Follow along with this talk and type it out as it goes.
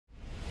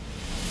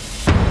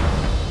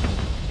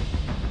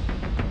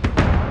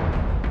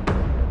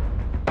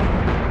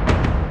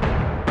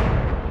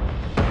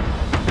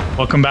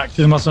Welcome back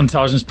to the Muscle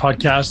Intelligence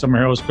Podcast. I'm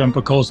your host, Ben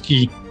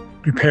Pakulski.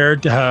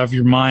 Prepared to have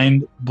your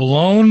mind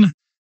blown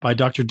by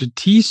Dr.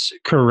 Datis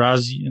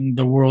Kharrazian,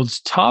 the world's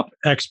top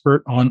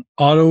expert on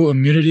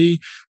autoimmunity.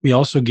 We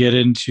also get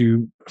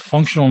into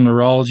functional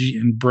neurology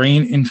and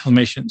brain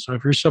inflammation. So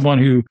if you're someone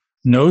who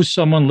knows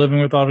someone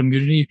living with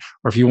autoimmunity,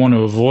 or if you want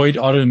to avoid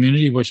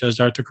autoimmunity, which as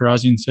Dr.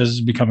 Kharrazian says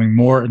is becoming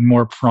more and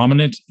more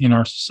prominent in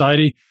our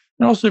society,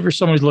 and also if you're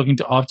someone who's looking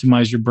to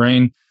optimize your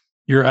brain,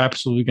 you're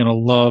absolutely going to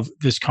love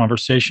this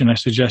conversation. I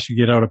suggest you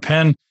get out a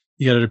pen,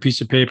 you get out a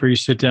piece of paper, you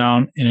sit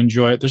down and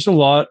enjoy it. There's a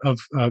lot of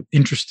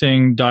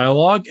interesting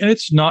dialogue, and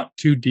it's not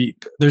too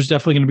deep. There's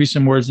definitely going to be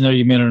some words in there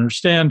you may not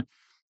understand,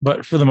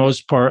 but for the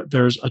most part,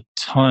 there's a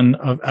ton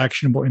of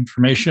actionable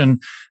information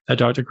that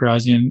Dr.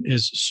 Kharrazian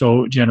is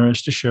so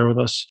generous to share with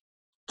us.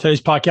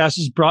 Today's podcast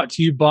is brought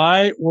to you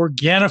by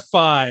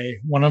Organifi.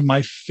 One of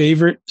my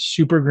favorite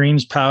super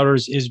greens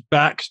powders is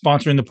back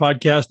sponsoring the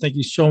podcast. Thank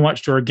you so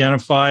much to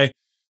Organifi.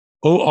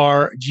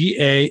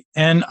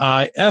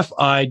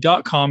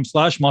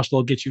 Organifi.com/muscle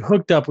will get you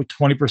hooked up with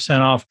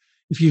 20% off.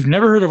 If you've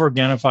never heard of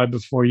Organifi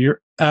before,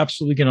 you're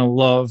absolutely going to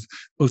love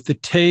both the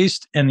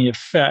taste and the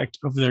effect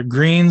of their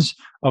greens,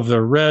 of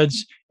their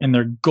reds, and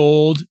their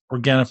gold.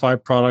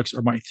 Organifi products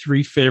are my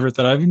three favorite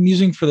that I've been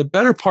using for the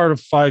better part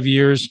of 5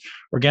 years.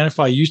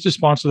 Organifi used to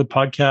sponsor the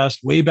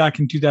podcast way back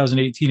in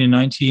 2018 and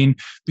 19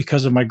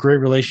 because of my great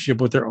relationship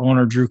with their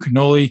owner, Drew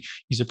Canoli.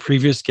 He's a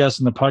previous guest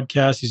on the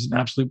podcast. He's an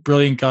absolute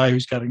brilliant guy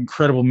who's got an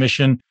incredible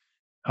mission.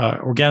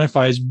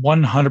 Organifi is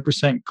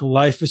 100%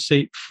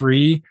 glyphosate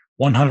free,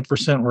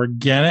 100%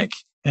 organic,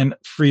 and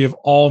free of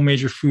all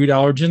major food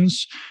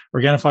allergens.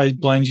 Organifi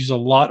blends use a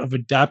lot of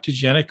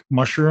adaptogenic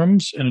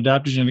mushrooms and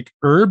adaptogenic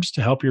herbs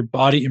to help your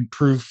body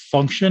improve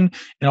function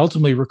and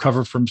ultimately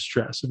recover from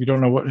stress. If you don't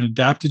know what an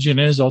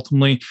adaptogen is,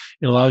 ultimately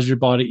it allows your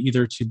body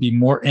either to be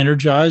more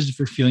energized if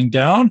you're feeling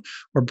down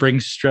or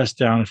brings stress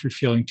down if you're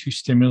feeling too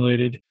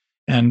stimulated.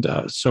 And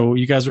so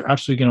you guys are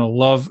absolutely going to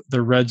love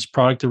the Reds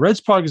product. The Reds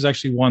product is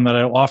actually one that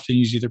I often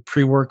use either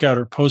pre-workout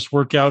or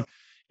post-workout.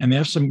 And they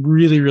have some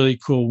really, really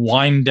cool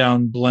wind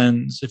down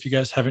blends. If you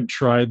guys haven't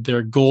tried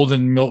their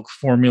golden milk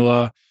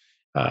formula,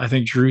 I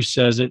think Drew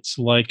says it's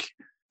like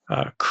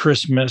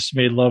Christmas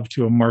made love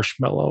to a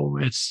marshmallow.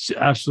 It's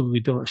absolutely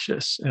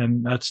delicious.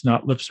 And that's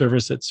not lip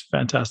service. It's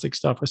fantastic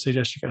stuff. I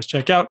suggest you guys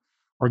check out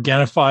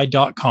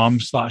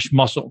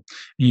Organifi.com/muscle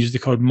and use the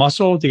code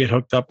muscle to get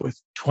hooked up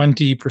with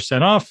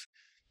 20% off.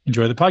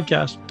 Enjoy the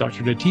podcast.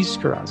 Dr. Datis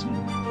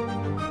Kharrazian.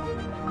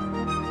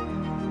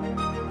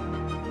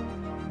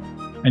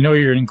 I know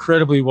you're an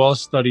incredibly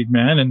well-studied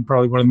man and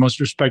probably one of the most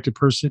respected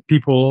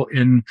people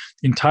in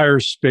the entire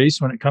space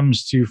when it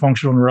comes to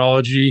functional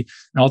neurology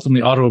and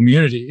ultimately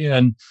autoimmunity.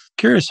 And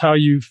curious how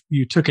you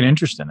took an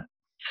interest in it.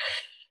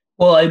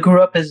 Well, I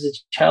grew up as a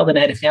child and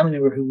I had a family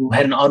member who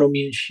had an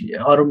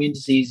autoimmune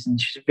disease, and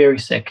she was very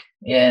sick,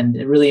 and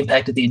it really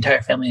impacted the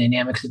entire family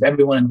dynamics of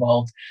everyone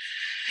involved.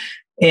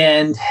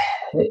 And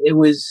it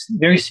was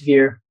very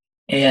severe.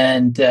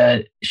 And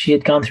she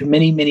had gone through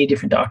many, many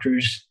different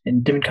doctors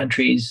in different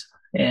countries,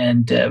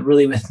 and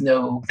really with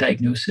no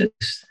diagnosis,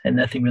 and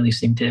nothing really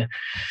seemed to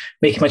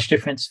make much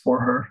difference for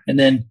her. And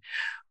then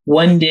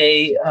one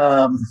day,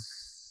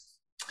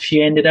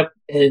 she ended up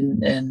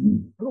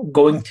in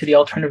going to the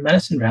alternative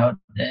medicine route,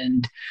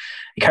 and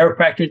a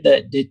chiropractor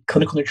that did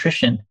clinical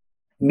nutrition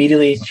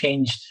immediately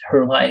changed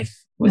her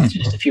life with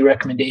just a few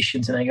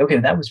recommendations. And I go, okay,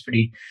 that was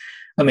pretty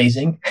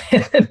amazing.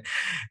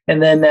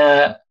 and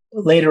then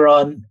later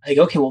on, I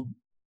go, okay, well,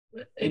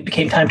 it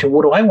became time to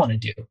what do I want to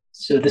do?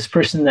 So this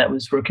person that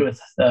was working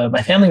with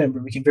my family member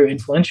became very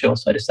influential.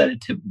 So I decided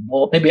to,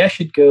 well, maybe I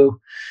should go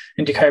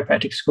into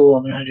chiropractic school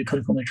and learn how to do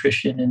clinical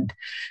nutrition.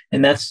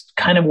 And that's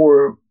kind of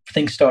where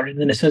things started.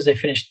 And then as soon as I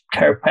finished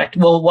chiropractic,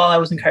 well, while I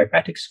was in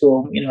chiropractic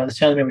school, this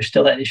family member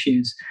still had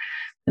issues.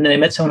 And then I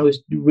met someone who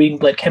was reading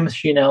blood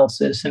chemistry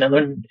analysis, and I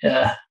learned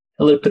a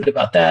little bit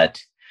about that.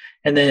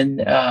 And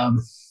then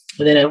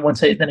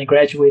once I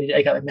graduated,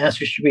 I got my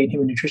master's degree in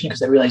human nutrition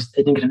because I realized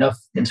I didn't get enough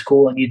in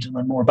school. I needed to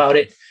learn more about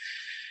it.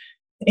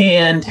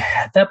 And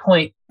at that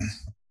point,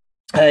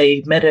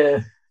 I met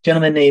a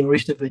gentleman named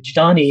Rishta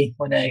Vajdani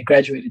when I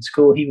graduated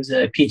school. He was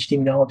a PhD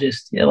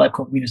immunologist at a lab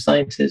called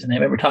Immunosciences, and I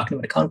remember talking to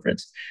him at a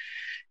conference.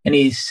 And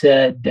he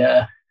said,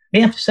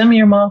 "Yeah, send me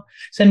your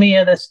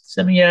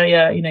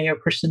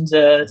person's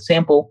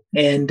sample,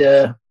 and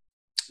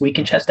we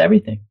can test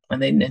everything."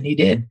 And he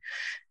did.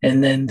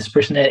 And then this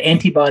person had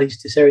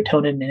antibodies to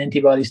serotonin and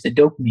antibodies to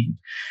dopamine.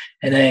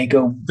 And I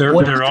go, their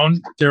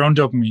own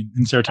dopamine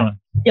and serotonin.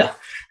 Yeah.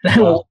 And I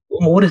go,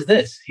 well, what is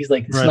this? He's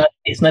like,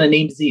 it's not a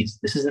named disease.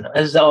 This is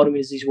how autoimmune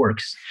disease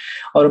works.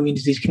 Autoimmune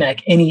disease can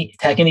attack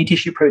any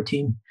tissue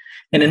protein.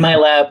 And in my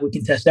lab, we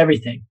can test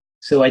everything.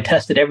 So I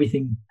tested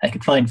everything I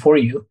could find for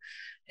you.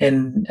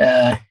 And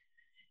I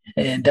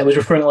was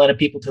referring a lot of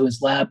people to his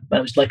lab.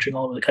 I was lecturing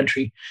all over the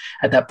country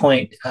at that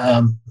point,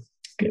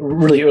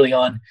 really early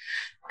on,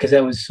 because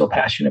I was so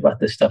passionate about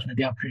this stuff and had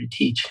the opportunity to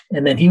teach.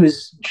 And then he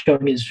was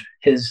showing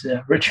his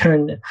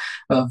return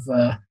of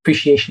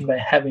appreciation by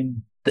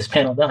having this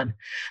panel done.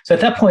 So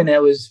at that point, I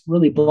was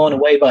really blown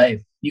away by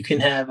you can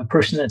have a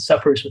person that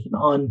suffers with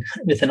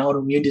an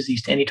autoimmune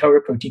disease to any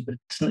target protein, but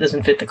it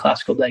doesn't fit the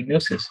classical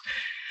diagnosis.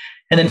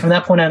 And then from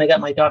that point on, I got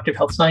my Doctor of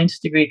Health Science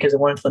degree because I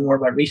wanted to learn more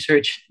about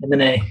research. And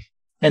then I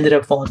ended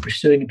up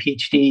pursuing a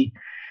PhD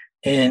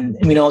in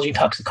immunology and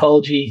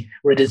toxicology,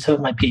 where I did some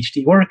of my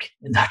PhD work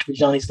in Dr.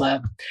 Vijani's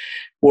lab,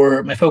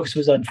 where my focus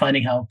was on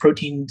finding how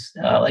proteins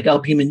like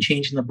albumin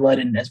change in the blood.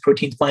 And as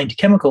proteins bind to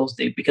chemicals,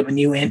 they become a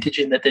new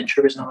antigen that then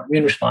triggers an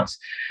autoimmune response.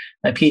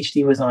 My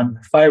PhD was on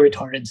fire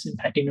retardants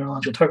impacting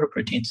neurological target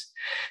proteins.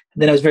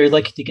 And then I was very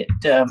lucky to get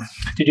to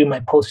do my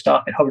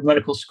postdoc at Harvard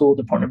Medical School,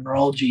 Department of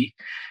Neurology.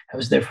 I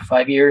was there for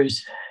 5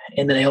 years.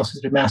 And then I also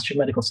did a Master of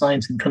Medical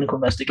Science in Clinical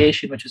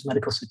Investigation, which is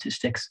medical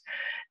statistics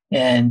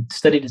and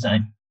study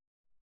design.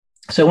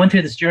 So I went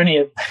through this journey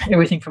of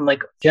everything from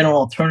like general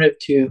alternative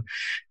to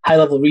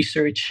high-level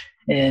research.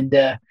 And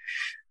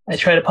I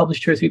try to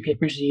publish 2 or 3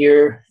 papers a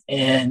year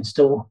and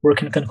still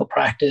work in clinical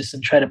practice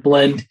and try to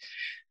blend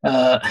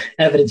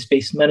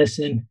evidence-based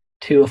medicine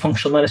to a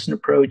functional medicine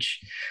approach,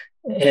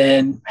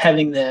 and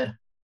having the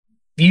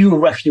view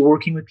of actually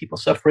working with people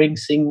suffering,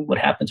 seeing what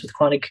happens with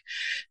chronic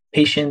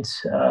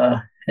patients,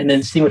 and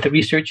then seeing what the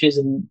research is,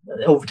 and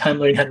over time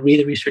learning how to read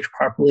the research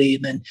properly.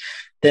 And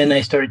then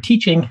I started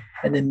teaching,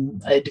 and then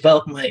I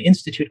developed my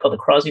institute called the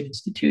Kharrazian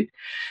Institute.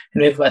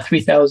 And we have about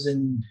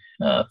 3,000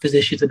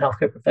 physicians and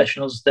healthcare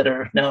professionals that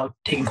are now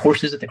taking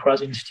courses at the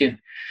Kharrazian Institute.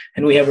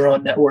 And we have our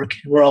own network.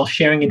 We're all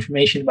sharing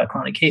information about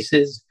chronic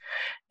cases.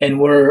 And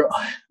we're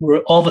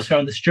all of us are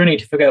on this journey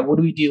to figure out what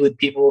do we do with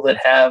people that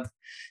have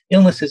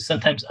illnesses,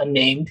 sometimes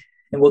unnamed,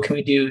 and what can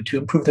we do to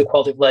improve their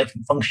quality of life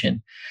and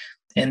function.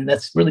 And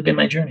that's really been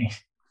my journey.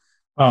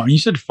 Wow. And you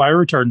said fire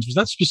retardants. Was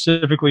that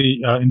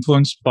specifically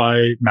influenced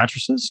by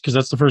mattresses? Because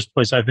that's the first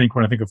place I think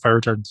when I think of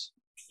fire retardants.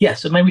 Yeah.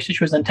 So my research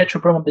was on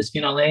tetrabromo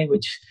bisphenol A,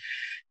 which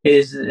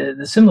is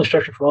the similar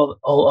structure for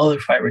all other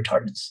fire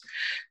retardants.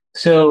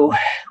 So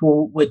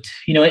what,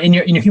 in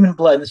your human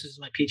blood, this is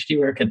my PhD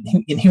work,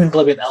 in human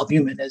blood we have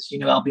albumin. As you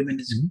know, albumin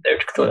is there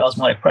to control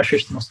osmotic pressure.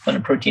 It's the most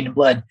abundant protein in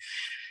blood.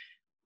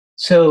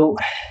 So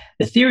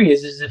the theory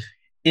is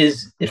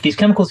if these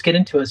chemicals get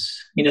into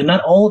us,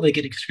 not all of it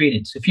get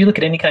excreted. So if you look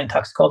at any kind of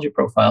toxicology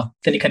profile,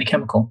 with any kind of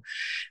chemical,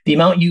 the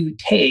amount you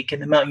take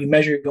and the amount you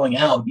measure going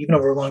out, even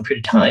over a long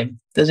period of time,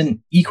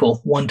 doesn't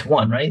equal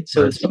 1-to-1, right?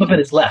 So some of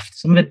it is left.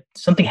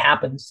 Something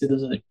happens to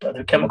those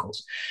other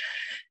chemicals.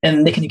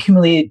 And they can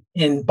accumulate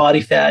in body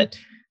fat,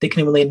 they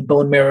can accumulate in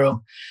bone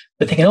marrow,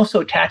 but they can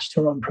also attach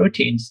to our own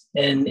proteins.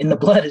 And in the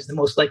blood is the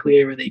most likely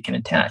area they can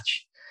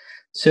attach.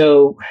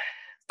 So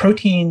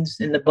proteins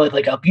in the blood,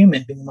 like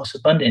albumin being the most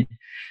abundant,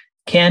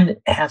 can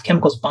have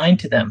chemicals bind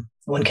to them.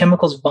 When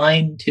chemicals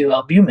bind to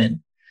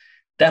albumin,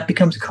 that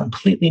becomes a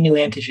completely new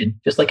antigen,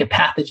 just like a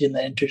pathogen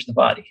that enters the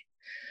body.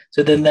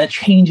 So then that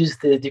changes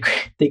the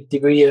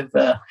degree of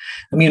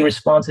immune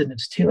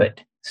responsiveness to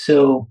it.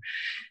 So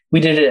we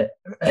did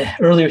an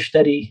earlier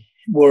study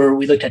where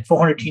we looked at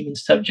 400 human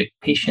subject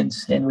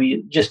patients, and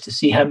we just to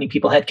see how many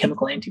people had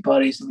chemical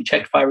antibodies, and we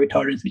checked fire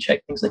retardants, we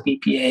checked things like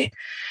EPA,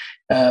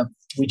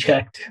 we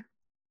checked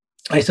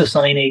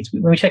isocyanates,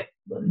 we checked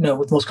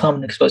with most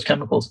common exposed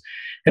chemicals.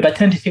 About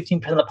 10 to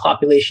 15% of the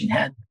population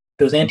had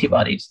those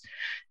antibodies,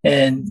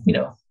 and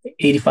 85%,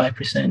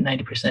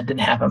 90% didn't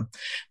have them.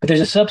 But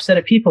there's a subset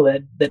of people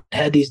that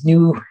had these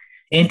new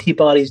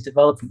antibodies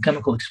developed from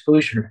chemical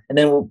exposure. And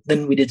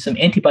then we did some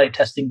antibody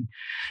testing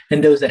in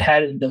those that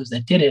had it and those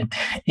that didn't.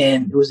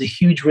 And it was a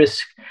huge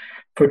risk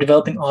for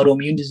developing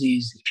autoimmune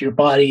disease if your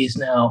body is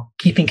now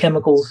keeping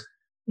chemicals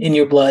in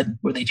your blood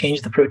where they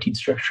change the protein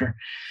structure.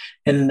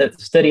 And the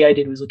study I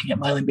did was looking at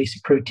myelin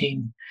basic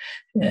protein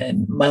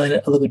and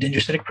myelin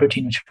oligodendrocytic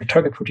protein, which are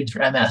target proteins for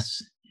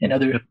MS and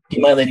other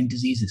demyelinating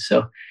diseases.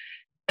 So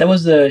that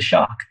was a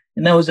shock.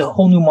 And that was a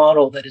whole new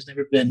model that has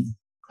never been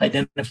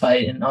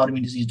identified in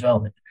autoimmune disease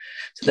development.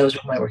 So that was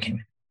where my work came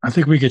in. I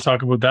think we could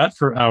talk about that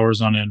for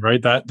hours on end,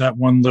 right? That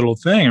one little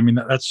thing. I mean,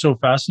 that's so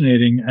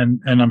fascinating.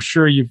 And I'm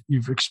sure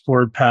you've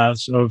explored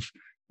paths of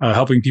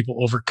helping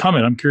people overcome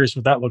it. I'm curious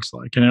what that looks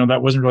like. And I know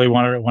that wasn't really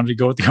where I wanted to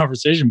go with the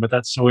conversation, but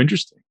that's so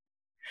interesting.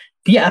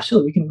 Yeah,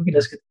 absolutely. We can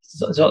discuss.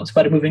 So it's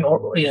about moving.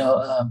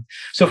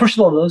 So first of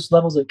all, those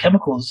levels of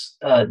chemicals,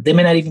 they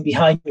may not even be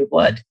high in your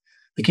blood.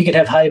 Like you could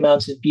have high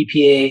amounts of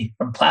BPA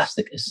from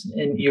plastic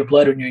in your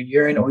blood or in your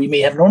urine, or you may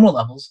have normal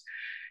levels.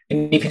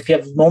 And even if you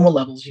have normal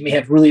levels, you may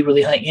have really,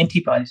 really high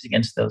antibodies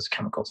against those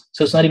chemicals.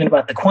 So it's not even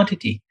about the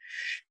quantity.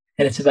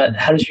 And it's about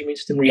how does your immune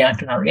system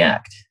react or not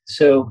react.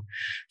 So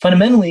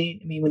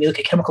fundamentally, I mean, when you look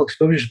at chemical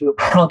exposures, we're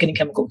all getting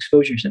chemical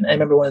exposures. And I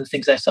remember one of the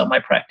things I saw in my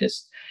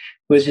practice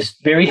was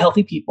just very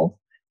healthy people,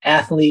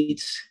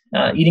 athletes,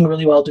 eating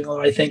really well, doing all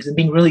the right things, and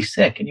being really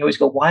sick. And you always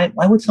go, why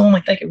would someone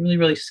like that get really,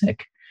 really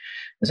sick?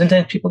 And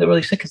sometimes people get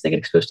really sick because they get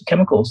exposed to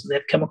chemicals. They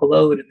have chemical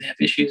load, and they have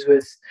issues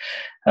with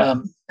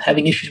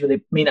having issues where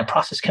they may not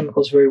process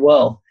chemicals very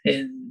well.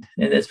 And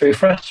it's very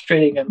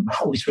frustrating,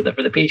 always for the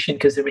patient,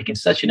 because they're making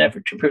such an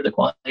effort to improve the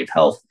quality of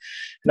health.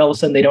 And all of a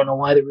sudden, they don't know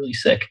why they're really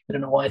sick. They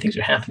don't know why things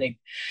are happening.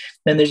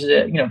 Then there's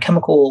a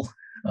chemical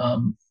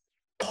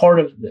part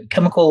of the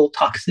chemical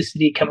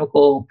toxicity,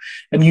 chemical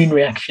immune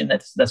reaction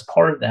that's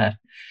part of that.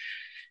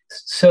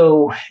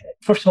 So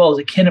first of all,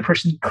 can a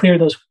person clear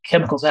those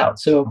chemicals out?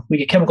 So we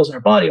get chemicals in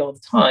our body all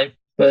the time,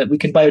 but we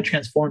can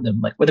biotransform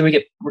them. Like whether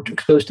we're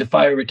exposed to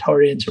fire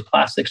retardants or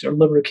plastics, our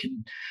liver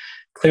can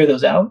clear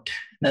those out.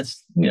 And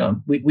that's,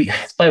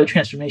 it's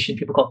biotransformation.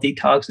 People call it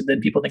detox, and then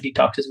people think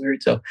detox is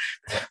weird. So,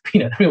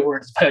 the real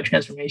word is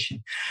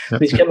biotransformation.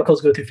 These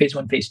chemicals go through phase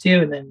 1, phase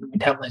 2, and then we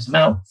metabolize them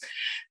out.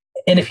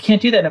 And if you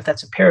can't do that, if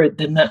that's impaired,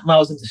 then that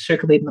allows them to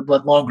circulate in the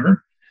blood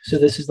longer. So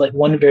this is like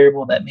one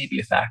variable that may be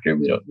a factor.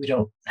 We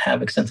don't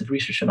have extensive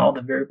research on all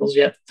the variables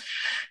yet.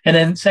 And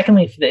then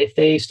secondly, if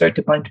they start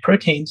to bind to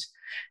proteins,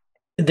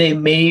 they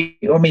may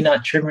or may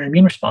not trigger an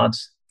immune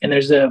response. And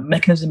there's a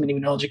mechanism in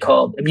immunology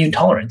called immune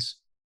tolerance.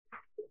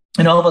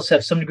 And all of us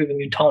have some degree of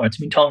immune tolerance.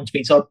 Immune tolerance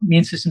means our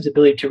immune system's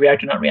ability to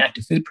react or not react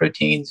to food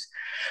proteins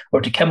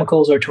or to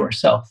chemicals or to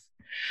ourselves.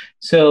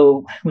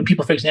 So when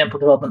people, for example,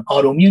 develop an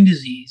autoimmune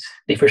disease,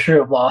 they for sure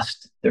have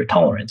lost their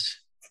tolerance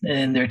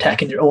and they're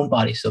attacking their own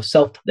body. So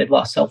they've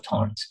lost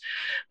self-tolerance.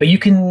 But you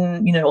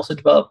can, also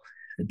develop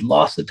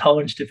loss of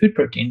tolerance to food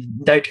protein,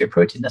 dietary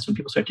protein. That's when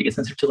people start to get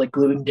sensitive to like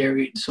gluten,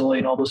 dairy, and soy,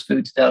 and all those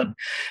foods down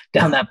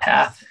that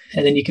path.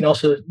 And then you can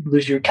also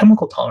lose your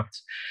chemical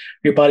tolerance.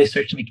 Your body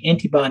starts to make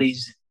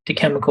antibodies to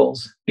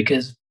chemicals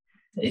because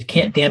it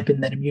can't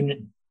dampen that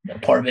immune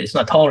part of it. It's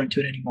not tolerant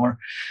to it anymore.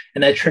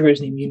 And that triggers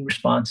the immune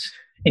response.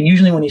 And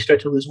usually when you start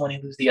to lose one,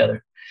 you lose the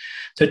other.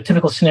 So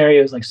typical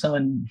scenario is like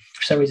someone,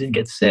 for some reason,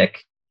 gets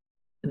sick.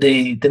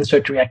 They then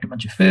start to react to a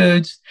bunch of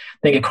foods.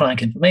 They get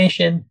chronic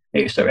inflammation.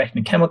 They start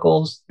reacting to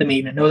chemicals. They may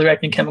even know they're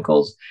reacting to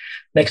chemicals.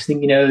 Next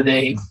thing you know,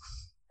 they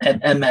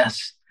had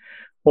MS.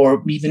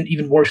 Or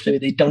even worse,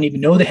 they don't even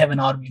know they have an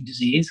autoimmune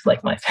disease,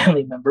 like my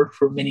family member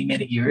for many,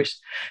 many years.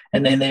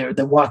 And then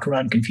they walk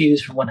around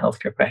confused from one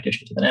healthcare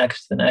practitioner to the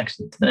next, to the next,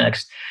 and to the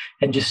next,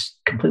 and just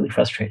completely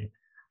frustrated.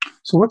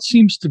 So what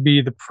seems to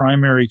be the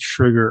primary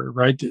trigger,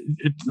 right?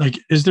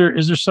 Is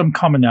there some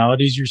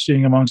commonalities you're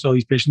seeing amongst all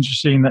these patients you're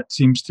seeing that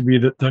seems to be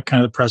the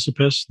kind of the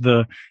precipice,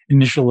 the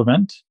initial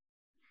event?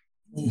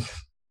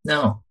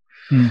 No.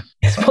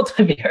 It's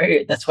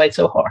multivariate. That's why it's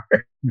so hard.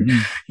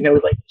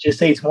 Like just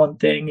say it's one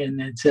thing, and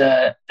it's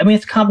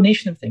it's a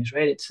combination of things,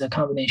 right? It's a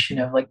combination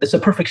of it's a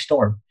perfect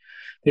storm.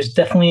 There's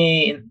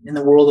definitely in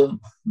the world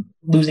of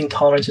losing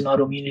tolerance and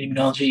autoimmune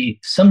immunology,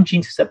 some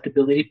gene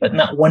susceptibility, but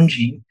not one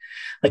gene,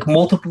 like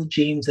multiple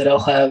genes that all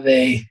have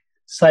a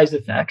size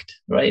effect,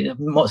 right?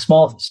 A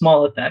small effect,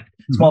 small effect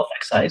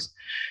size,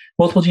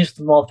 multiple genes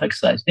with small effect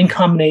size, in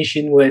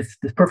combination with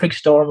the perfect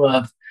storm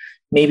of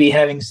maybe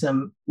having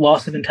some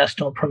loss of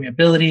intestinal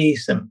permeability,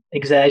 some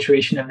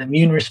exaggeration of the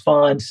immune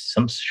response,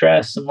 some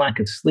stress, some lack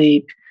of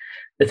sleep.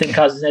 The thing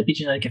causes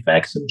epigenetic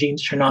effects. Some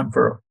genes turn on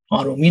for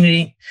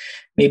autoimmunity.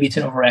 Maybe it's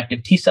an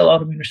overactive T cell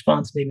autoimmune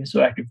response. Maybe it's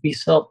an overactive B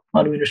cell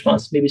autoimmune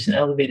response. Maybe it's an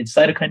elevated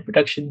cytokine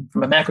production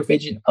from a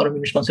macrophage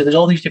autoimmune response. So there's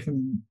all these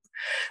different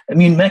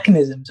immune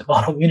mechanisms of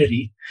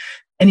autoimmunity.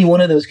 Any one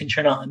of those can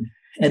turn on.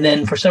 And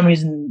then for some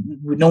reason,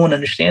 no one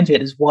understands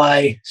yet is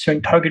why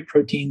certain target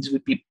proteins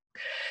would be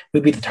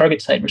the target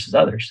site versus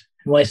others,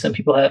 and why some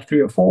people have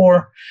 3 or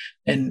 4,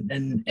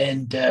 and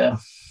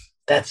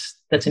that's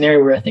an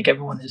area where I think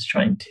everyone is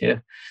trying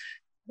to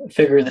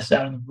figure this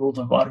out in the world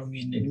of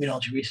autoimmune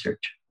immunology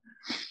research.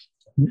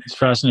 It's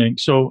fascinating.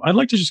 So I'd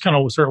like to just kind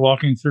of start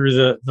walking through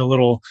the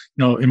little,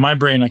 in my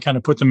brain, I kind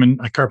of put them in,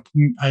 I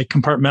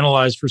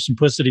compartmentalize for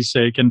simplicity's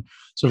sake. And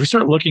so if we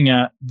start looking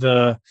at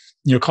the,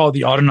 call it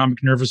the autonomic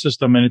nervous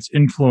system and its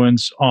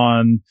influence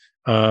on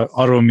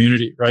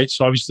autoimmunity, right?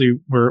 So obviously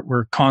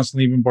we're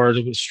constantly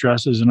bombarded with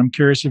stresses, and I'm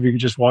curious if you could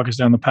just walk us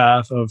down the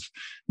path of,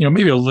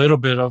 maybe a little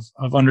bit of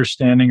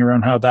understanding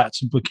around how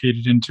that's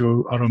implicated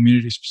into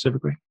autoimmunity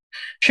specifically.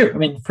 Sure.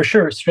 For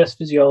sure, stress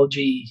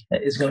physiology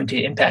is going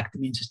to impact the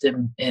immune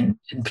system and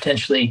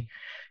potentially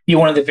be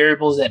one of the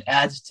variables that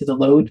adds to the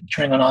load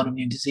turning on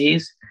autoimmune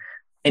disease,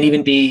 and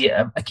even be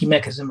a key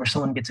mechanism where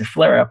someone gets a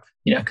flare-up,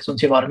 because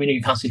once you have autoimmunity,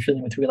 you're constantly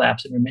feeling with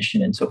relapse and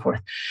remission and so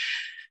forth.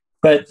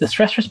 But the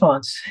stress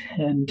response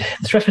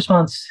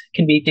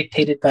can be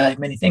dictated by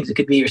many things. It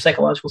could be your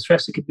psychological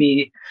stress. It could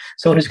be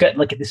someone who's got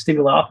like a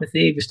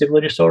vestibulopathy,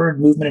 vestibular disorder,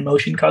 movement and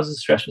motion causes a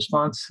stress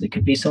response. It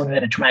could be someone who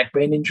had a traumatic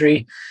brain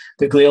injury.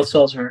 Their glial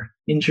cells are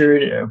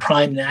injured or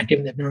primed and active,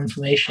 and they have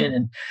neuroinflammation,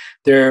 and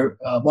their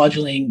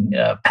modulating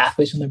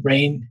pathways in the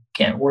brain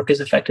can't work as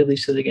effectively.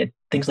 So they get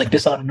things like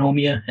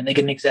dysautonomia, and they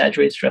get an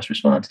exaggerated stress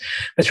response.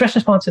 But stress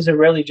responses are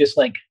rarely just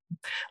like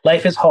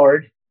life is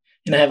hard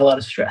and I have a lot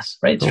of stress,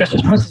 right? Stress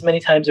responses many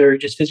times are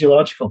just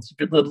physiological.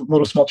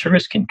 Little small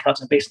triggers can cause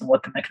them based on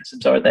what the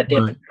mechanisms are that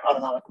dampen your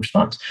autonomic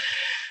response.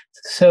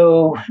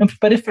 So,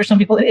 but if for some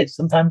people it is,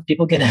 sometimes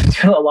people get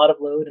into a lot of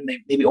load and they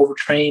maybe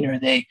overtrain, or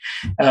they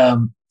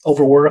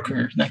overwork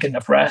or not get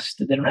enough rest.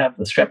 They don't have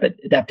the strep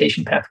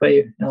adaptation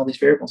pathway and all these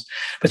variables.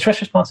 But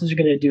stress responses are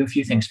going to do a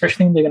few things. First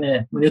thing, when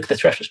you look at the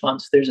stress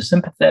response, there's a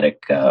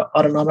sympathetic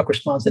autonomic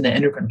response and an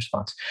endocrine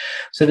response.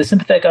 So the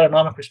sympathetic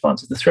autonomic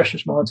response is the stress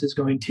response is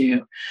going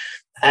to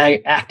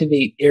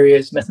activate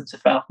areas,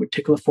 mesencephalic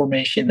reticular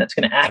formation, that's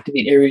going to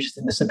activate areas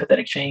in the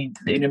sympathetic chain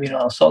to the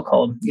intermediate cell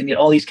column. You get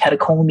all these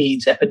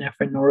catecholamines,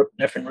 epinephrine,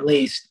 norepinephrine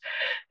released,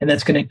 and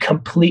that's going to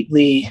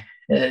completely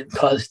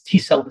cause T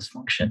cell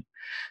dysfunction.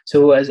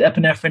 So as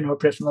epinephrine or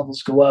norepinephrine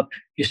levels go up,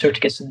 you start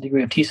to get some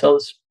degree of T cell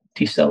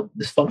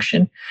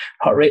dysfunction,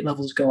 heart rate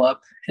levels go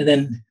up, and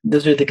then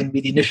those are going to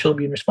be the initial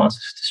immune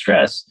responses to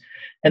stress.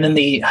 And then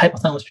the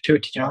hypothalamus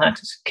pituitary general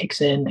axis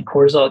kicks in, and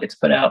cortisol gets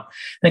put out.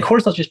 And then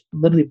cortisol just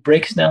literally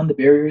breaks down the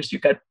barriers. The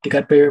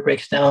gut barrier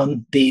breaks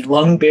down, the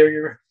lung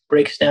barrier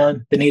breaks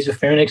down, the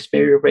nasopharynx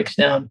barrier breaks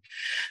down,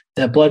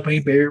 the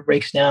blood-brain barrier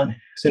breaks down.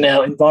 So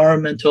now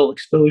environmental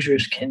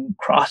exposures can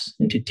cross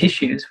into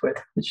tissues,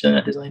 which they're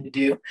not designed to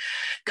do,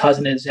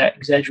 causing an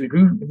exaggerated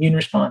immune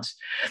response.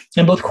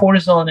 And both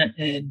cortisol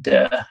and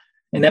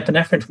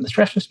epinephrine from the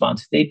stress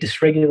response, they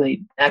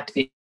dysregulate,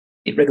 activate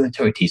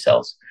regulatory T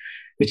cells,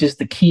 which is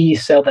the key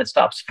cell that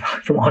stops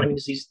from autoimmune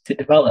disease to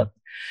develop.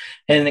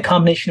 And the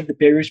combination of the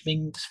barriers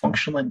being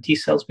dysfunctional and T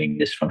cells being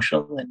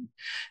dysfunctional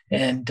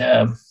and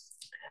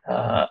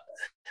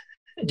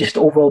just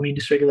overall immune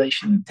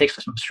dysregulation takes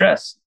us from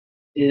stress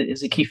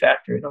is a key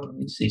factor in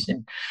autoimmune disease.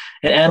 And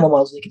animal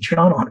models, they can turn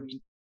on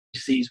autoimmune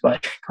disease by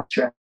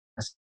stress.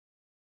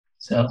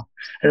 So I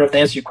don't know if that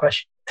answers your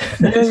question.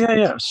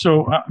 Yeah.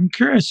 So I'm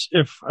curious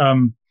if,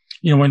 when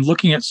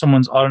looking at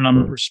someone's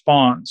autonomic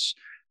response,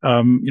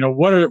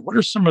 what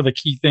are some of the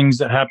key things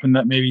that happen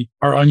that maybe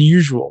are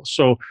unusual?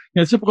 So,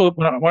 typical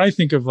when I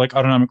think of like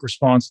autonomic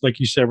response, like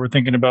you said, we're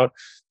thinking about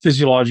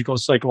physiological,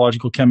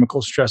 psychological,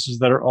 chemical stresses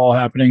that are all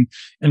happening.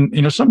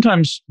 And,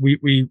 sometimes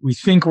we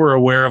think we're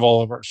aware of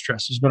all of our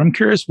stresses, but I'm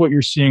curious what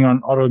you're seeing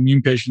on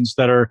autoimmune patients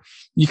that are,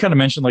 you kind of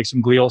mentioned like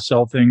some glial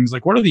cell things,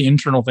 like what are the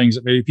internal things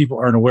that maybe people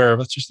aren't aware of?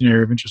 That's just an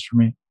area of interest for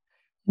me.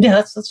 Yeah,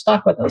 let's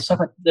talk about that. Let's talk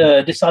about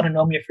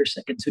dysautonomia for a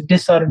second. So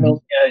dysautonomia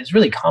is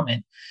really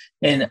common.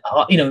 And,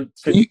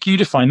 can you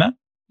define that?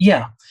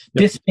 Yeah.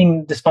 Yep. Dys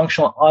being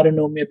dysfunctional,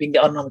 autonomia being the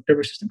autonomic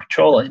nervous system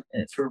control. And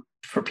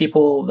for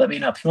people that may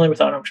not be familiar with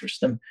autonomic nervous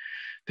system,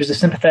 there's a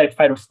sympathetic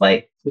fight or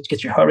flight, which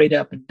gets your heart rate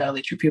up and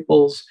dilates your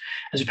pupils.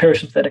 There's a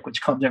parasympathetic,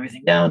 which calms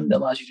everything down, that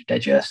allows you to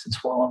digest and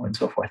swallow and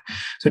so forth.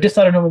 So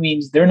dysautonomia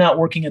means they're not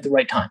working at the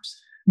right times.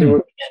 They're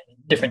working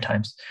at different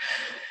times.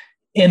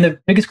 And the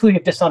biggest clue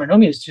of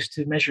dysautonomia is just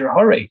to measure your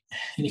heart rate.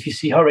 And if you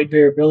see heart rate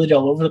variability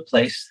all over the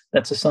place,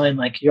 that's a sign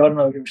like your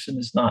autonomic nervous system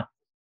is not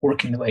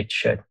working the way it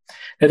should.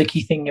 The other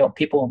key thing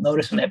people will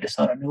notice when they have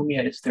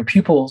dysautonomia is their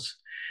pupils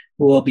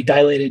will be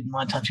dilated. And a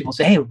lot of times people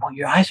say, hey, well,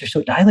 your eyes are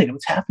so dilated.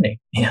 What's happening?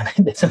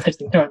 Sometimes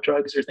they're on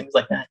drugs or things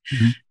like that.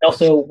 Mm-hmm.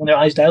 Also, when their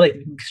eyes dilate,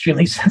 they're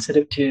extremely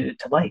sensitive to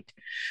light.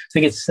 So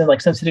they get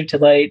sensitive to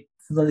light.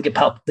 They get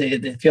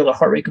they feel their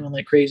heart rate going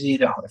like crazy.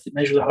 If they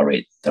measure their heart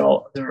rate,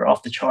 they're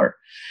off the chart.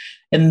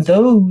 And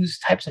those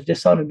types of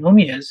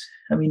dysautonomias,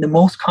 the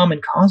most common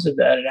cause of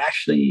that, it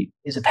actually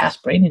is a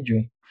past brain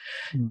injury,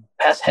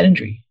 past head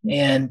injury.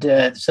 And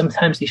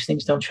sometimes these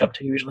things don't show up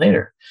 2 years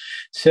later.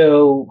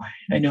 So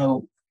I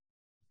know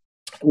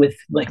with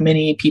like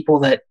many people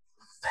that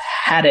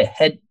had a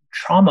head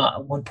trauma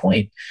at one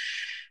point,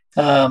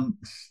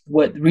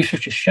 what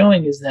research is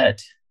showing is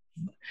that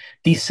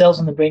these cells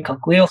in the brain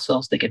called glial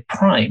cells, they get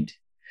primed.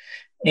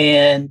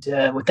 And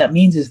what that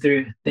means is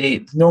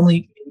they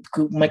normally,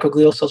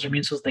 microglial cells or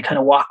immune cells, they kind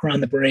of walk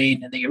around the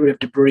brain and they get rid of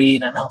debris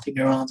and unhealthy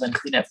neurons and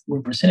clean up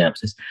room for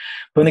synapses.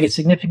 But when they get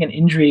significant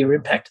injury or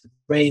impact to the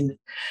brain,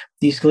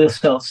 these glial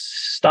cells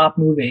stop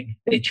moving.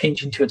 They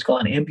change into what's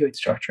called an amboid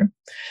structure.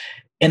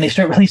 And they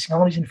start releasing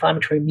all these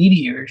inflammatory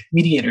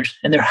mediators,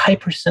 and they're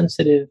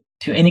hypersensitive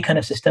to any kind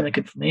of systemic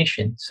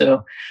inflammation.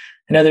 So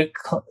another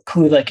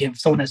clue, like if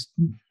someone has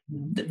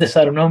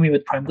dysautonomia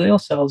with prime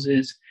glial cells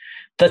is,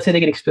 let's say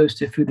they get exposed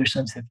to food they're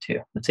sensitive to.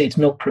 Let's say it's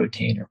milk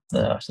protein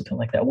or something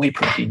like that, whey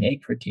protein,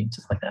 egg protein,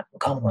 stuff like that, the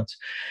common ones.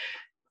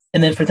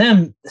 And then for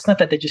them, it's not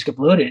that they just get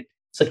bloated.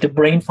 It's like the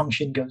brain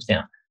function goes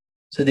down.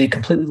 So they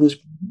completely lose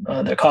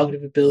their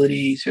cognitive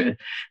abilities, or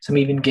some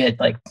even get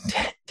like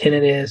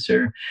tinnitus,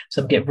 or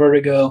some get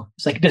vertigo.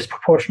 It's like a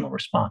disproportional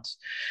response.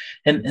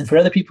 And for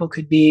other people, it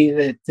could be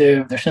that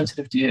they're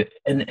sensitive to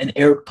an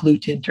air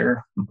pollutant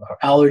or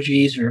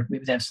allergies, or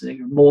maybe they have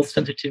mold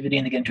sensitivity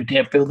and they get into a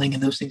damp building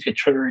and those things get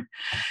triggered.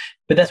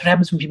 But that's what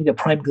happens when people get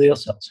prime glial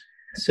cells.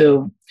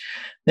 So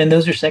then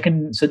those are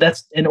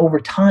and over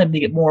time they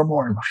get more and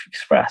more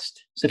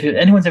expressed. So if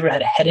anyone's ever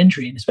had a head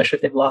injury, and especially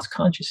if they've lost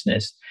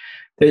consciousness,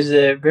 there's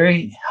a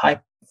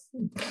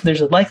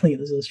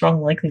strong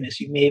likeliness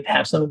you may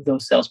have some of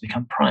those cells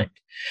become primed.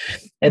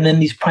 And then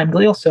these prime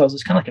glial cells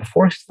is kind of like a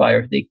forest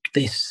fire.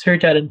 They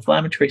surge out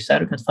inflammatory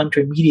cytokines,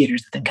 inflammatory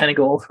mediators that then kind of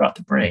go all throughout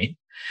the brain.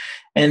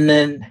 And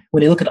then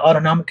when you look at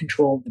autonomic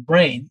control of the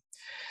brain,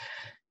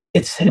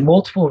 it's in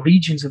multiple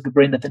regions of the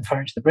brain that then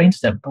fire into the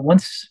brainstem. But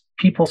once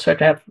people start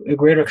to have a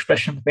greater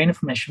expression of the brain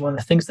inflammation, one of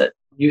the things that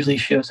usually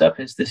shows up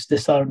as this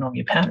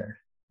dysautonomia pattern,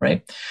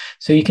 right?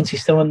 So you can see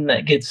someone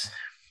that gets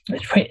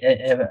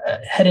a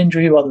head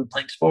injury while they're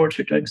playing sports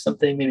or doing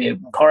something, maybe a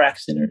car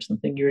accident or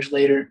something years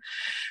later.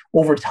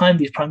 Over time,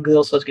 these prime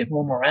glial cells get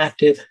more and more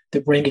active.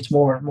 The brain gets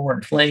more and more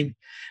inflamed.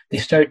 They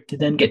start to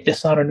then get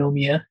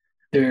dysautonomia.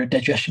 Their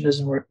digestion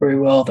doesn't work very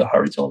well. The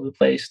heart is all over the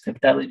place. They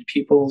have dilated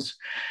pupils.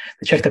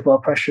 They check their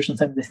blood pressure.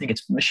 Sometimes they think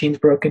it's the machine's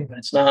broken, but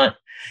it's not.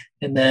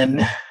 And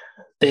then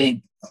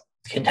they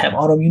can have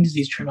autoimmune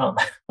disease turn on,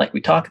 like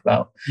we talked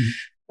about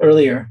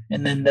earlier.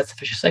 And then that's the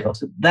vicious cycle.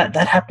 So that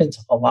happens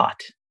a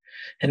lot.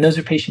 And those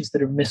are patients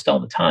that are missed all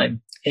the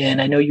time.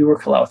 And I know you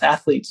work a lot with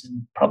athletes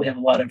and probably have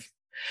a lot of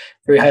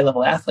very high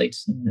level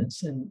athletes.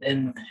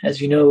 And as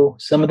you know,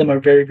 some of them are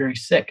very, very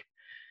sick.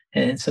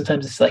 And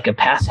sometimes it's like a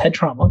past head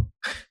trauma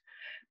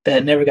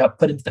that never got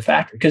put into the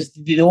factory. Because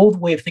the old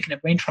way of thinking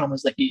of brain trauma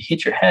is like you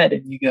hit your head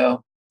and you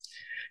go,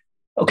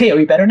 okay, are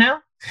you better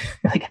now?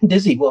 Like, I'm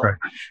dizzy. Well, right.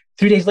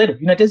 3 days later,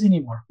 you're not dizzy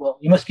anymore. Well,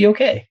 you must be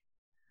okay.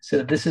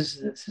 So this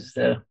is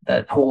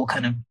that whole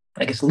kind of,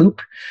 I guess,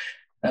 loop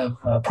of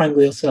prime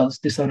glial cells,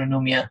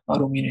 dysautonomia,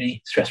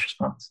 autoimmunity, stress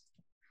response.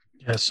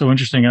 Yeah, it's so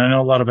interesting. And I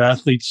know a lot of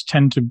athletes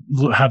tend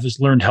to have this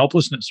learned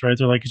helplessness, right?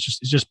 They're like, it's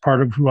just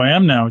part of who I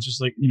am now. It's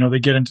just like, they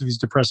get into these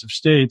depressive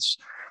states,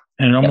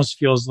 and it almost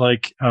feels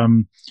like, I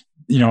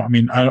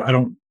mean, I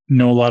don't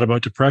know a lot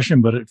about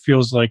depression, but it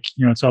feels like,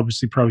 it's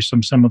obviously probably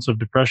some semblance of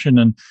depression,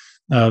 and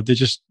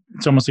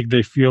it's almost like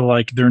they feel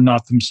like they're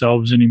not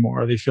themselves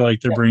anymore. They feel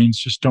like their brains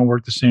just don't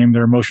work the same.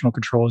 Their emotional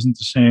control isn't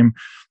the same.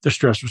 Their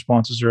stress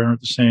responses aren't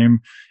the same.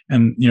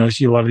 And, I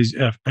see a lot of these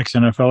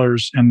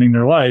ex-NFLers ending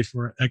their life,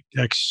 or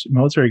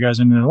ex-military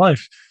guys ending their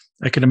life.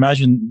 I could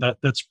imagine that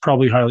that's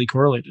probably highly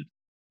correlated.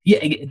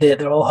 Yeah,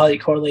 they're all highly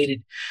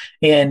correlated.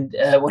 And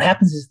what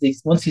happens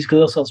is once these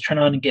glial cells turn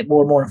on and get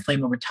more and more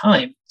inflamed over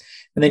time,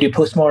 and they do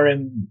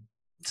postmortem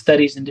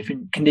studies in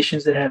different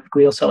conditions that have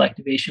glial cell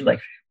activation, like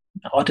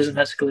autism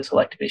has glial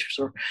cell activation,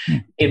 so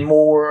get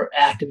more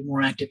active and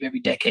more active every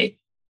decade,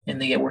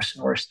 and they get worse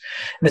and worse.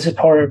 And this is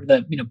part of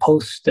the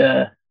post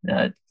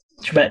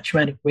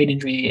traumatic brain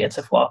injury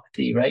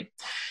encephalopathy, right?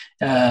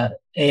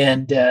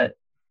 And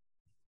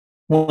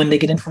when they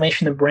get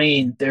inflammation in the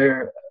brain,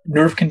 their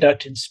nerve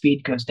conductance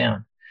speed goes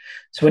down.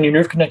 So when your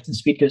nerve conductance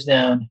speed goes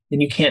down,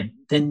 then you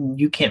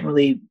can't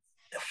really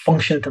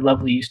function at the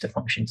level you used to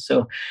function.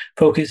 So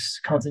focus,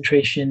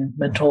 concentration,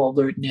 mental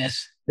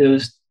alertness,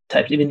 those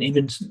types,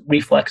 even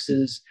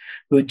reflexes,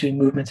 doing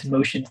movements and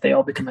motions, they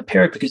all become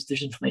impaired because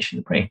there's inflammation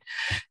in the brain.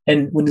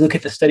 And when you look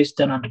at the studies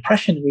done on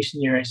depression in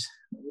recent years,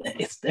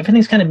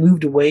 everything's kind of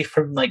moved away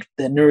from like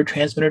the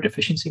neurotransmitter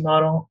deficiency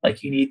model,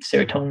 like you need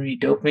serotonin, you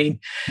need dopamine,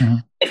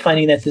 and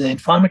finding that the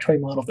inflammatory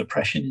model of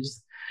depression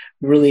is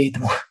really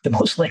the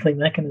most likely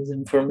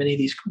mechanism for many of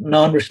these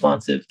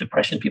non-responsive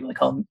depression people. They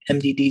call them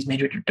MDDs,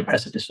 major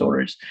depressive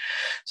disorders.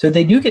 So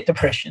they do get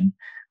depression.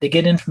 They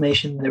get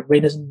inflammation. Their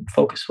brain doesn't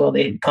focus well.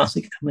 They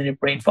constantly complain of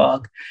brain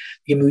fog.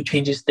 They get mood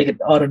changes. They get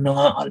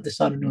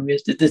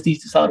dysautonomias.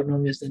 These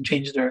dysautonomias then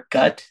change their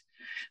gut.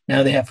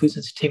 Now they have food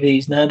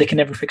sensitivities. Now they can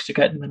never fix their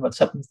gut no matter what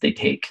supplements they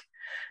take.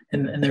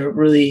 And they're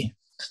really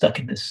stuck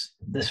in this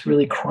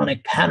really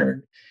chronic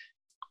pattern.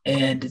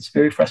 And it's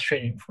very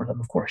frustrating for them,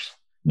 of course.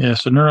 Yeah,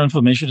 so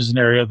neuroinflammation is an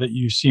area that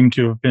you seem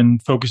to have been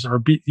focused,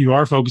 you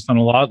are focused on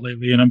a lot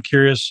lately. And I'm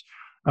curious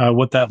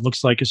what that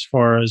looks like as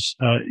far as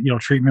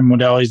treatment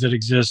modalities that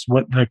exist,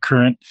 what the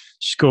current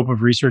scope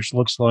of research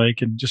looks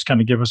like, and just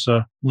kind of give us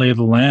a lay of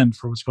the land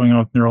for what's going on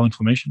with neural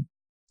inflammation.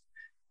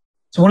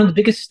 So one of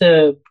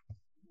the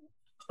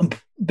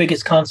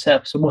biggest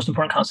concepts, or most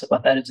important concept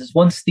about that is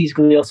once these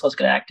glial cells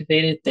get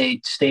activated,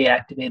 they stay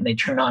activated and they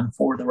turn on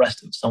for the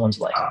rest of someone's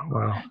life. Oh,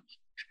 wow.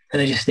 And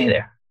they just stay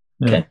there.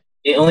 Okay. Yeah.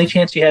 The only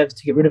chance you have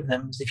to get rid of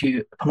them is if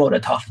you promote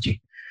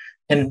autophagy.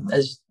 And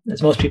as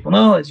most people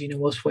know, as you know,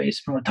 most ways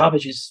to promote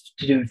autophagy is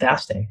to do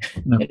fasting.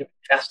 No.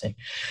 Fasting.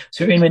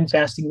 So intermittent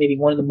fasting may be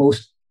one of the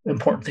most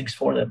important things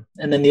for them.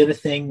 And then the other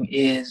thing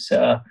is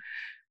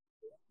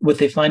what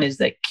they find is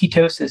that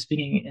ketosis,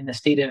 being in the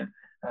state of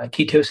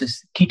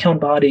ketosis,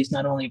 ketone bodies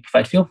not only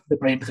provide fuel for the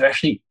brain, but they're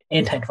actually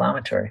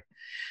anti-inflammatory.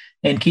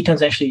 And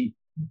ketones actually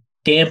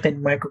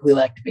dampen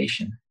microglial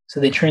activation. So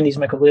they turn these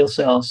microglial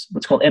cells,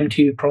 what's called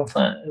M1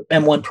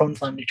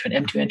 pro-inflammatory, to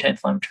an M2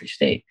 anti-inflammatory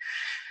state.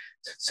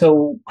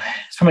 So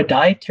from a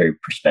dietary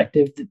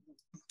perspective,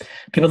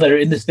 people that are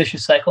in this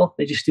vicious cycle,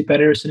 they just do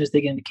better as soon as they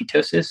get into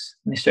ketosis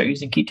and they start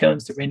using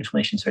ketones, the brain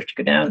inflammation starts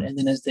to go down. And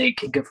then as they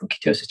can go from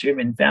ketosis to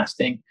intermittent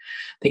fasting,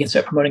 they can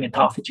start promoting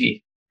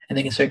autophagy and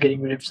they can start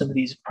getting rid of some of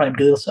these prime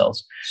glial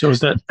cells. So is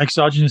that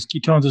exogenous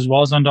ketones as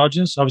well as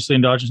endogenous? Obviously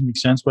endogenous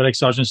makes sense, but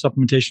exogenous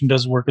supplementation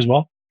does work as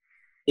well?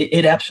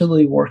 It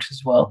absolutely works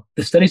as well.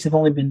 The studies have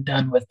only been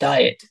done with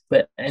diet,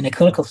 but in a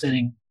clinical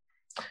setting,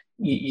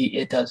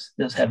 it does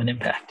have an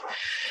impact.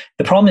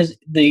 The problem is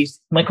these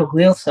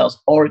microglial cells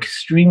are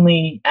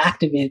extremely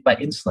activated by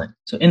insulin.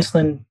 So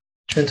insulin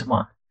turns them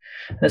on.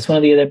 That's one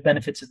of the other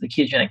benefits of the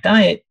ketogenic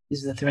diet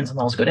is that their insulin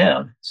levels go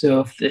down. So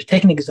if they're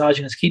taking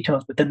exogenous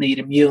ketones, but then they eat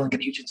a meal and get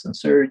a huge insulin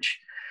surge,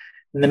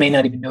 then they may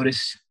not even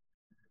notice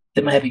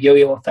They might have a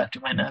yo-yo effect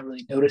or might not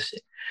really notice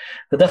it.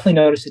 They'll definitely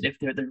notice it if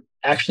they're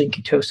actually in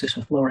ketosis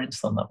with lower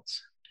insulin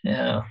levels.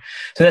 Yeah.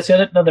 So that's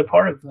another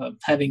part of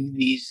having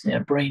these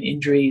brain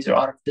injuries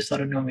or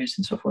dysautonomias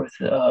and so forth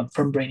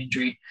from brain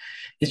injury,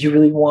 is you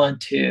really want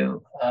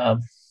to,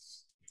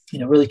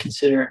 really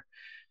consider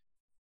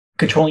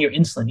controlling your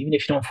insulin, even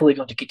if you don't fully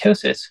go into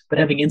ketosis. But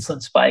having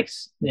insulin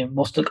spikes,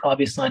 most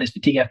obvious sign is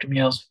fatigue after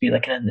meals would be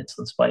like an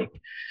insulin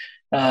spike.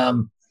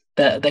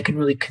 That can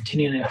really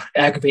continue to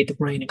aggravate the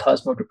brain and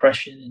cause more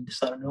depression and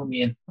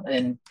dysautonomia,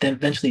 and then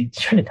eventually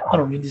turn into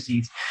autoimmune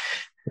disease.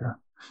 Yeah.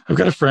 I've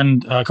got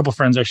a couple of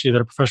friends actually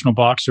that are professional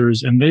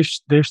boxers, and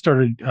they've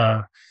started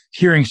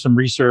hearing some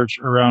research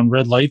around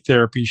red light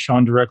therapy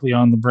shone directly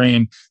on the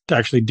brain to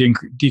actually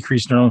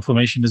decrease neural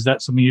inflammation. Is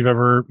that something you've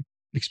ever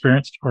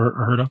experienced or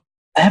heard of?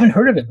 I haven't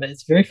heard of it, but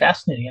it's very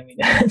fascinating. I mean,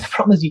 the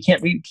problem is you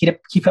can't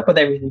keep up with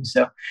everything.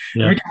 So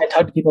every time I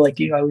talk to people like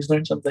you, I always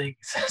learn something.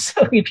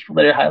 So many people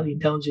that are highly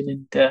intelligent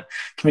and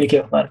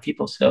communicate with a lot of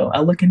people. So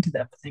I'll look into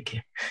that. But thank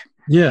you.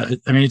 Yeah,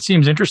 I mean, it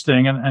seems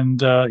interesting,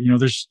 and I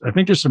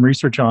think there's some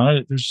research on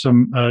it. There's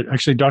some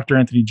actually, Dr.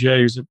 Anthony J,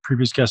 who's a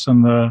previous guest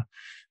on the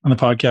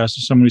podcast,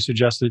 is someone who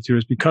suggested it to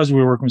us because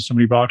we were working with so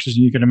many boxers,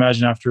 and you can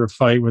imagine after a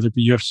fight, whether it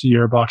be UFC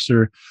or a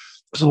boxer,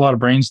 there's a lot of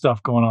brain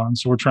stuff going on.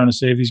 So we're trying to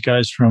save these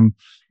guys from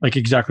like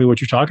exactly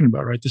what you're talking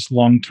about, right? This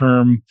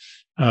long-term,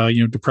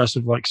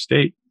 depressive like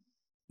state.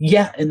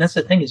 Yeah, and that's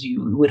the thing is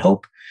you would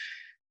hope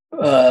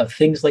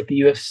things like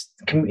the UFC,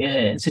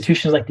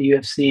 institutions like the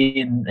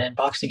UFC and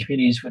boxing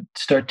communities would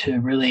start to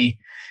really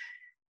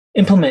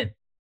implement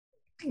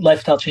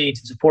lifestyle change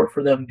and support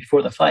for them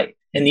before the fight.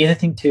 And the other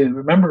thing to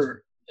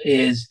remember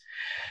is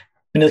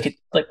when you look at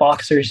like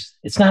boxers,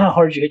 it's not how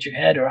hard you hit your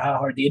head or how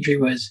hard the injury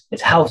was.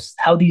 It's how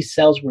these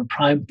cells were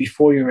primed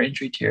before your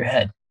injury to your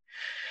head.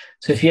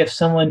 So if you have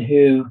someone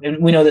who,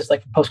 and we know this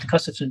like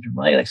post-concussive syndrome,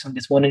 right? Like someone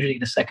gets one injury,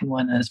 the second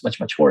one, and it's much,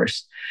 much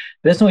worse.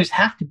 But it doesn't always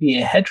have to be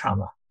a head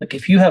trauma. Like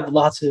if you have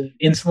lots of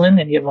insulin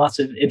and you have lots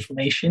of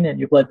inflammation and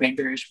your blood-brain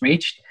barrier is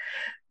breached,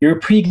 your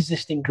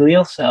pre-existing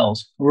glial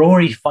cells are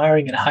already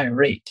firing at a higher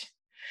rate.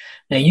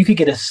 Now you could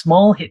get a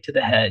small hit to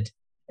the head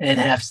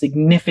and have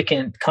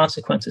significant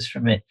consequences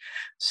from it.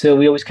 So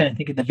we always kind of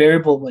think of the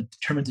variable what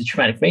determines a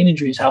traumatic brain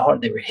injury is how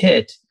hard they were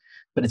hit,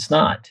 but it's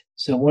not.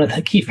 So one of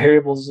the key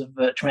variables of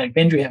traumatic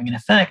brain injury having an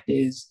effect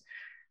is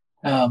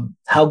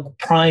how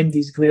primed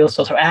these glial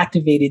cells, how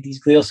activated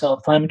these glial cell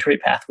inflammatory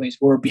pathways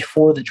were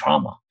before the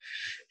trauma.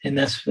 And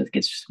that's what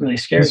gets really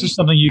scary. Is this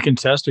something you can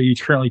test? Are you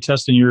currently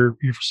testing your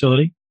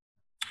facility?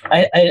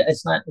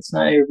 It's not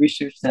a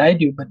research that I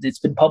do, but it's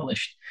been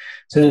published.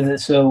 So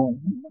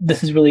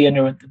this is really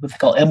under what they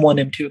call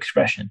M1, M2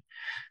 expression.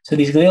 So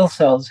these glial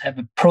cells have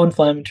a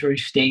pro-inflammatory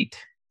state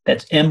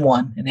that's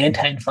M1, an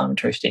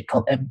anti-inflammatory state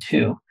called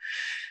M2.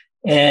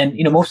 And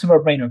most of our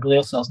brain are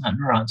glial cells, not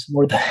neurons.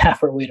 More than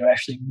half our weight are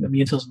actually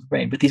immune cells in the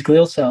brain. But these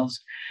glial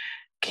cells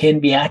can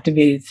be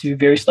activated through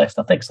various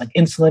lifestyle things, like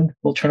insulin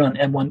will turn on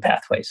M1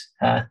 pathways.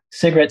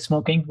 Cigarette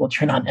smoking will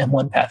turn on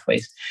M1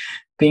 pathways.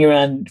 Being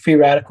around free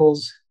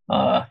radicals,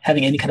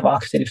 having any kind of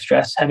oxidative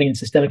stress, having a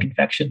systemic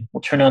infection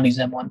will turn on these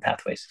M1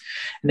 pathways,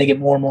 and they get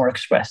more and more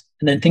expressed.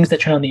 And then things that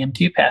turn on the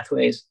M2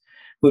 pathways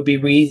would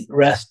be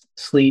rest,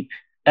 sleep,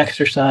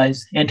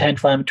 exercise,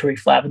 anti-inflammatory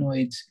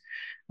flavonoids.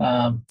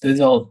 Those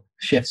all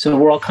shift. So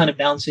we're all kind of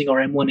balancing our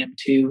M1,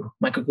 M2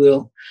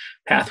 microglial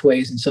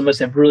pathways, and some of us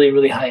have really,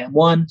 really high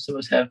M1. Some of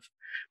us have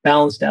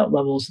balanced out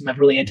levels. Some have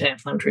really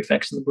anti-inflammatory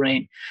effects in the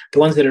brain. The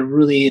ones that are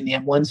really in the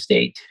M1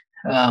 state,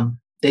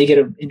 they get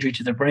an injury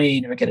to the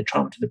brain or get a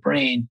trauma to the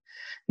brain,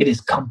 it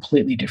is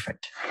completely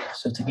different.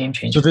 So it's a game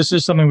changer. So this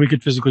is something we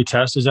could physically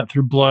test. Is that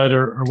through blood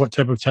or what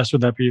type of test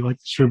would that be? Like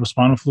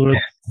cerebrospinal fluid?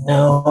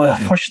 No,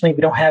 unfortunately,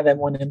 we don't have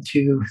M1,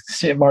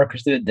 M2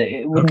 markers.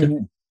 It wouldn't.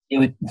 Okay.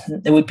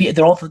 It would be.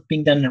 They're all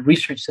being done in a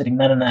research setting,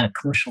 not in a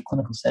commercial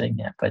clinical setting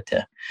yet. But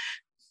So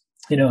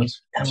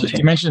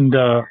you mentioned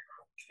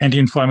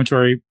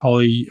anti-inflammatory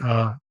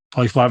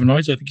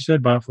polyflavonoids, I think you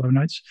said,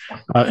 bioflavonoids.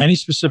 Any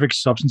specific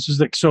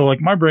substances so like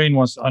my brain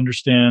wants to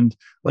understand,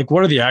 like,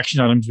 what are the action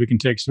items we can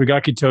take? So we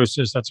got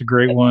ketosis, that's a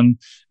great one.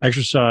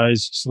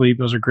 Exercise, sleep,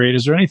 those are great.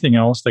 Is there anything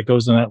else that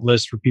goes on that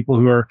list for people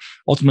who are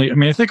ultimately,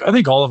 I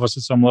think all of us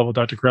at some level,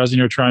 Dr. Kharrazian,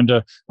 are trying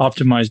to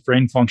optimize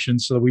brain function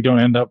so that we don't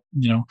end up,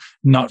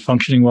 not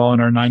functioning well in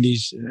our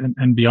 90s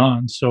and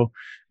beyond. So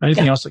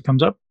anything else that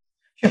comes up?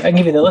 Sure, I can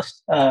give you the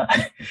list. So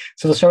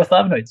we'll start with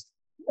flavonoids.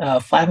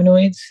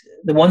 Flavonoids,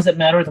 the ones that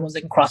matter are the ones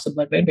that can cross the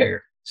blood-brain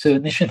barrier. So the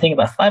interesting thing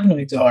about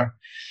flavonoids are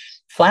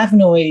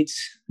flavonoids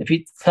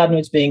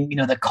being,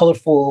 the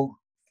colorful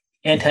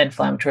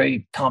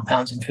anti-inflammatory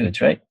compounds in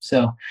foods, right?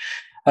 So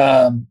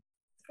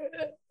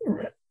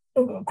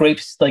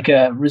grapes like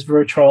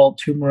resveratrol,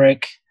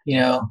 turmeric,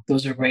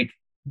 those are great,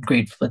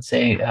 let's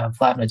say,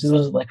 flavonoids.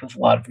 Those are like with a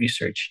lot of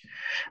research.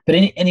 But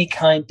any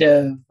kind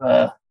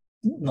of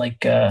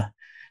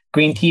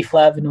green tea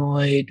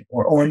flavonoid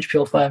or orange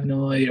peel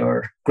flavonoid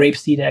or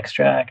grapeseed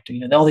extract,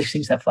 all these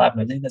things have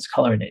flavonoids. I think that's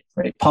color in it,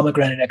 right?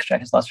 Pomegranate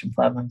extract has lots of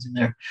flavonoids in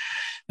there.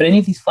 But any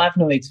of these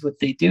flavonoids, what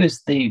they do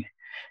is they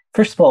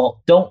first of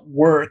all, don't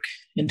work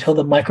until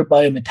the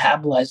microbiome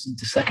metabolizes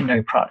into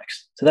secondary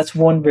products. So that's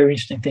one very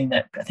interesting thing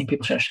that I think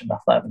people should understand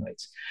about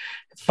flavonoids.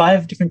 If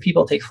 5 different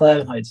people take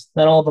flavonoids,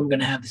 not all of them are going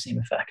to have the same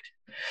effect.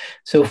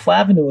 So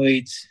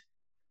flavonoids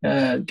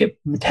get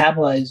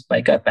metabolized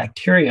by gut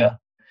bacteria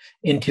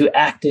into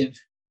active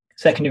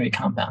secondary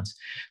compounds.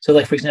 So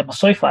like, for example,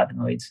 soy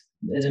flavonoids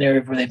is an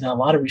area where they've done a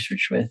lot of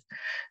research with.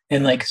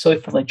 And like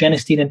like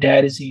genistein and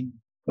diazine,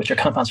 which are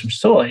compounds from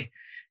soy,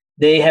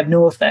 they have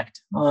no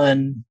effect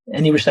on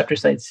any receptor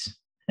sites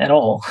at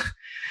all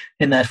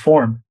in that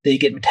form. They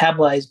get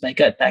metabolized by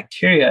gut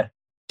bacteria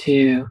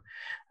to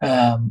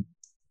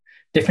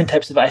different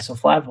types of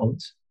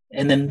isoflavones,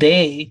 and then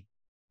they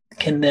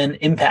can then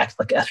impact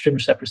like estrogen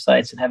receptor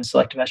sites and have a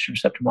selective estrogen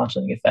receptor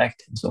modulating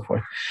effect and so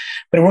forth.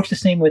 But it works the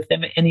same with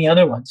any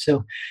other one.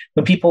 So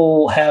when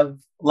people have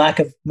lack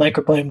of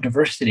microbiome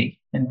diversity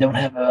and don't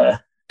have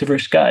a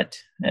diverse gut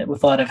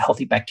with a lot of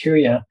healthy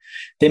bacteria,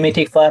 they may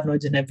take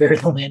flavonoids and have very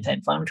little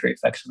anti-inflammatory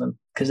effects on them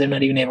because they're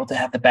not even able to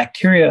have the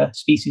bacteria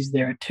species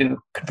there to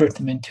convert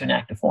them into an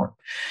active form.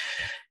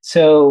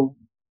 So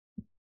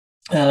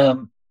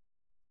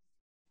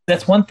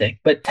that's one thing.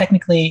 But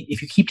technically,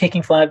 if you keep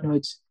taking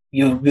flavonoids,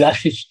 you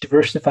actually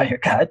diversify your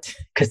gut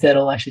because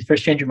that'll actually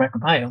first change your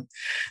microbiome.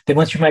 Then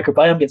once your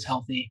microbiome gets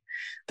healthy,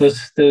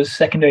 those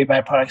secondary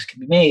byproducts can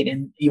be made,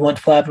 and you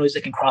want flavonoids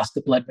that can cross the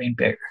blood-brain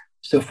barrier.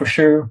 So for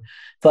sure,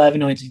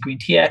 flavonoids in green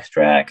tea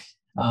extract,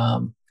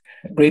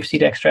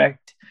 grapeseed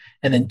extract,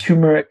 and then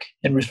turmeric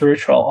and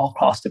resveratrol all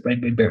cross the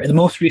brain-brain barrier. And the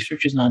most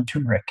research is on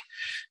turmeric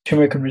and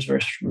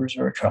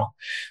resveratrol.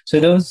 So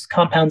those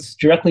compounds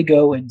directly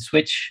go and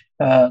switch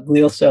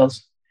glial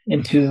cells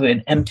into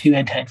an M2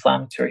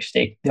 anti-inflammatory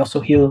state. They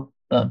also heal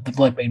the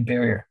blood-brain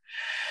barrier.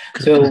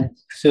 So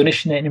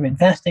initiating intermittent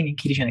fasting and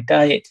ketogenic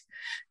diet,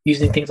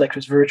 using things like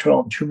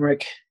resveratrol and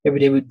turmeric every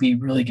day would be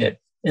really good.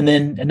 And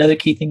then another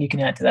key thing you can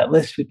add to that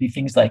list would be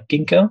things like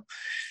ginkgo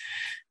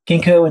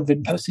and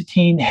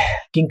vinpocetine.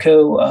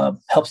 Ginkgo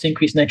helps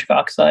increase nitric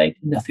oxide,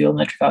 endothelial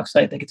nitric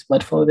oxide that gets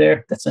blood flow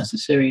there. That's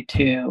necessary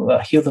to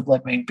heal the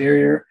blood-brain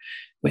barrier,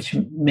 which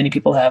many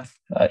people have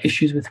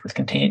issues with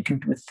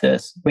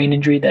this brain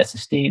injury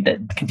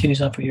that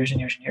continues on for years and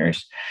years and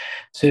years.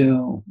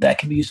 So that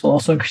can be useful.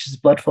 Also increases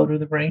blood flow to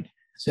the brain.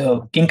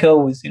 So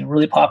ginkgo was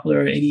really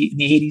popular in the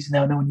 80s.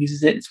 Now no one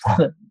uses it. It's one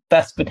of the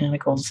best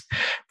botanicals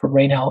for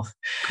brain health.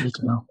 Good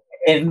to know.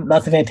 And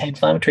lots of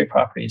anti-inflammatory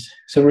properties.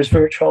 So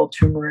resveratrol,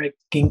 turmeric,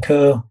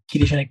 ginkgo,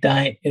 ketogenic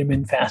diet,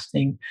 intermittent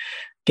fasting,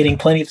 getting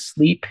plenty of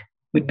sleep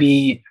would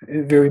be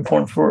very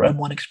important for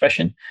M1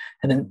 expression.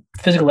 And then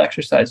physical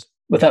exercise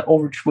without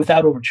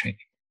overtraining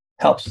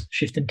helps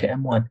shift into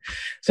M1.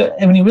 So,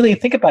 and when you really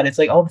think about it, it's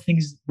like all the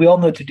things we all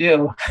know to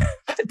do.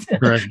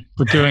 Right.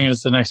 But doing it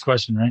is the next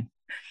question, right?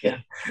 Yeah.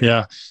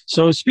 Yeah.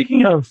 So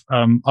speaking of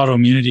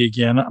autoimmunity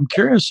again, I'm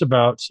curious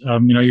about,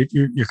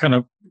 you're kind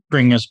of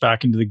bringing us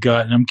back into the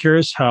gut, and I'm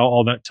curious how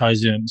all that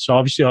ties in. So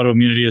obviously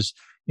autoimmunity is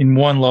in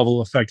one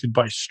level affected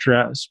by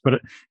stress,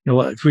 but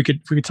if we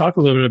could talk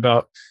a little bit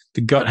about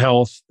the gut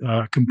health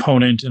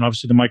component, and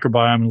obviously the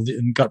microbiome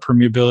and gut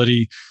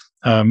permeability,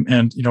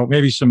 and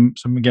maybe some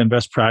again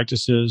best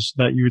practices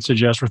that you would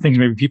suggest for things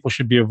maybe people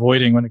should be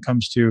avoiding when it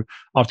comes to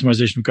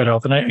optimization of gut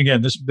health.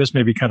 And this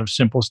may be kind of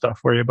simple stuff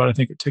for you, but I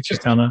think it takes us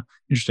down an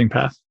interesting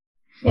path.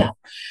 Yeah.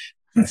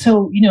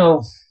 So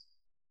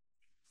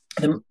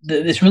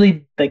this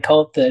really, they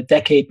call it the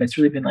decade, but it's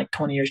really been like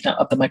 20 years now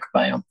of the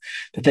microbiome.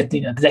 The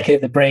decade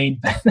of the brain,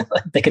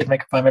 decade of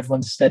microbiome.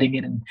 Everyone's studying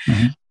it and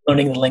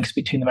learning the links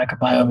between the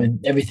microbiome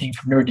and everything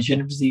from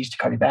neurodegenerative disease to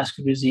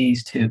cardiovascular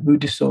disease to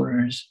mood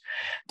disorders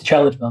to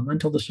childhood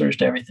developmental disorders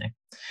to everything.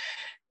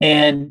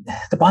 And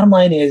the bottom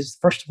line is,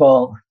 first of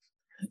all,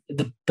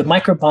 the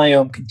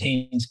microbiome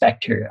contains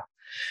bacteria,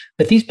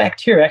 but these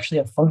bacteria actually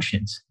have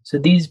functions. So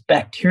these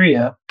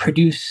bacteria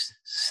produce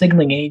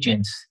signaling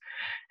agents,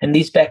 and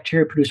these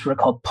bacteria produce what are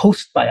called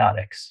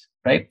postbiotics,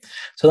 right?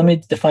 So let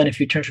me define a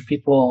few terms for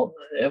people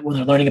when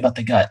they're learning about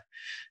the gut.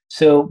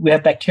 So we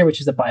have bacteria,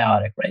 which is a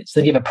biotic, right? So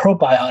then you have a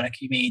probiotic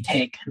you may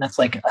take, and that's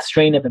like a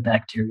strain of a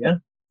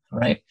bacteria,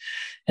 right?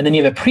 And then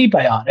you have a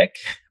prebiotic.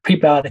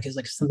 Prebiotic is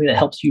like something that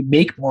helps you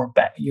make more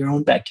your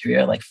own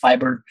bacteria, like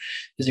fiber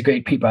is a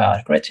great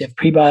prebiotic, right? So you have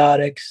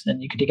prebiotics,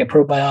 and you can take a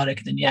probiotic,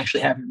 and then you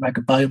actually have your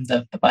microbiome,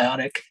 the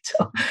biotic.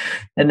 So,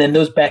 and then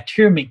those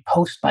bacteria make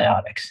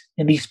postbiotics.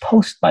 And these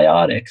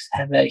postbiotics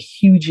have a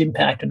huge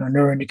impact on our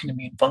neuroendocrine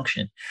immune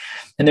function.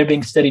 And they're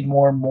being studied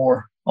more and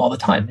more all the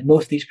time. And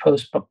most of these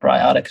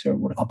postbiotics are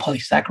what are called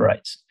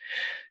polysaccharides.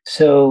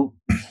 So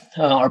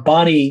our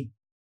body,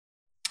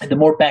 the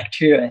more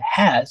bacteria it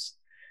has,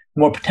 the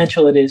more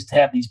potential it is to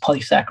have these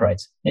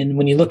polysaccharides. And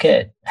when you look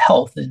at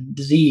health and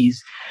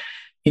disease,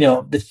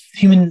 the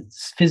human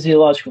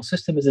physiological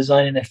system is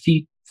designed in a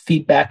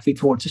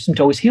feed-forward system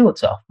to always heal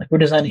itself. Like we're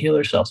designed to heal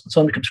ourselves. When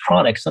something becomes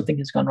chronic, something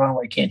has gone wrong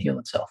where it can't heal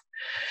itself.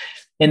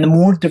 And the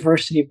more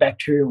diversity of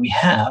bacteria we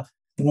have,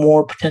 the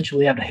more potential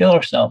we have to heal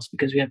ourselves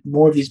because we have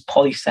more of these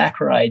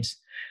polysaccharides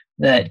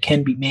that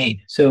can be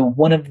made. So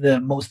one of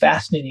the most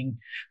fascinating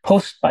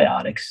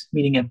postbiotics,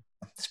 meaning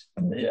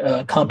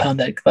compound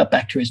that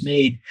bacteria is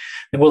made in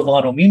the world of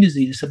autoimmune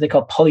disease is something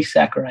called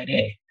polysaccharide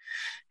A.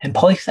 And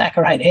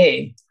polysaccharide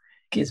A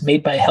is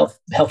made by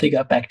healthy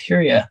gut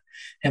bacteria.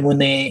 And when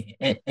they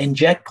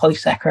inject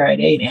polysaccharide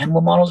A in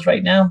animal models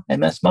right now,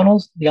 MS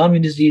models, the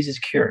autoimmune disease is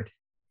cured.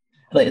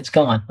 Like it's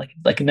gone,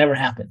 like it never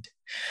happened.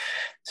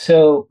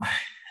 So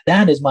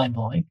that is mind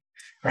blowing,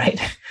 right?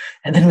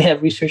 And then we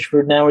have research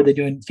where they're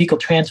doing fecal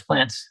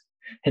transplants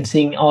and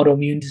seeing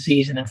autoimmune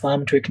disease and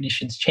inflammatory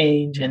conditions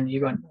change. And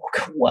you're going,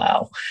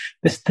 wow,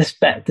 this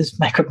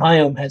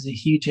microbiome has a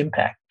huge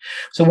impact.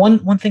 So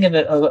one thing of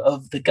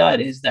the gut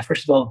is that,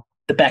 first of all,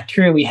 the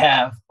bacteria we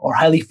have are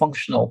highly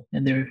functional,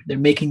 and they're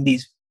making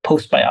these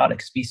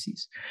postbiotic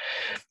species.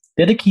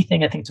 The other key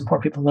thing I think it's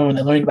important people learn when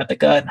they're learning about the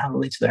gut and how it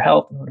relates to their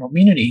health and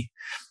autoimmunity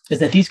is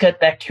that these gut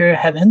bacteria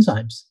have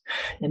enzymes,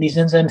 and these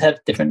enzymes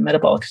have different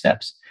metabolic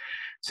steps.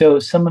 So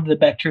some of the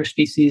bacteria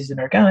species in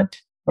our gut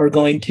are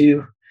going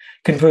to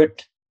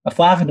convert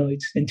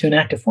flavonoids into an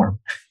active form.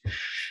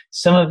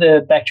 Some of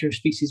the bacteria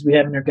species we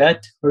have in our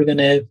gut are going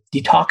to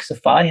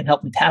detoxify and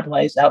help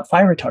metabolize out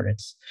fire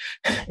retardants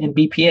and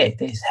BPA.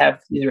 They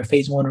have either a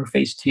phase 1 or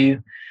phase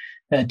 2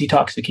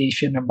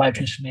 detoxification or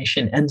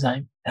biotransformation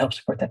enzyme to help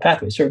support that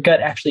pathway. So our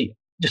gut actually,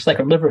 just like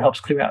our liver,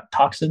 helps clear out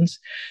toxins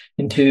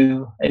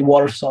into a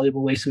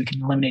water-soluble way so we can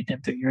eliminate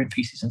them through urine,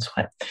 feces, and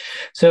sweat.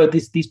 So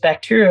these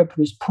bacteria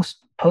produce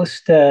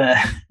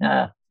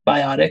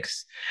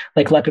postbiotics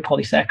like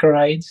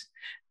lipopolysaccharides.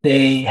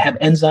 They have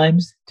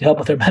enzymes to help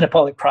with their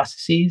metabolic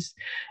processes,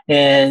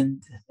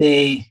 and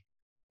they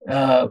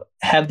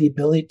have the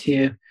ability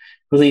to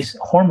release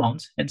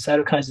hormones and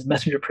cytokines and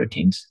messenger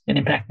proteins and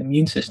impact the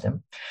immune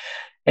system.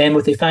 And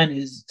what they find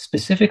is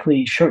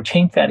specifically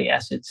short-chain fatty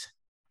acids,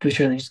 which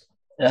are these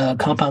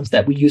compounds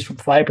that we use from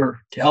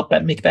fiber to help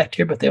make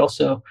bacteria, but they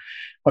also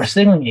are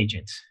signaling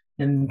agents.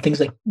 And things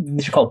like,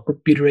 these are called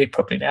butyrate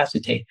propionate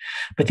acetate.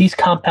 But these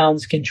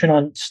compounds can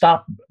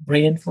stop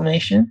brain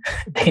inflammation.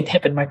 They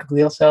inhibit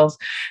microglial cells.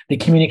 They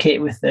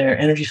communicate with their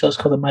energy cells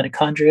called the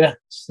mitochondria,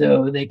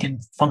 so they can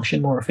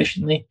function more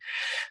efficiently.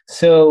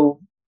 So,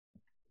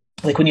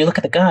 like when you look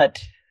at the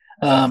gut,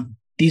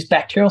 these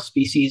bacterial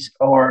species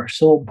are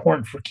so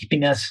important for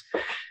keeping us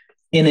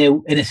in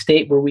a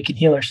state where we can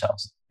heal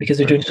ourselves, because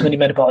they're doing so many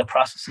metabolic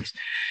processes.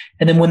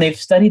 And then when they've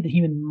studied the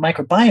human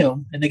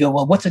microbiome and they go,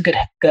 well, what's a good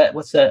gut?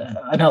 What's an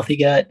unhealthy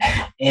gut?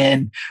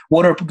 And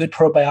what are good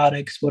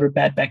probiotics? What are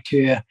bad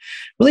bacteria?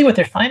 Really what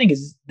they're finding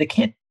is they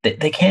can't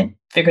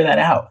figure that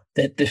out,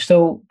 that they're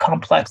so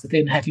complex that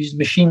they have to use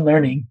machine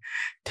learning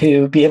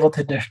to be able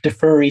to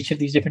defer each of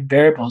these different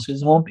variables.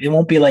 Because it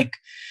won't be like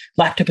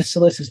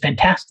lactobacillus is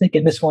fantastic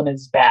and this one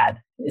is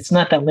bad. It's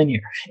not that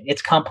linear.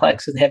 It's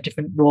complex, and they have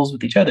different roles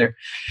with each other.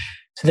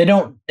 So they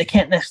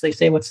can't necessarily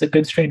say what's the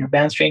good strain or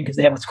bad strain, because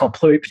they have what's called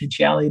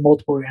pluripotentiality,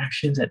 multiple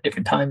reactions at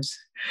different times.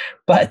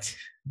 But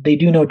they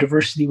do know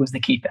diversity was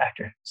the key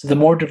factor. So the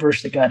more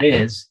diverse the gut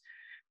is,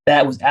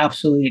 that was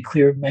absolutely a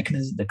clear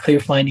mechanism, the clear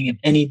finding of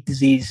any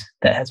disease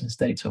that has been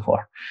studied so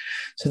far.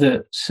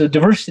 So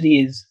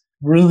diversity is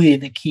really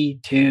the key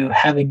to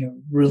having a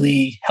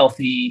really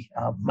healthy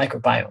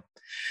microbiome.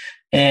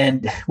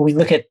 And when we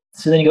look at,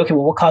 so then you go, okay,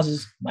 well, what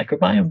causes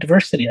microbiome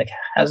diversity? Like,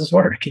 how does this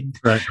work? And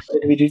right.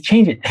 What do we do to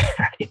change it?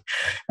 Right?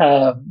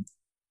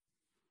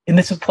 And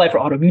this apply for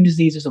autoimmune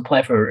disease. This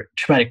apply for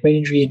traumatic brain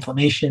injury,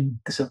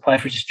 inflammation. This apply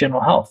for just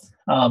general health.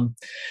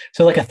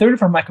 So like a third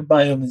of our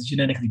microbiome is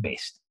genetically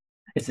based.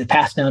 It's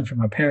passed down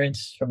from our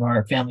parents, from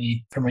our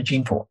family, from our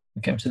gene pool.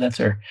 Okay, so that's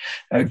our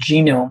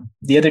genome.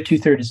 The other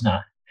 2/3 is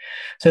not.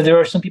 So there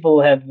are some people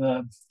who have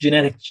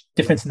genetic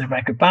difference in their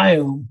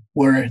microbiome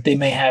where they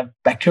may have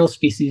bacterial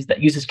species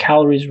that uses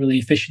calories really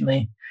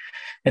efficiently,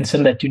 and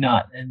some that do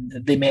not. And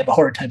they may have a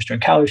harder time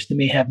storing calories. They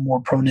may have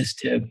more proneness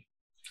to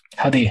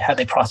how they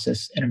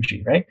process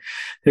energy, right?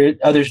 There are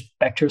other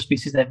bacterial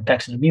species that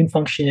impacts an immune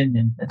function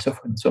and so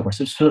forth and so forth.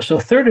 So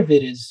a third of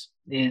it is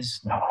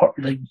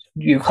like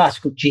your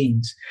classical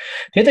genes.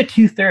 The other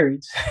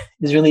 2/3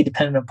 is really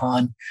dependent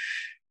upon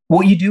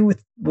what you do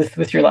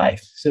with your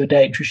life. So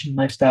diet, nutrition,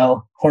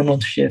 lifestyle, hormone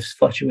shifts,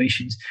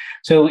 fluctuations.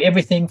 So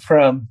everything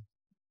from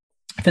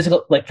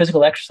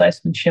physical exercise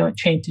has been shown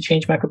to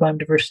change microbiome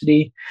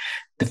diversity.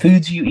 The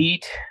foods you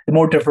eat, the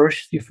more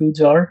diverse your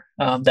foods are,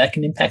 that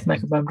can impact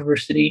microbiome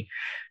diversity.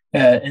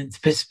 And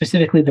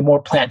specifically, the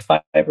more plant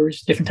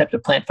fibers, different types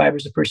of plant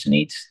fibers a person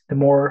eats, the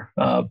more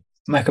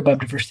microbiome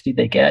diversity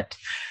they get.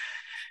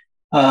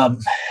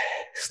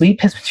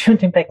 Sleep has been shown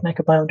to impact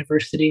microbiome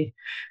diversity.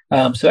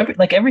 So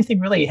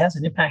everything really has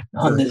an impact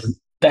on this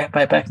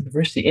microbiome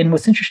diversity. And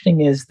what's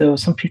interesting is, though,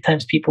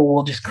 sometimes people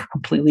will just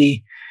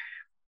completely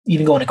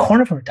even go on a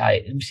carnivore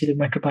diet and we see the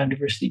microbiome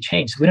diversity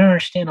change. So we don't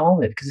understand all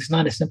of it, because it's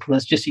not as simple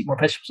as just eat more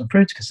vegetables and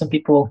fruits, because some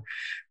people,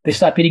 they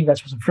stop eating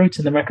vegetables and fruits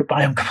and the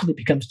microbiome completely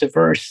becomes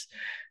diverse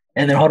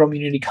and their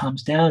autoimmunity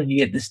calms down, and you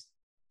get this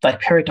like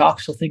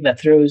paradoxical thing that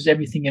throws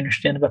everything you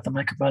understand about the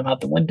microbiome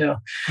out the window.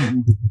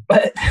 Mm-hmm.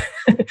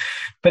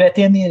 But at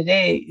the end of the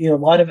day, a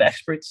lot of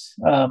experts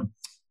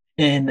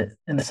in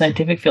the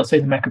scientific field, say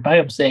the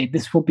microbiome, say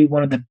this will be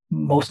one of the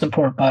most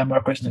important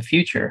biomarkers in the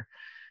future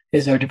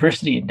is our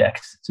diversity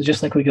index. So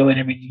just like we go in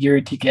every year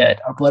to get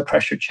our blood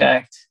pressure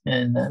checked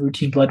and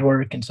routine blood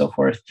work and so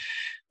forth,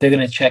 they're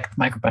going to check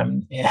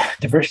microbiome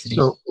diversity.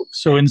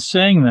 So in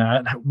saying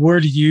that, where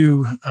do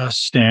you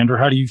stand, or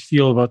how do you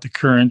feel about the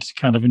current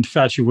kind of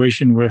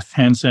infatuation with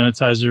hand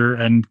sanitizer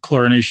and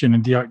chlorination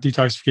and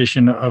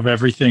detoxification of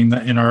everything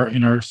that in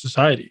our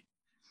society?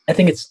 I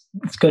think it's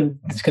going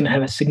to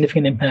have a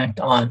significant impact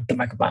on the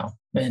microbiome,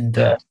 and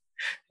that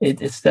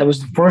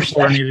was the first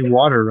chlorinated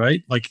water,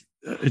 right? Like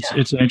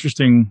it's an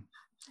interesting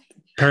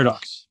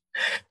paradox.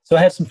 So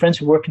I had some friends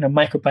who work in a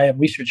microbiome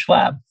research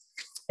lab,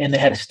 and they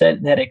had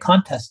a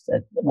contest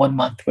at 1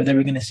 month where they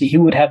were going to see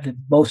who would have the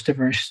most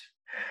diverse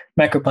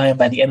microbiome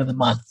by the end of the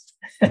month.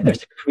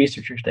 There's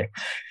researchers there.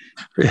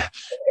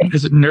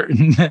 Is it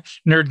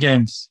nerd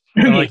games?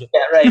 I like it.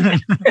 Yeah,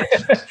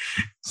 right.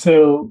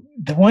 So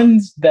the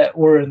ones that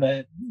were in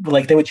the,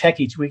 like, they would check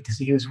each week to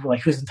see who's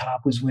on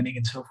top, who's winning,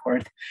 and so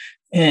forth.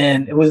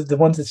 And it was the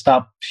ones that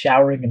stopped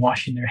showering and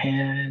washing their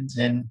hands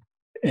and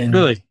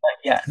really,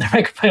 yeah, and the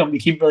microbiome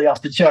became really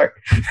off the chart,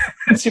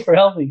 super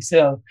healthy.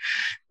 So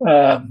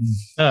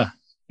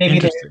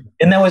maybe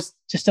and that was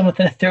just done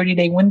within a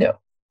 30-day window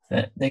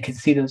that they could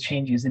see those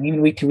changes, and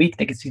even week to week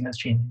they could see those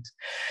changes.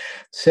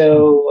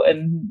 So,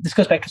 and this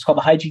goes back to what's called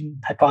the hygiene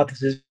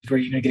hypothesis, where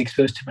you're going to get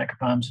exposed to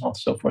microbiomes and all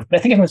so forth. But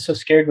I think everyone's so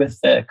scared with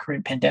the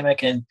current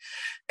pandemic and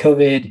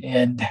COVID,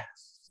 and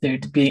they're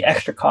being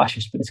extra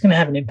cautious. But it's going to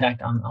have an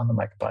impact on the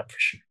microbiome for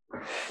sure.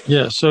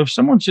 Yeah. So if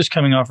someone's just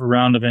coming off a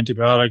round of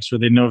antibiotics, or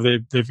they know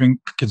they've been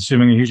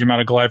consuming a huge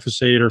amount of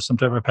glyphosate or some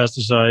type of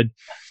pesticide,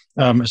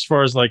 as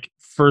far as like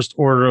first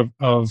order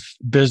of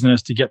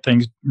business to get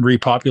things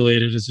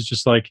repopulated, is it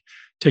just like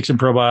take some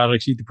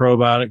probiotics, eat the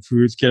probiotic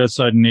foods, get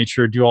outside in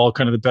nature, do all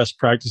kind of the best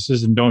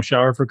practices, and don't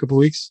shower for a couple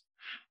of weeks?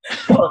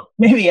 Well,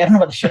 maybe, I don't know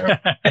about the shower,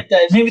 but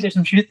maybe there's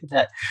some truth to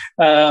that.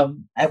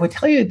 I would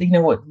tell you,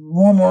 what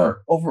more and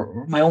more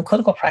over my own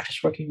clinical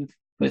practice, working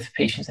with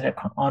patients that have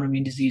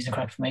autoimmune disease and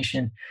chronic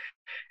inflammation,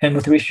 and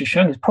with the research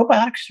showing is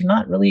probiotics are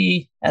not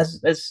really as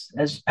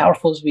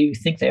powerful as we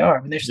think they are.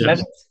 I mean, there's some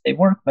evidence that they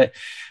work, but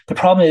the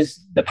problem is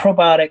the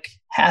probiotic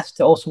has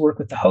to also work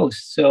with the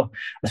host. So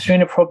a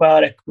strain of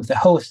probiotic with the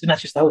host, and not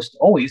just the host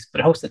always,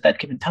 but a host at that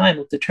given time,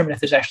 will determine if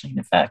there's actually an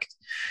effect.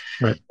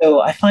 Right.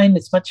 So I find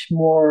it's much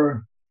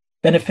more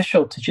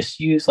beneficial to just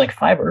use like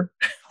fiber,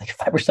 like a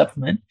fiber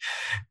supplement,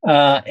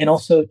 and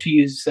also to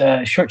use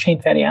short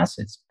chain fatty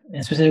acids,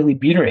 and specifically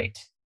butyrate.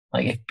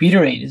 Like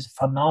butyrate is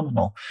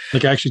phenomenal.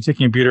 Like actually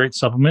taking a butyrate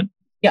supplement?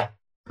 Yeah.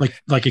 Like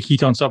a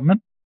ketone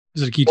supplement?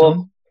 Is it a ketone?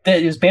 Well,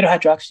 there's beta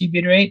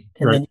hydroxybutyrate,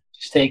 and then you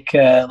just take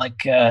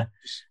calcium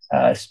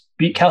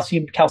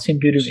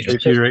butyrate.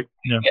 Straight butyrate.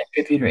 Yeah,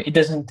 straight butyrate. It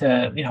doesn't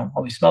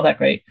always smell that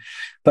great,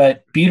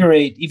 but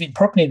butyrate, even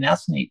propionate and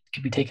alcinate,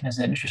 can be taken as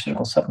a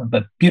nutraceutical supplement.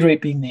 But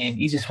butyrate being the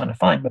easiest one to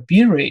find. But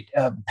butyrate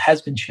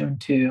has been shown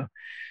to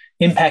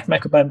impact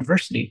microbiome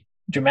diversity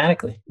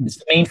dramatically. It's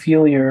the main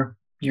fuel your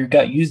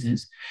gut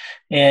uses,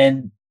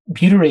 and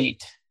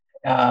butyrate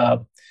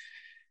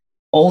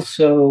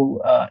also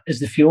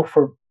is the fuel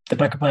for the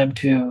microbiome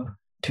to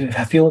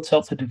have fuel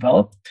itself to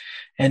develop.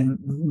 And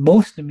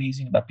most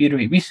amazing about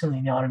butyrate recently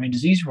in the autoimmune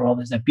disease world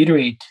is that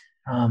butyrate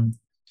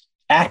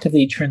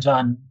actively turns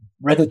on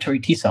regulatory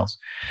T cells.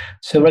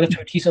 So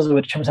regulatory T cells are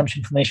what determines how much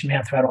inflammation we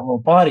have throughout our whole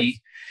body.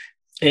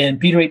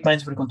 And butyrate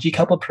binds what are called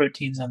G-coupled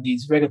proteins on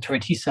these regulatory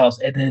T cells,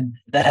 and then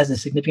that has a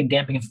significant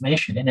damping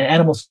inflammation. And in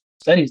animal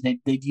studies,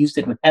 they've used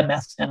it with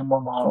MS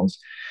animal models,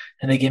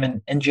 and they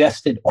given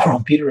ingested oral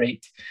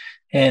butyrate,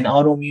 and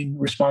autoimmune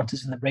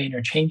responses in the brain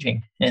are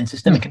changing, and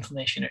systemic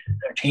inflammation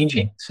are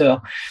changing.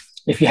 So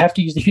if you have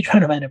to use a huge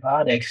amount of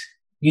antibiotics,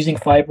 using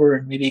fiber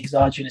and maybe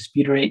exogenous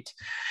butyrate,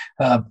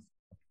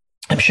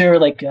 I'm sure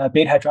like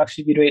beta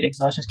hydroxybutyrate,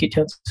 exogenous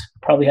ketones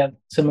probably have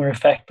similar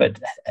effect, but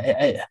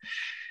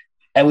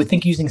I would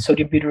think using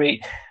sodium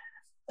butyrate,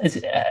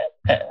 I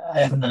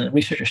haven't done a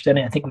research or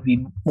study, I think would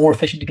be more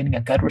efficient at getting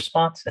a gut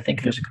response. I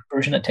think there's a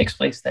conversion that takes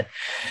place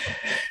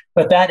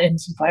but that and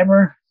some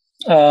fiber.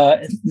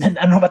 I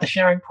don't know about the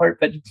showering part,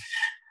 but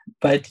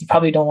you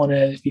probably don't want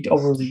to be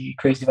overly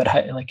crazy about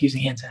like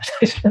using hand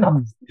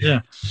sanitizer.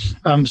 Yeah.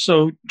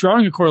 So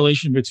drawing a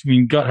correlation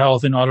between gut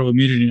health and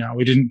autoimmunity now,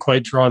 we didn't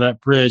quite draw that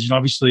bridge, and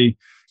obviously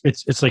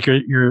it's like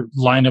your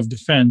line of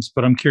defense.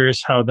 But I'm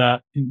curious how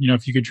that,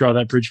 if you could draw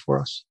that bridge for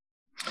us.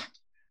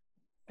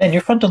 And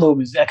your frontal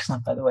lobe is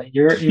excellent, by the way.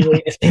 You're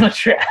really to stay on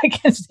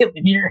track and stay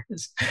linear.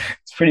 It's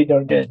pretty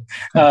darn good.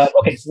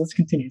 Okay, so let's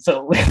continue.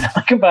 So the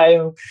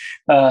microbiome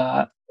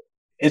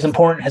is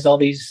important, has all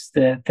the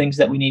things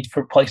that we need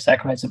for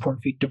polysaccharides,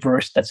 important to be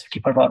diverse. That's a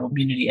key part of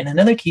autoimmunity. And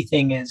another key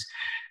thing is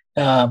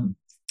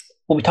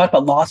we talked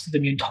about loss of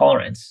immune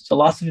tolerance. So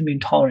loss of immune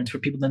tolerance,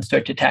 where people then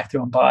start to attack their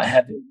own body,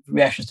 have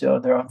reactions to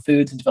their own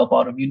foods, and develop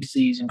autoimmune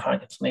disease and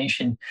chronic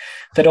inflammation.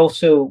 That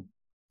also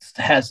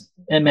has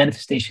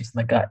manifestations in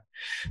the gut.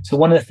 So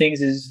one of the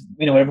things is,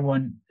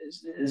 everyone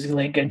is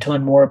going to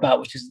learn more about,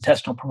 which is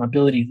intestinal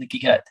permeability, leaky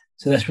gut.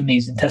 So that's when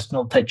these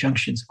intestinal tight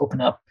junctions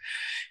open up,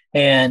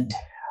 and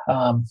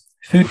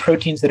food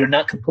proteins that are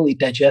not completely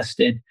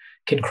digested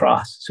can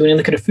cross. So when you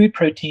look at a food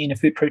protein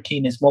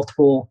is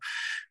multiple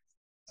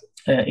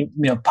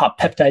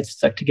peptides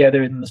stuck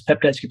together, and those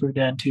peptides can break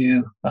down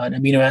to an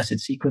amino acid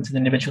sequence and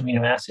then individual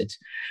amino acids.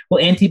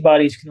 Well,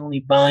 antibodies can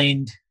only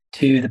bind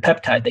to the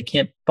peptide. They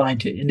can't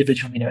bind to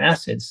individual amino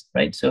acids,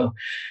 right? So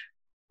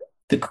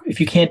if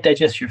you can't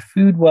digest your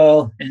food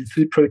well and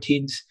food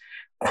proteins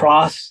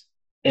cross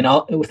and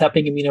without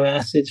being amino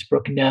acids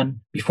broken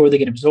down before they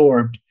get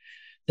absorbed,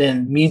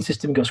 then the immune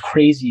system goes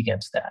crazy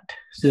against that.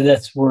 So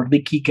that's where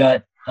leaky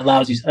gut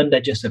allows these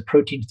undigested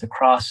proteins to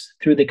cross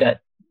through the gut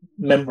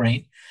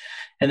membrane.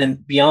 And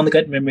then beyond the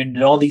gut membrane,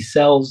 and all these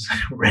cells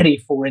ready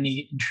for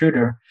any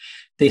intruder,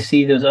 they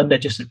see those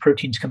undigested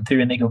proteins come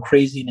through and they go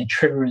crazy and they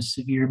trigger a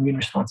severe immune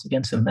response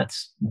against them.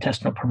 That's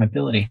intestinal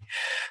permeability.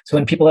 So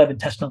when people have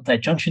intestinal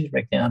tight junctions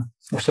breakdown,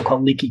 or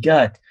so-called leaky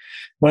gut,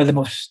 one of the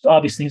most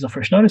obvious things they'll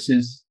first notice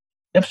is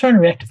I'm starting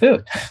to react to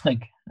food.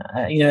 Like,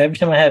 every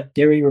time I have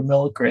dairy or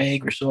milk or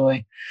egg or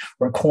soy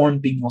or corn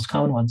being the most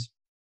common ones,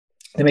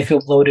 they may feel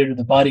bloated or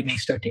the body may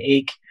start to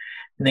ache,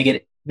 and they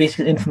get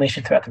basically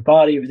inflammation throughout their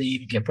body, or they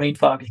even get brain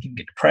fog, they can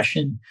get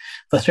depression.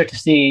 They'll start to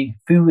see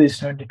food is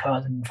starting to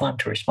cause an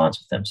inflammatory response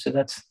with them. So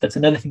that's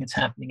another thing that's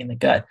happening in the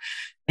gut.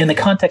 In the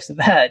context of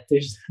that,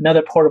 there's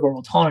another part of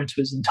oral tolerance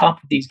was on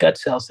top of these gut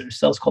cells, there are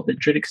cells called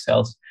dendritic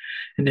cells,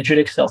 and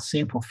dendritic cells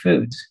sample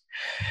foods.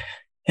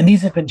 And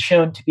these have been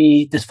shown to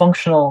be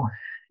dysfunctional.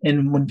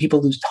 And when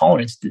people lose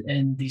tolerance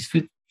and these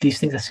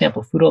things that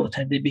sample food all the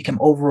time, they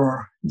become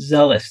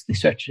overzealous. They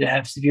start to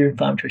have severe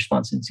inflammatory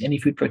responses to any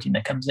food protein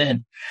that comes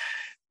in.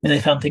 And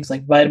they found things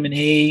like vitamin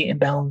A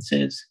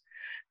imbalances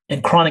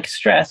and chronic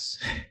stress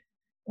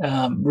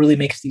really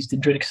makes these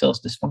dendritic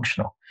cells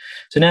dysfunctional.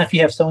 So now if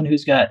you have someone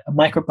who's got a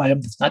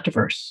microbiome that's not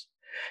diverse,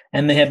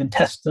 and they have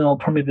intestinal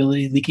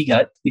permeability, leaky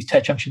gut, these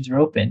tight junctions are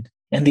open,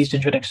 and these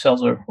dendritic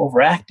cells are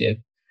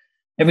overactive,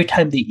 every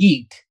time they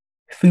eat,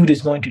 food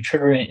is going to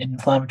trigger an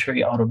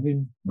inflammatory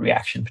autoimmune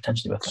reaction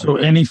potentially with them. So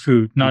any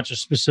food, not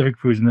just specific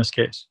foods in this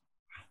case?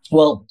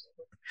 Well,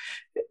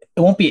 it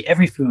won't be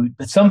every food,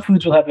 but some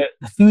foods will have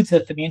the foods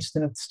that the immune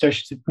system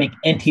starts to make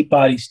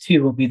antibodies to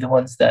will be the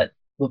ones that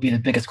will be the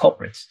biggest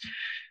culprits.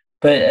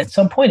 But at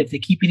some point, if they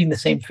keep eating the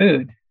same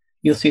food,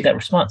 you'll see that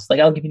response. Like,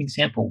 I'll give you an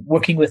example.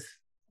 Working with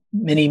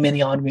many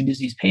autoimmune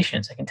disease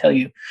patients, I can tell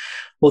you,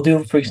 we'll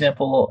do, for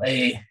example,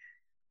 a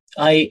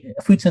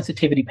food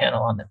sensitivity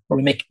panel on them, where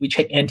we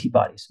check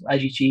antibodies,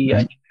 IgG,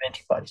 IgM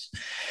antibodies.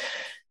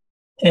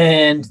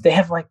 And they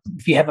have, like,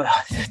 if you have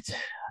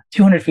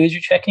 200 foods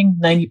you're checking,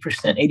 90%,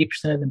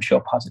 80% of them show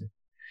positive.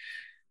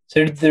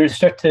 So they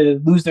start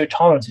to lose their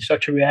tolerance. They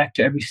start to react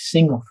to every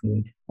single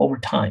food over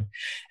time.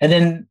 And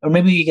then, or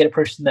maybe you get a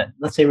person that,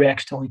 let's say,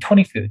 reacts to only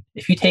 20 food.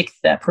 If you take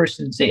that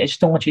person and say, I just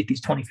don't want you to eat these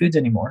 20 foods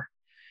anymore,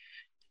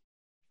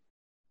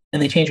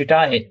 and they change their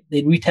diet,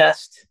 they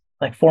retest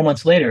like 4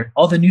 months later,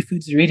 all the new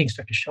foods they're eating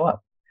start to show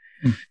up.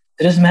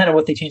 It doesn't matter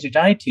what they change their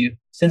diet to,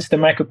 since the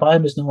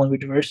microbiome is no longer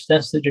diverse,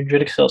 since the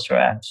dendritic cells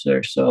are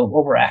so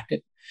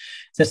overactive,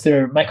 since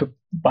their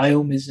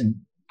microbiome isn't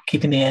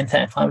keeping the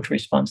anti-inflammatory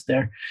response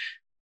there,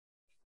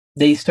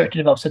 they start to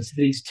develop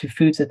sensitivities to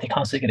foods that they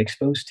constantly get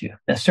exposed to.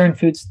 Now, certain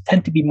foods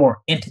tend to be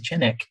more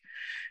antigenic,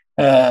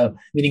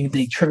 meaning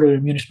they trigger their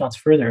immune response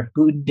further.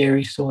 Gluten,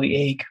 dairy, soy,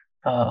 egg,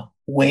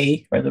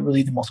 whey are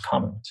really the most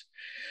common ones.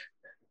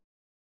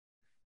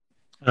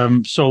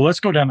 So let's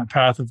go down the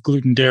path of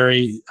gluten,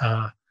 dairy,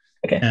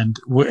 and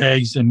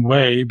eggs and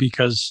whey,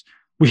 because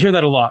we hear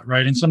that a lot,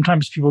 right? And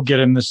sometimes people get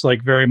in this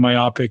like very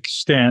myopic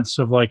stance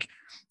of like,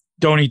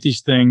 don't eat these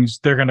things.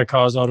 They're going to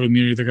cause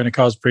autoimmunity. They're going to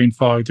cause brain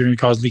fog. They're going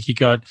to cause leaky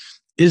gut.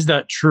 Is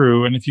that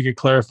true? And if you could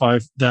clarify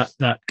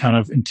that kind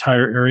of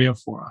entire area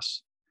for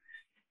us.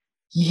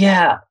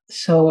 Yeah.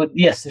 So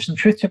yes, there's some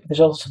truth to it, but there's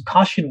also some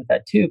caution with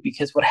that too,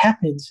 because what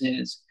happens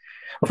is,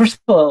 well, first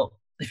of all,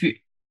 if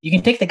you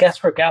can take the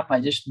guesswork out by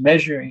just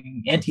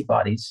measuring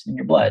antibodies in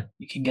your blood.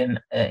 You can get an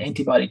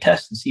antibody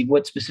test and see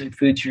what specific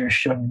foods you're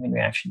showing an immune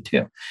reaction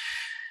to.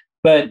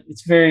 But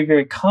it's very,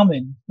 very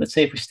common. Let's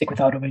say if we stick with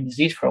autoimmune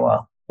disease for a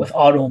while, with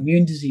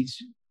autoimmune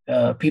disease,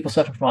 people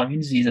suffering from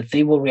autoimmune disease, that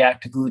they will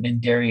react to gluten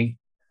and dairy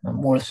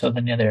more so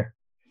than the other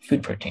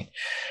food protein.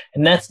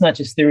 And that's not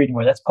just theory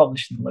anymore. That's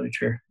published in the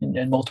literature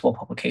in multiple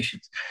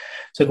publications.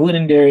 So gluten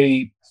and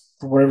dairy,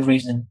 for whatever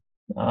reason,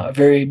 are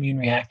very immune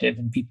reactive,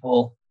 and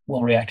people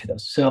will react to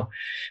those. So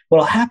what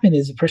will happen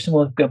is a person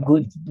will become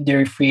gluten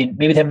dairy free, and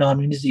maybe they have an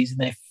autoimmune disease and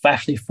they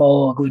actually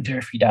follow a gluten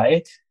dairy free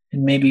diet.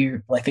 And maybe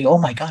like they go, oh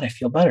my God, I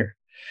feel better.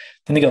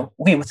 Then they go,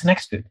 wait, what's the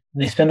next food?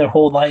 And they spend their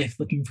whole life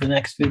looking for the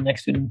next food.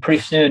 And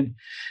pretty soon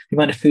the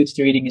amount of foods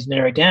they're eating is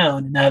narrowed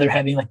down. And now they're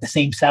having like the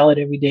same salad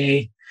every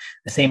day,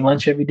 the same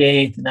lunch every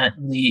day. They're not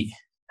really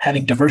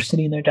having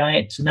diversity in their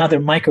diet. So now their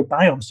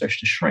microbiome starts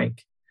to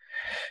shrink.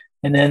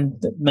 And then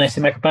when I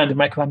say microbiome, the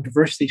microbiome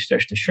diversity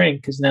starts to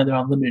shrink because now they're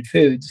on limited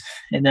foods.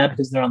 And now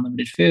because they're on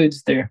limited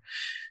foods, their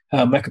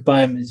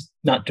microbiome is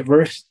not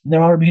diverse, and their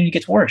autoimmunity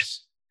gets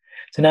worse.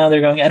 So now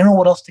they're going, I don't know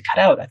what else to cut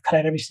out. I've cut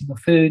out every single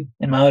food,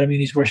 and my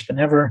autoimmunity is worse than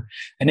ever.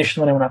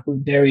 Initially, when I went off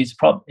gluten dairy,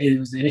 it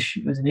was an issue.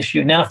 It was an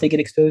issue. Now, if they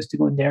get exposed to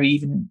gluten dairy,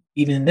 even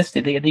in this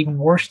state, they get even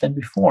worse than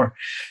before.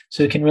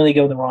 So it can really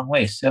go the wrong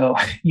way. So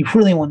you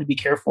really want to be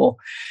careful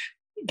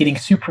getting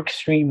super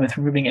extreme with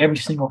removing every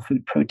single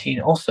food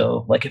protein.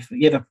 Also, like if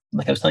you have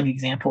like I was telling you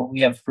example, we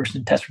have a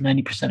person test for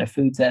 90% of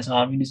foods that has an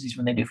autoimmune disease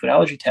when they do food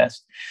allergy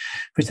test,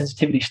 food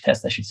sensitivity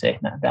test, I should say,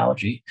 not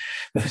allergy,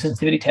 but food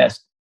sensitivity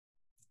test.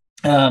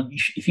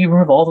 If you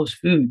remove all those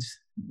foods,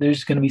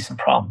 there's going to be some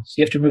problems.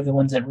 You have to remove the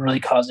ones that are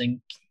really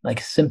causing like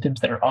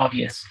symptoms that are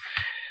obvious.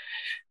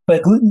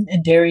 But gluten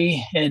and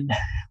dairy and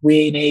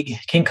whey and egg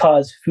can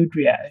cause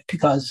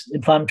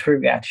inflammatory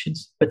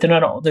reactions. But they're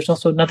not all. There's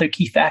also another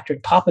key factor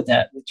on top of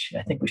that, which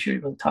I think we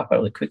should really talk about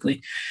really quickly,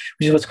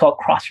 which is what's called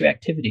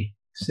cross-reactivity.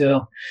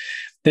 So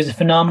there's a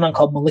phenomenon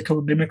called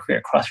molecular mimicry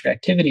or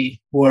cross-reactivity,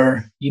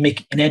 where you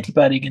make an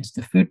antibody against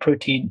the food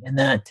protein, and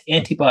that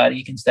antibody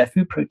against that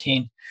food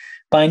protein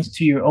binds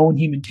to your own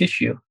human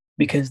tissue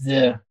because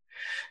the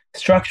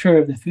structure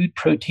of the food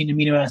protein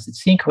amino acid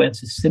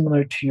sequence is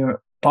similar to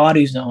your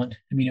body's own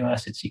amino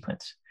acid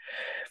sequence.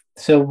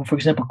 So, for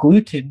example,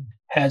 gluten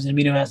has an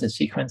amino acid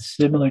sequence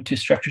similar to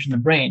structures in the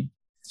brain,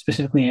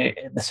 specifically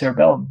in the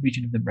cerebellum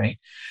region of the brain.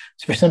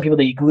 So for some people,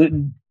 they eat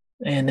gluten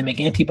and they make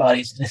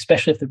antibodies, and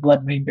especially if the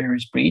blood-brain barrier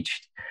is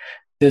breached,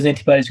 those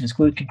antibodies against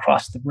gluten can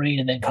cross the brain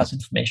and then cause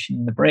inflammation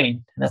in the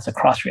brain, and that's a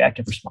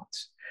cross-reactive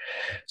response.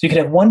 So you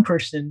could have one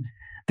person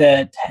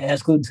that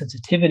has gluten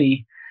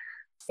sensitivity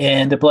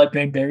and the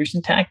blood-brain barrier is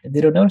intact, and they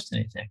don't notice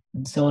anything.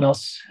 And someone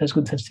else has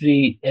gluten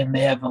sensitivity, and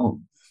they have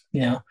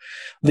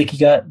leaky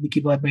gut, leaky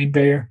blood-brain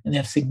barrier, and they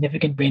have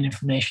significant brain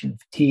inflammation,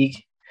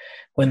 fatigue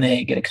when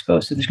they get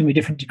exposed. So there's going to be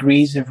different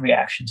degrees of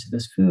reactions to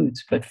those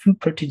foods, but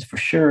food proteins for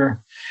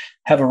sure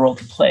have a role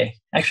to play.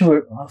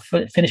 Actually,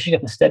 we're finishing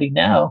up a study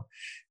now.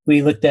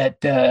 We looked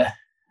at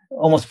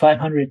almost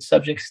 500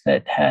 subjects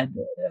that had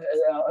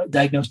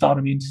diagnosed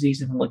autoimmune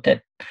disease, and we looked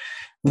at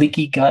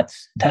leaky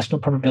guts, intestinal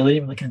permeability.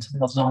 We're looking at something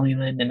called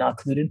zonulin and not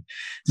gluten.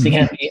 So you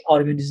can have the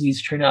autoimmune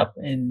disease turn up,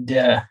 and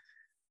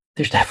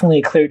there's definitely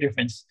a clear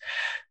difference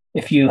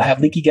if you have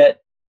leaky gut,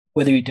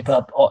 whether you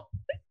develop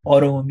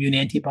autoimmune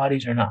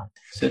antibodies or not.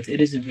 So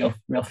it is a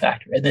real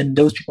factor. And then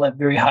those people have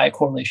very high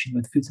correlation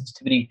with food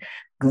sensitivity,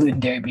 gluten,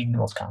 dairy being the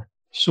most common.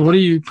 So what are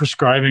you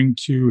prescribing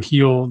to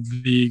heal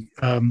the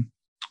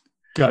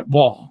gut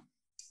wall?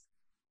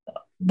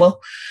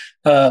 Well,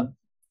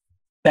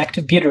 back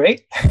to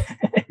butyrate.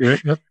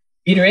 Yep.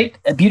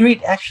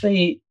 Butyrate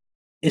actually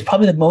is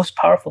probably the most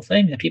powerful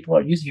thing that people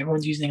are using.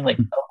 Everyone's using like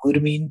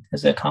glutamine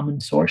as a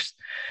common source,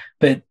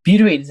 but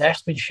butyrate has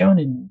actually been shown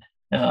in,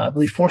 I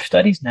believe, 4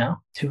 studies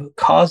now to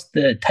cause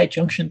the tight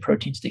junction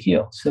proteins to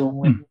heal. So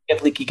when you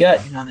have leaky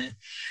gut,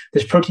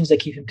 there's proteins that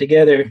keep them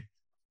together,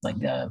 like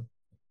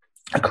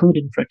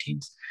occludin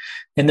proteins,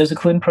 and those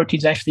occludin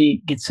proteins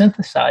actually get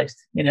synthesized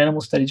in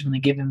animal studies when they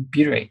give them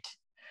butyrate.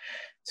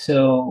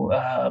 So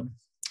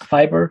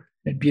fiber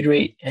and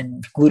butyrate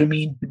and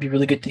glutamine would be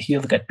really good to heal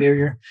the gut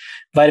barrier.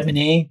 Vitamin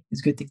A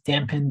is good to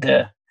dampen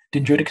the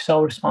dendritic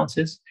cell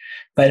responses.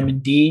 Vitamin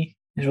D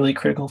is really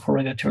critical for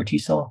regulatory T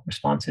cell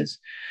responses.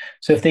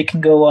 So if they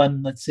can go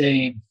on, let's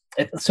say,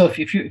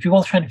 if you're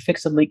all trying to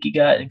fix a leaky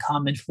gut and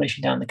calm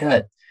inflammation down the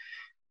gut,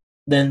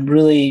 then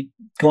really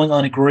going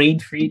on a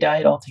grain-free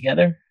diet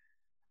altogether,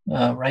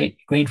 right?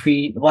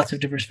 Grain-free, lots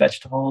of diverse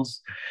vegetables,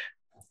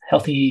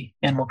 healthy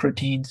animal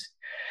proteins,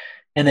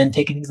 and then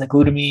taking things like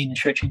glutamine and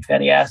short-chain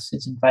fatty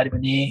acids and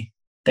vitamin A,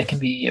 that can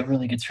be a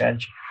really good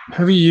strategy.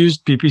 Have you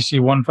used BPC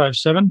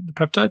 157, the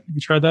peptide? Have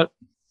you tried that?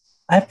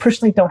 I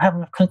personally don't have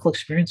enough clinical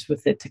experience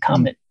with it to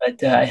comment,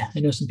 but I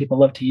know some people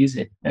love to use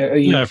it.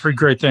 I've heard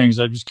great things.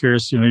 I'm just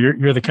curious.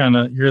 You're the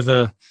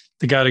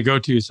guy to go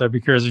to. So I'd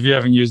be curious if you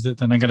haven't used it.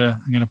 Then I'm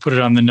gonna put it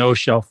on the no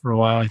shelf for a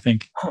while, I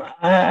think.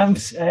 I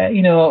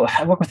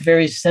work with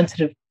very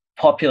sensitive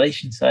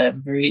populations, so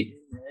I'm very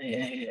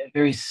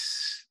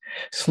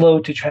slow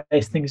to try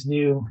things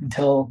new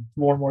until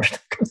more and more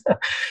stuff comes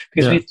out.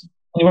 Because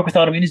when you work with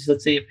autoimmunities,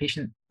 let's say I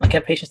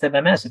have patients that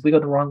have MS. If we go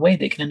the wrong way,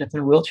 they can end up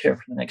in a wheelchair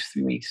for the next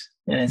 3 weeks.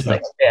 And it's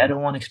like, okay, I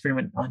don't want to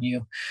experiment on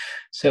you.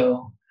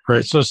 So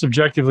right. So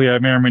subjectively, I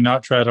may or may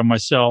not try it on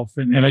myself.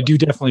 And I do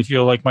definitely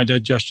feel like my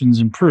digestion's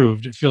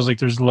improved. It feels like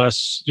there's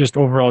less just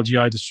overall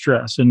GI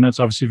distress. And that's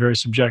obviously very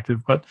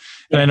subjective. But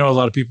and I know a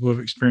lot of people have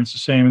experienced the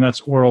same, and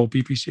that's oral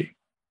BPC.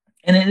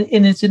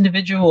 And it's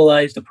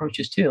individualized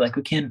approaches too. Like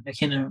I can't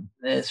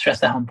stress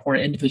that how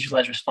important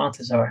individualized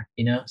responses are,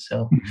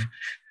 so.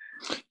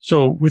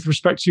 So with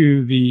respect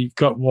to the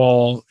gut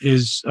wall,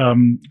 is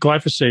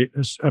glyphosate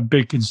is a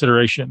big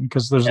consideration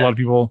because there's a lot of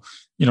people,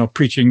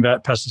 preaching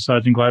that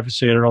pesticides and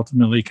glyphosate are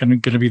ultimately kind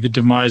of going to be the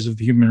demise of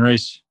the human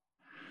race.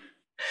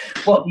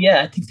 Well,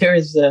 yeah, I think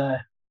there's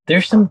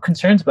some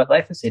concerns about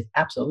glyphosate.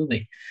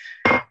 Absolutely.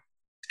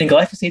 And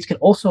glyphosates can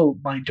also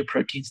bind to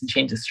proteins and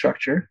change the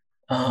structure.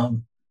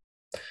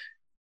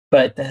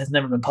 But that has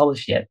never been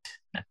published yet.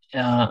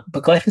 But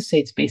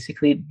glyphosates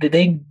basically,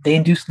 they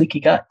induce leaky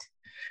gut.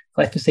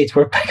 glyphosates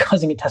work by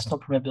causing intestinal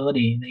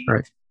permeability.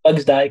 Right.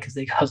 Bugs die because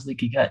they cause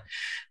leaky gut.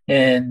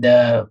 And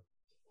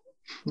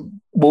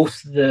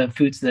most of the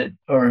foods that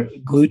are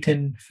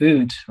gluten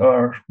foods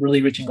are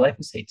really rich in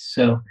glyphosates.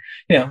 So,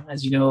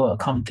 as you know, a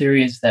common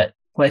theory is that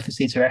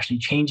glyphosates are actually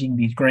changing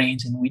these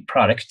grains and wheat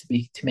products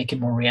to make it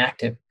more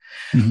reactive.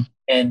 Mm-hmm.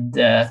 And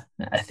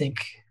I think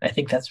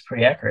that's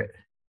pretty accurate.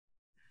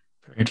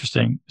 Very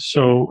interesting.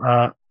 So,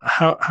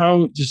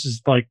 how just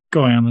is like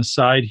going on the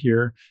side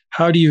here?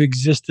 How do you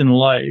exist in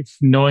life,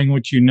 knowing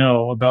what you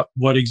know about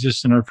what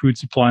exists in our food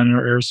supply and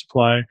our air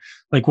supply?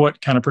 Like, what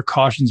kind of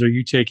precautions are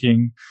you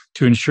taking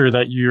to ensure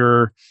that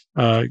your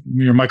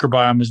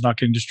microbiome is not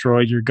getting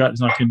destroyed, your gut is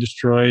not getting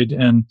destroyed,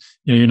 and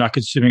you're not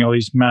consuming all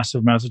these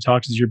massive amounts of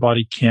toxins your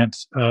body can't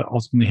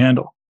ultimately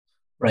handle?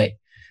 Right.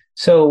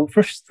 So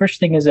first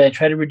thing is I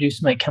try to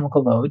reduce my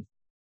chemical load.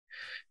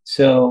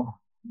 So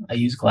I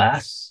use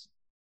glass.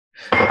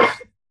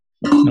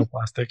 No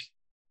plastic.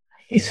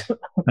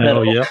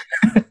 Oh yeah.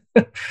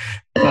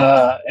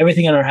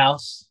 Everything in our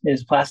house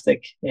is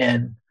plastic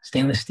and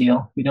stainless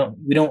steel. We don't.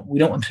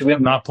 I'm sorry,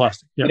 Not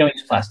plastic. We don't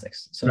use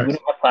plastics. So Right. we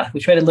don't have plastic. We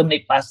try to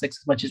eliminate plastics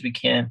as much as we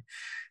can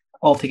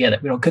altogether.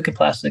 We don't cook in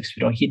plastics.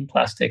 We don't heat in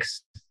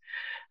plastics.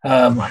 I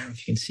don't know if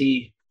you can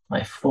see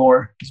my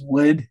floor is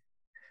wood.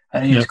 I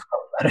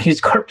don't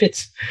use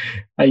carpets.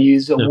 I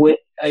use a wood.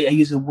 I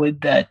use a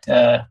wood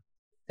that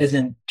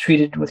isn't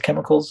treated with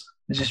chemicals.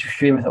 It's just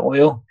treated with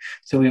oil.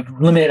 So we've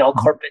eliminated all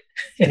carpet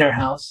in our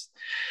house.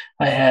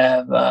 I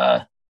have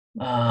a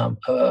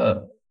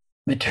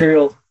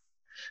material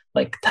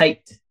like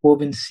tight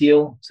woven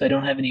seal, so I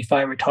don't have any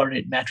fire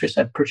retardant mattress.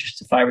 I've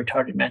purchased a fire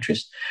retardant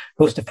mattress.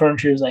 Most of the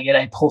furniture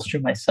I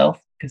upholster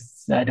myself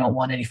because I don't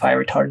want any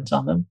fire retardants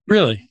on them.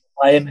 Really?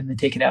 Buy them and then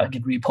take it out and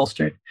get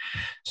reupholstered.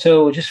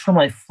 So just for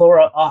my floor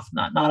off,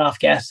 not off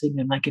gassing,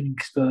 I'm not getting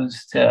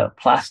exposed to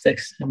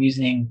plastics. I'm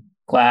using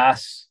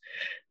glass.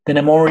 Then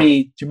I'm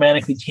already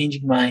dramatically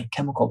changing my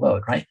chemical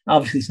load, right?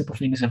 Obviously, simple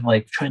things of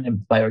like trying to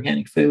buy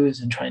organic foods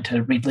and trying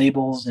to read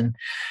labels and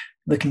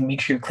make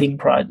sure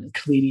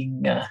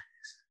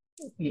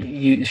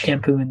you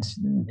shampoo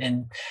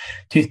and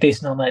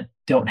toothpaste and all that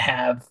don't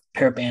have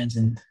parabens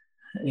and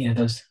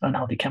those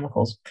unhealthy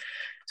chemicals.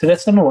 So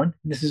that's number one.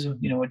 This is what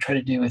we try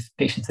to do with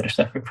patients that are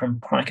suffering from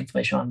chronic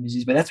inflammation, autoimmune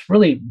disease. But that's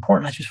really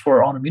important, not just for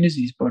autoimmune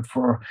disease, but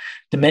for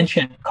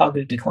dementia and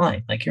cognitive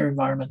decline. Like your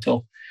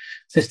environmental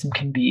system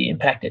can be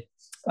impacted.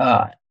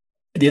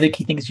 The other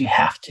key thing is you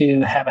have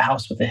to have a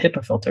house with a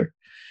HEPA filter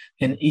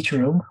in each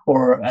room,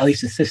 or at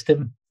least a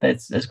system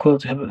that's as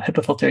close to a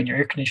HEPA filter in your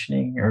air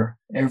conditioning or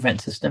air vent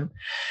system.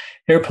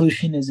 Air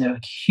pollution is a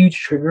huge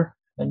trigger.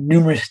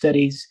 Numerous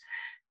studies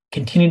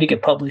continue to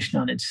get published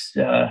on its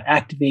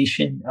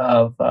activation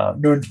of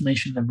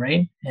neuroinflammation in the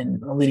brain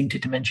and leading to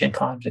dementia and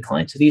cognitive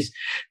decline. So these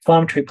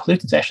inflammatory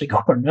pollutants actually go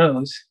up our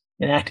nose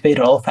and activate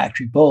our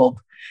olfactory bulb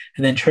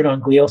and then turn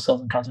on glial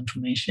cells and cause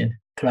inflammation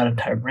throughout the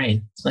entire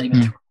brain. It's not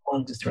even through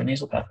lungs, it's through a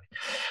nasal pathway.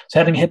 So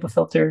having a HEPA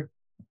filter,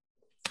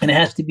 and it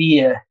has to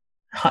be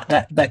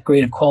that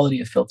great of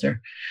quality of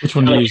filter. Which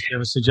one do you use? Do you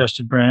have a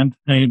suggested brand?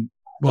 The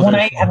one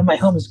I have in my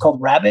home is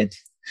called Rabbit.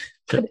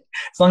 Okay.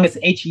 As long as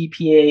it's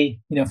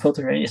HEPA,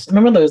 filter. I just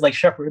remember those like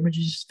Sharper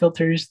Images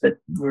filters that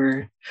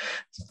were.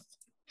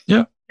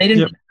 Yeah. They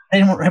didn't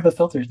have HEPA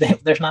filters.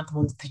 They're not the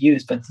ones to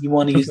use, but you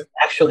want to use the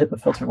actual HEPA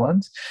filter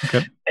ones.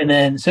 Okay. And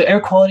then, so air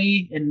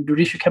quality and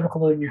reduce your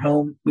chemical load in your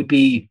home would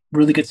be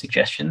really good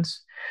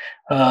suggestions.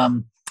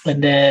 And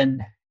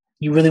then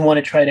you really want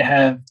to try to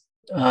have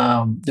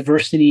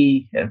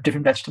diversity of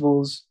different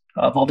vegetables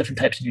of all different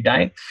types in your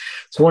diet.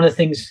 So one of the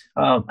things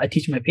I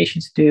teach my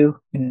patients to do,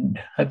 and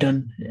I've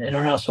done in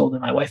our household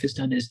and my wife has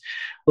done, is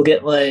we'll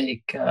get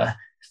like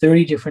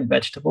 30 different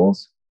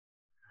vegetables.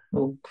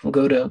 We'll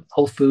go to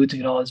Whole Foods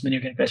and get all as many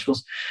organic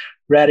vegetables,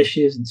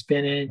 radishes and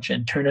spinach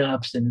and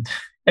turnips and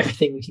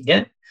everything we can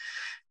get.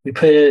 We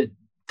put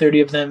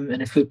 30 of them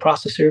in a food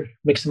processor,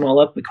 mix them all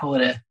up. We call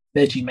it a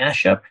veggie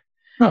mashup.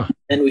 Oh.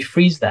 And we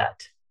freeze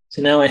that.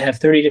 So now I have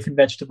 30 different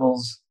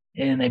vegetables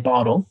in a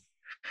bottle.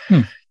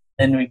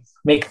 And we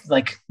make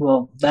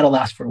that'll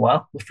last for a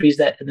while. We'll freeze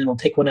that, and then we'll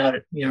take one out,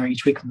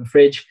 each week from the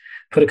fridge,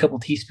 put a couple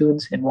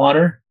teaspoons in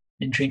water,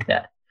 and drink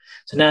that.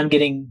 So now I'm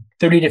getting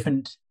 30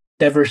 different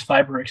diverse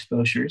fiber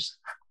exposures.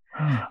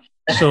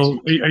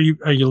 So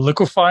are you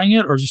liquefying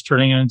it or just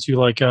turning it into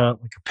like a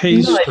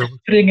paste? No,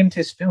 putting it into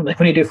a spoon. Like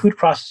when you do a food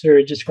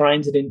processor, it just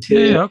grinds it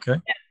into. Okay.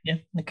 Yeah,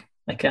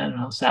 like I don't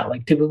know, salad,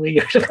 like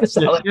tabbouleh or something.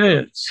 Salad.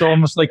 Yeah. So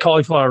almost like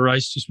cauliflower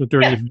rice, just with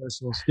 30 different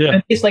vegetables. Yeah.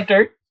 It tastes like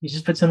dirt. You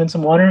just put some in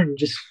some water and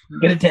just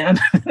get it down.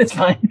 It's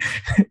fine.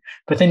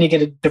 But then you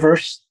get a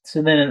diverse.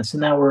 So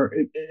now we're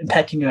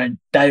impacting our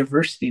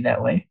diversity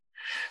that way.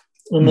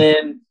 And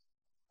then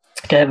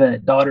I have a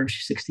daughter.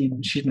 She's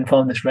 16. She's been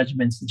following this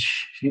regimen since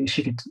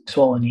she could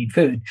swallow and eat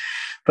food.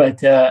 But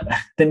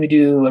then we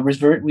do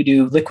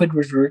liquid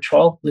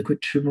resveratrol,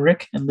 liquid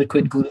turmeric, and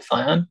liquid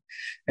glutathione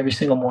every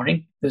single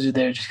morning. Those are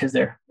there just because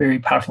they're very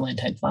powerful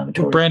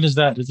anti-inflammatory. What brand is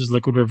that? This is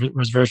liquid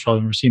resveratrol.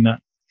 I've never seen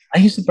that. I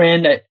use the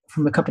brand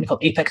from a company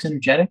called Apex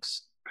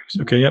Energetics.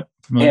 Okay, yep.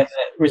 They familiar. have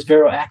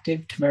resveratrol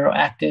active, tamaro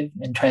active,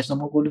 and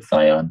trisomal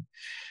glutathione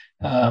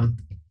um,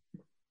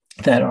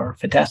 that are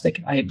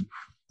fantastic. I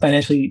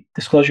financially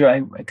disclosure,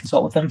 I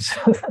consult with them.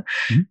 So,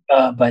 Mhm.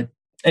 but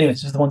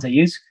anyways, those are the ones I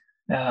use.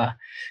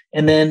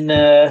 And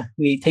then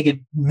we take a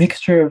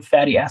mixture of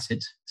fatty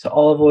acids, so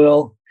olive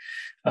oil,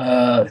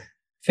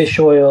 fish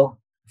oil,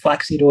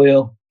 flaxseed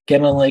oil,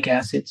 gamma-oleic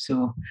acid,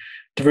 so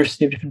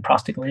diversity of different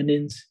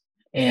prostaglandins,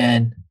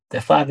 and the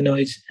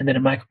flavonoids, and then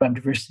a microbiome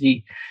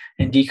diversity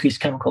and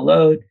decreased chemical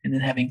load, and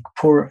then having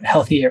poor,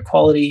 healthy air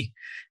quality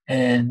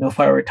and no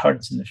fire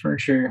retardants in the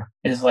furniture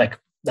is like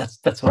that's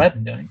what I've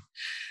been doing,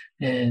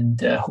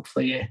 and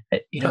hopefully,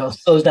 it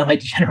slows down my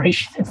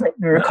degeneration and like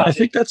I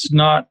think that's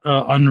not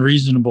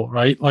unreasonable,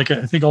 right? Like,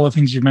 I think all the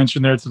things you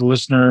mentioned there to the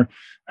listener,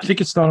 I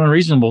think it's not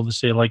unreasonable to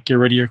say, like, get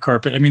rid of your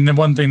carpet. I mean, the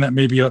one thing that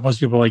maybe most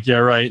people are like, yeah,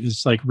 right,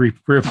 is like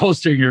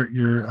reupholstering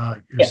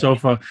your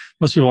sofa.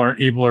 Most people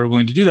aren't able or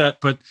willing to do that,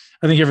 but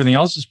I think everything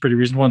else is pretty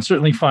reasonable. And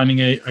certainly finding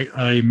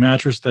a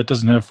mattress that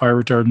doesn't have fire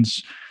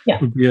retardants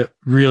would be a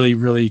really,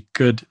 really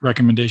good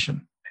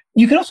recommendation.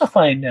 You can also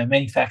find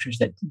manufacturers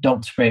that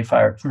don't spray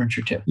fire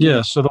furniture too.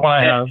 Yeah, so the one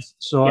I have,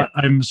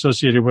 I'm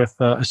associated with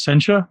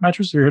Essentia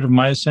mattress. Have you heard of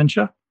My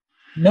Essentia?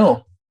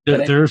 No.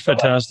 They're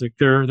fantastic.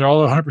 They're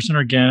all 100%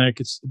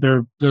 organic.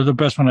 They're the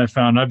best one I've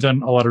found. I've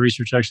done a lot of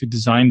research. I actually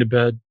designed a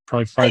bed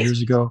probably 5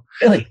 years ago.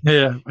 Really?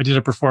 Yeah, I did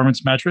a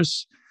performance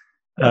mattress,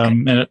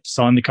 and it's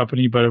on the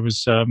company, but it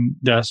was so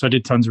I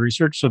did tons of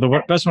research. So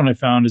the best one I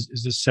found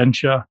is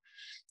Essentia,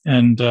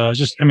 and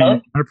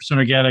 100%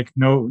 organic,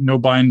 no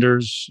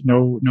binders,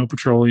 no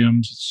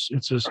petroleums.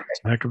 It's a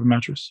heck of a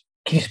mattress.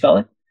 Can you spell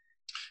it?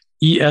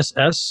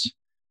 ESSENTIA.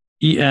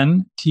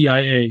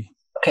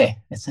 Okay,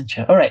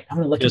 Essentia. All right, I'm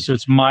going to look. Yeah, so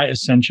it's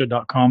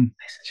myessentia.com.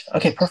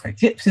 Okay, perfect.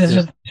 See, this is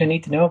what I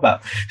need to know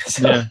about.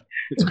 So, yeah,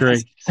 it's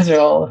great. Those are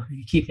all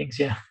key things.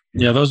 Yeah.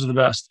 Yeah, those are the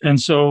best. And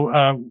so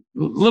a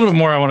little bit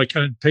more, I want to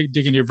kind of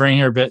dig into your brain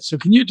here a bit. So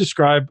can you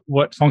describe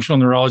what functional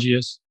neurology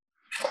is?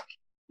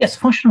 Yes,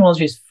 functional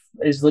neurology is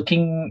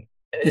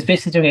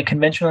basically doing a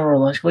conventional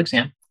neurological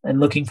exam and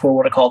looking for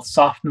what are called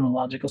soft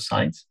neurological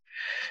signs.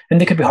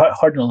 And they could be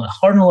hard neurological.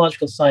 Hard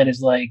neurological sign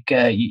is like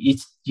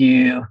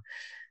you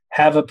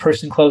have a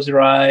person close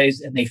their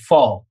eyes and they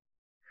fall.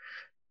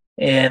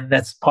 And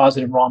that's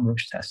positive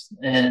Romberg's test.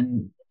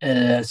 And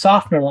a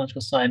soft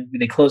neurological sign,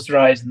 they close their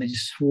eyes and they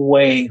just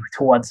sway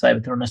to one side,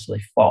 but they don't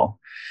necessarily fall.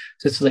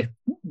 So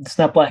it's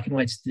not black and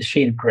white, it's the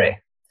shade of gray.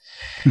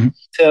 Mm-hmm.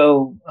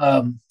 So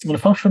in a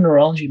functional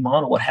neurology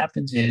model, what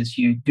happens is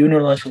you do a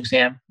neurological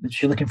exam, but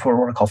you're looking for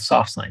what are called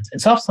soft signs. And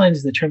soft signs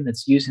is the term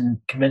that's used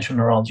in conventional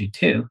neurology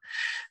too.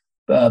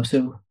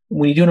 So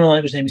when you do a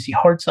neurological exam, you see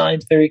hard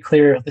signs, very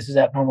clear, this is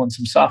abnormal, and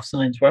some soft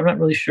signs where I'm not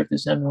really sure if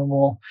this is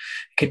abnormal.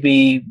 It could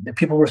be the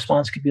pupil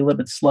response could be a little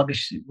bit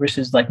sluggish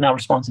versus like not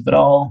responsive at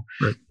all.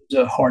 Right.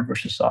 So hard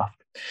versus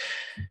soft.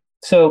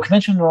 So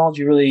conventional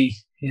neurology really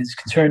is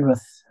concerned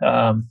with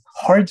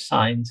hard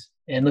signs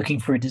and looking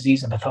for a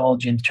disease and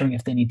pathology and determining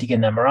if they need to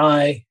get an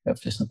MRI,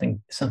 if there's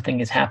something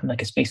has happened,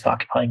 like a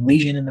space-occupying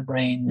lesion in the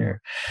brain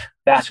or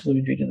vascular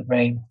injury to the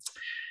brain.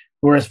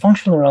 Whereas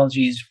functional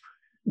neurology is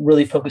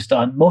really focused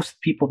on most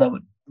people that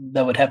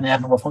would have an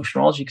abnormal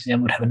functional neurology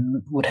exam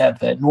would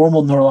have a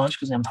normal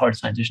neurological exam with hard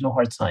signs. There's no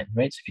hard signs,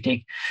 right? So if you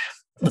take,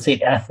 let's say,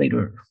 an athlete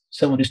or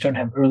someone who's starting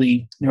to have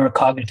early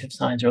neurocognitive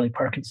signs, early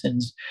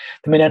Parkinson's,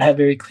 they may not have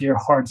very clear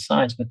hard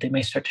signs, but they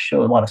may start to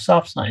show a lot of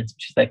soft signs,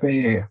 which is that gray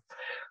area.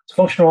 So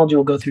functional neurology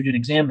will go through to an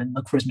exam and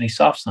look for as many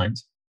soft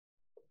signs,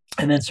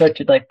 and then start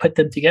to like put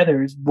them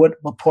together as what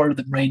part of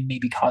the brain may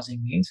be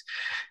causing these.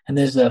 And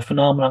there's a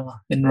phenomenon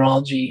in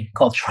neurology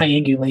called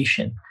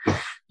triangulation.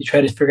 You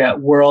try to figure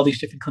out where all these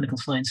different clinical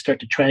signs start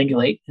to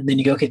triangulate, and then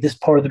you go, okay, this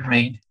part of the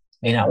brain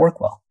may not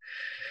work well.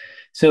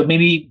 So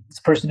maybe this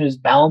person whose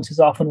balance is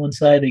off on one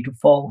side, they could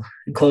fall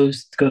and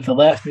close to go to the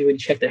left. Maybe when you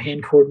check their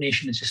hand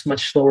coordination, it's just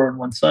much slower on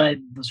one side.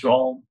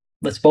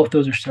 Both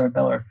those are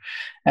cerebellar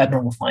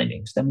abnormal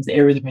findings. That means the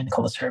area of the brain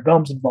called the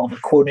cerebellum is involved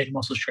with coordinating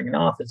muscles stringing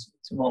off. It's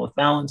involved with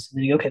balance. And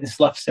then you go, okay,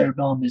 this left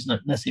cerebellum is not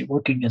necessarily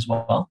working as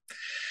well.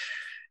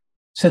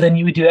 So then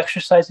you would do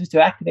exercises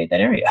to activate that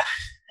area.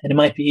 And it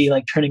might be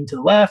like turning to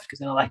the left because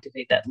that'll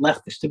activate that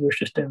left vestibular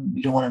system.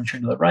 You don't want them to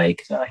turn to the right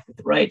because that'll activate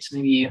the right. So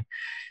maybe you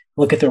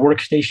look at their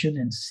workstation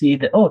and see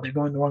that, oh, they're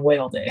going the wrong way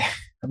all day.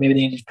 Or maybe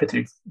they just put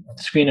their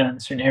screen on a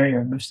certain area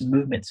and move some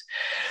movements.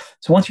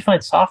 So once you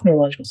find soft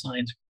neurological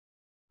signs,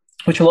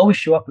 which will always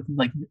show up with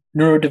like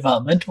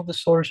neurodevelopmental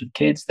disorders with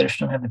kids that are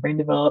still have the brain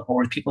develop,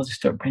 or people just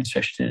start brain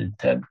starts to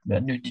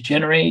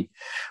neurodegenerate,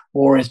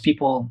 or as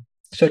people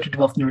start to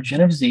develop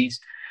neurodegenerative disease,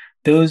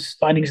 those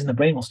findings in the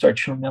brain will start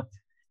showing up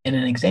in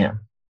an exam,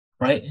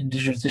 right? And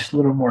they're just a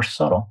little more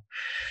subtle.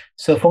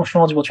 So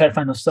functionality will try to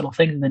find those subtle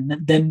things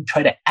and then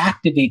try to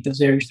activate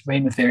those areas of the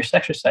brain with various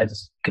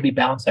exercises. It could be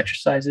balance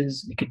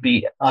exercises. It could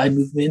be eye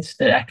movements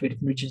that activate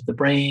different regions of the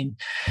brain.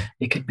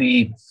 It could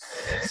be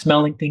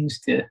smelling things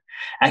to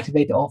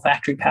activate the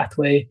olfactory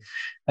pathway.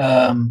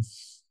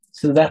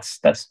 So that's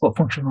what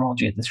functional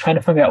neurology is. It's trying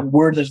to figure out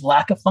where there's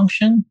lack of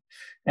function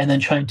and then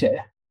trying to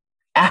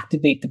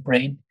activate the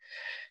brain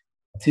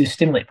to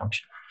stimulate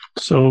function.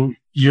 So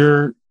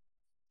you're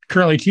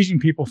currently teaching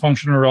people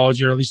functional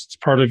neurology, or at least it's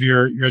part of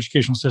your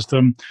educational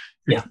system.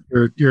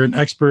 You're an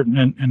expert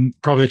and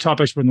probably the top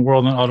expert in the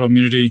world on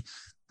autoimmunity,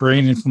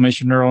 brain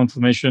inflammation, neural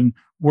inflammation.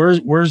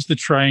 Where's the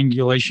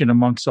triangulation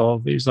amongst all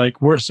of these?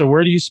 Like where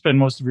do you spend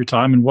most of your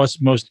time, and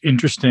what's most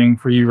interesting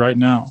for you right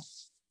now?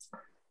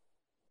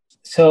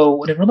 So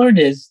what I've learned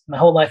is my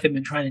whole life I've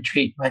been trying to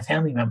treat my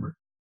family member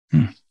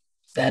that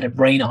had a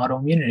brain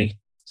autoimmunity.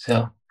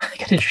 So I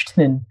got interested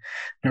in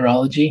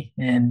neurology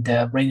and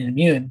brain and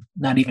immune,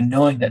 not even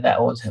knowing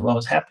that was what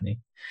was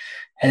happening.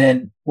 And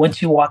then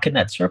once you walk in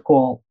that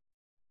circle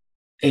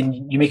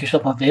and you make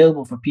yourself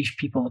available for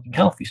people looking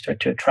healthy, you start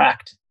to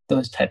attract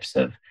those types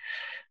of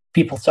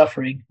people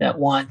suffering that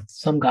want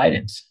some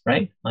guidance,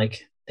 right?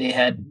 Like they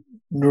had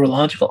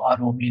neurological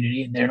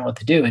autoimmunity and they don't know what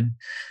to do. And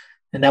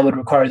that would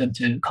require them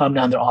to calm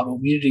down their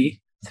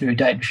autoimmunity through a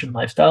diet, nutrition,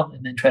 lifestyle,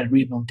 and then try to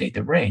rehabilitate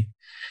their brain.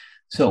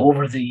 So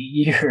over the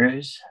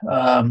years,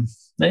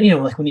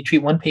 like when you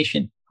treat one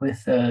patient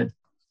with a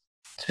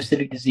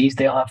specific disease,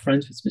 they all have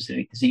friends with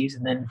specific disease,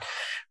 and then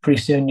pretty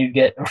soon you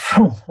get a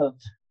room of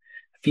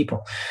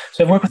people.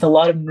 So I've worked with a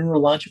lot of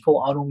neurological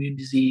autoimmune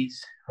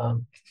disease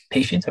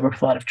patients. I've worked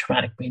with a lot of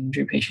traumatic brain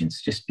injury patients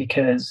just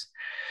because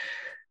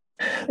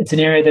it's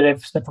an area that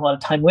I've spent a lot of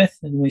time with.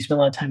 And when you spend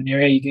a lot of time in an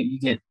area, you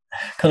get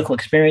clinical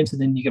experience,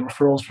 and then you get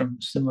referrals from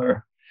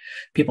similar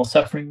people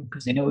suffering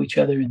because they know each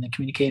other and they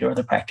communicate, or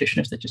other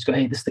practitioners that just go,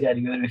 hey, this is the guy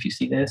to go to if you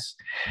see this.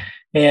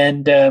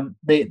 And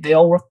they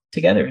all work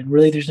together. And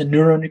really, there's a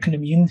neuroendocrine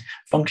immune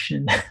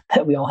function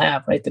that we all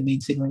have, right? The main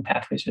signaling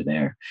pathways are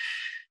there.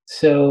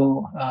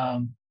 So,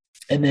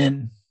 and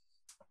then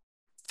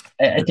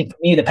I think for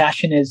me, the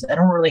passion is I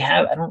don't really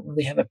have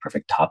a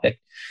perfect topic.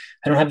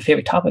 I don't have a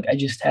favorite topic. I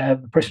just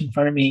have a person in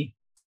front of me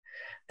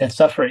that's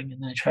suffering,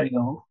 and then I try to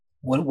go,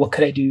 what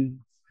could I do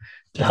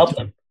to help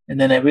them? And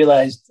then I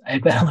realized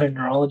I've got to learn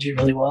neurology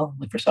really well,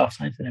 like for soft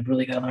science, and I've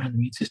really got to learn how the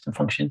immune system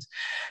functions.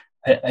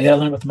 I got to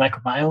learn about the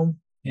microbiome.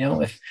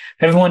 If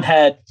everyone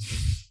had,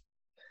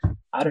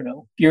 I don't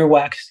know,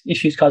 earwax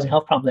issues causing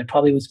health problems, I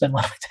probably would spend a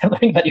lot of time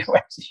learning about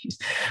earwax issues.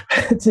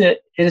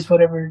 It is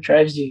whatever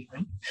drives you,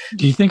 right?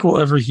 Do you think we'll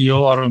ever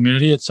heal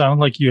autoimmunity? It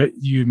sounded like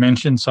you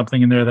mentioned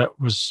something in there that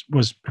was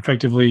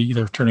effectively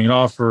either turning it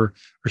off or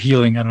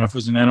healing. I don't know if it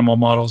was in animal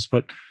models,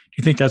 but do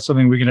you think that's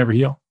something we can ever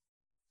heal?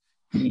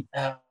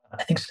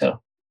 I think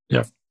so.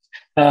 Yeah.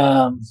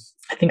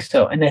 I think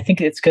so. And I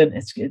think it's good.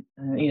 It's good.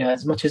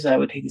 As much as I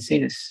would hate to say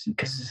this,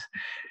 because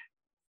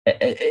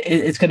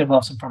it's going to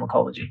involve some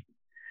pharmacology.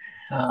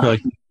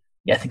 Really?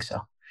 Yeah, I think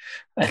so.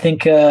 I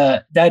think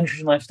diet,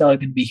 nutrition, lifestyle are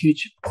going to be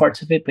huge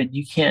parts of it, but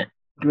you can't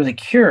really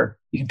cure.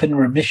 You can put in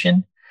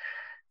remission.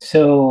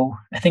 So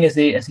I think as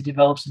they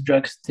develop some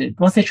drugs,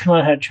 once they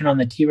learn how to turn on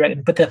the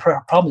Treg, but the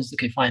problem is,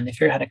 okay, fine, they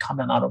figure out how to calm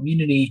down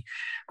autoimmunity,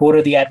 but what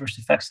are the adverse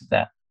effects of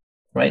that?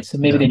 Right. So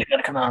maybe they try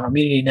to come out on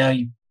immunity. Now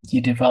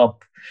you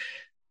develop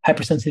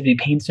hypersensitivity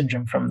pain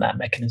syndrome from that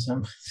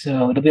mechanism.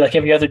 So it'll be like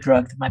every other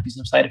drug. There might be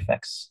some side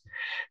effects.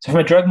 So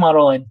from a drug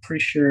model, I'm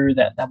pretty sure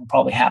that will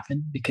probably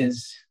happen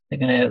because they're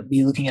going to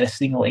be looking at a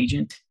single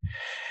agent.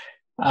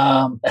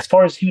 As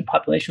far as human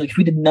population, like if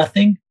we did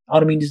nothing,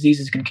 autoimmune disease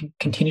is going to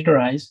continue to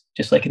rise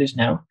just like it is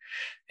now.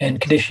 And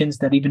conditions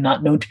that even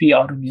not known to be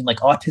autoimmune, like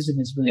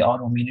autism is really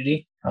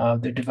autoimmunity.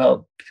 They're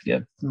developed,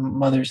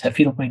 mothers have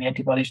fetal brain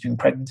antibodies during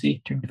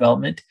pregnancy, during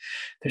development.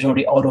 There's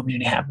already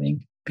autoimmunity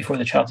happening before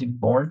the child's even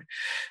born.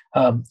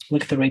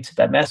 Look at the rates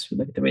of MS. We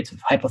look at the rates of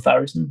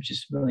hypothyroidism, which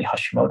is really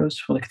Hashimoto's.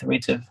 We look at the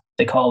rates of,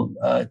 they call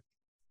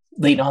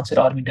late onset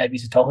autoimmune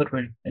diabetes adulthood,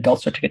 where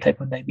adults start to get type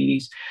 1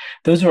 diabetes.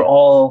 Those are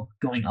all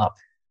going up.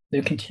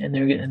 There's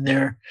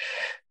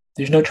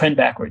no trend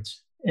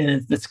backwards.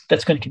 And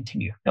that's going to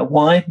continue. Now,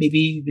 why?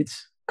 Maybe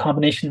it's a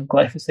combination of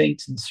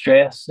glyphosates and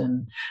stress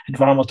and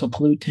environmental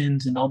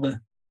pollutants and all the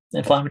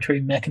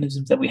inflammatory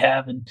mechanisms that we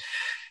have, and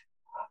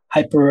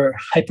hyper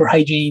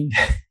hygiene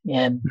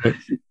and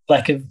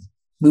lack of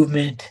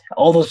movement.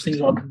 All those things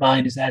all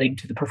combined is adding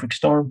to the perfect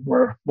storm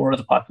where more of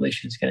the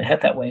population is going to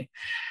head that way.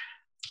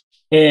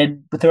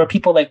 But there are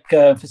people like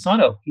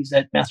Fasano. He's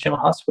at Mass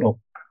General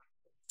Hospital,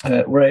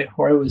 where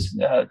I was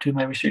doing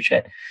my research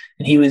at,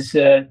 and he was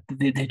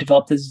they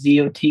developed this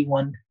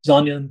ZOT1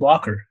 zonulin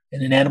blocker,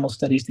 and in animal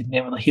studies they've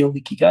been able to heal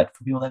leaky gut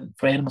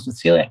for animals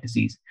with celiac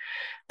disease.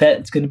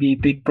 That's going to be a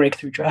big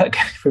breakthrough drug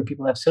for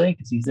people who have celiac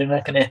disease. They're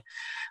not going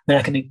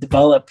to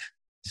develop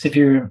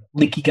severe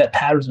leaky gut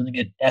patterns when they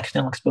get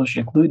accidental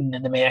exposure to gluten,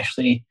 and they may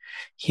actually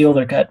heal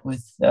their gut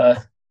with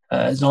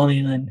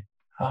zonulin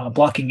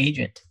blocking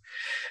agent.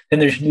 Then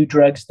there's new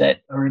drugs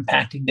that are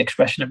impacting the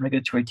expression of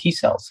regulatory T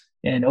cells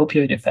and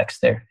opioid effects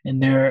there,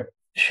 and they're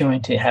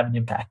showing to have an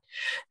impact.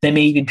 They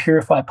may even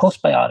purify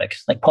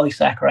postbiotics like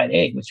polysaccharide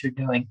A,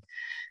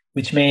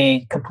 which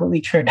may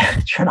completely turn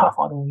off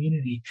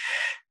autoimmunity.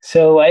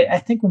 So I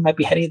think we might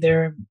be heading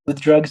there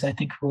with drugs. I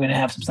think we're going to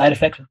have some side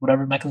effects with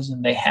whatever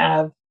mechanism they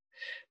have.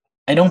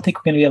 I don't think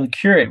we're going to be able to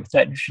cure it with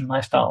diet, nutrition,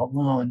 lifestyle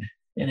alone.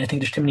 And I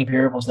think there's too many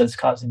variables that's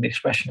causing the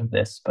expression of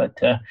this. But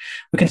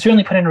we can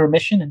certainly put in a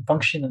remission and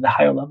function at a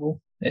higher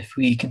level if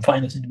we can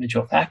find those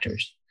individual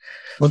factors.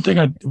 One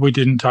thing we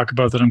didn't talk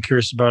about that I'm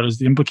curious about is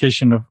the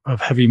implication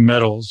of heavy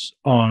metals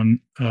on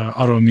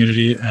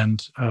autoimmunity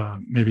and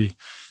maybe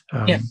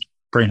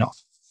brain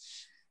health.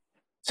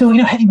 So,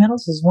 heavy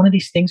metals is one of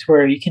these things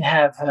where you can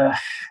have,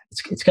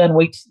 it's gone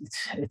way,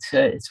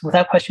 it's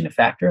without question a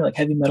factor. Like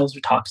heavy metals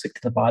are toxic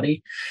to the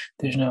body.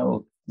 There's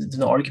no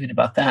argument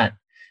about that.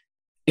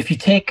 If you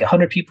take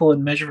 100 people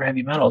and measure for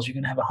heavy metals, you're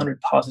going to have 100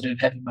 positive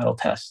heavy metal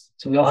tests.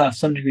 So we all have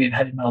some degree of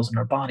heavy metals in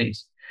our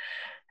bodies.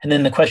 And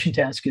then the question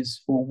to ask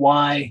is, well,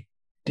 why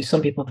do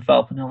some people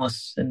develop an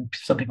illness and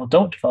some people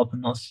don't develop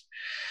an illness?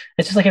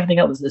 It's just like everything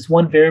else. It's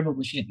one variable,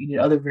 which you need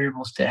other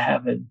variables to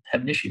have an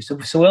issue. So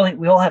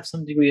we all have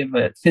some degree of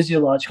a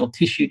physiological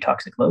tissue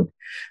toxic load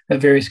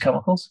of various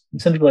chemicals.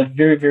 And some people have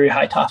very, very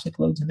high toxic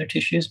loads in their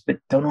tissues, but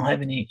don't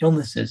have any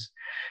illnesses.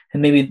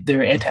 And maybe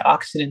their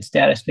antioxidant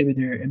status, maybe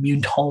their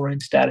immune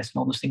tolerance status, and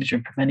all those things are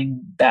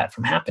preventing that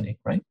from happening,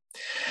 right?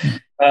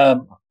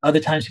 Other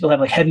times people have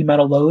like heavy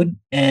metal load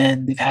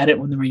and they've had it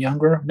when they were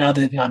younger. Now that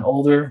they've gotten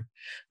older,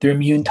 their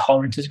immune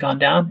tolerance has gone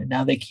down and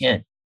now they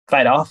can't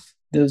fight off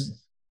those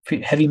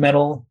heavy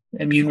metal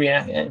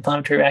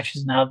inflammatory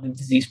reactions. Now the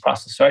disease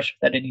process starts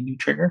without any new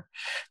trigger,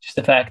 just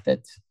the fact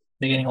that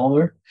they're getting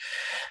older.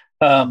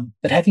 But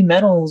heavy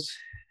metals,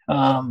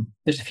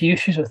 there's a few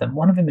issues with them.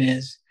 One of them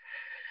is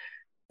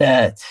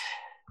that,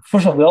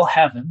 first of all, we all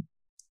have them.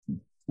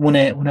 When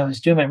I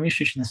was doing my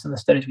research in some of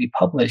the studies we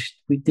published,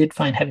 we did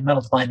find heavy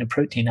metals bind to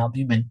protein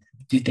albumin.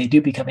 They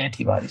do become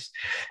antibodies.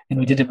 And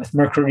we did it with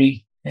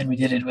mercury, and we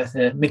did it with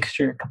a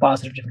mixture,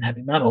 composite of different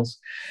heavy metals.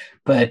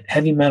 But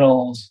heavy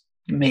metals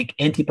make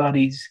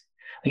antibodies.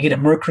 They get a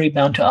mercury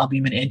bound to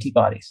albumin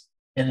antibodies.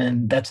 And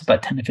then that's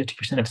about 10 to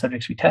 50% of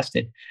subjects we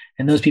tested.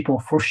 And those people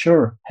for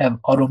sure have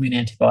autoimmune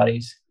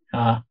antibodies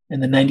in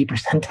the 90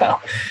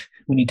 percentile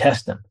when you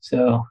test them.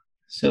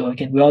 So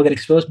again, we all get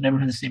exposed, but never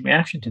have the same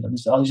reaction to them.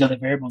 There's all these other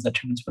variables that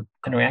determines what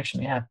kind of reaction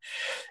we have.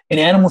 In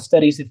animal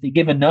studies, if they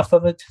give enough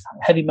of it,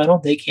 heavy metal,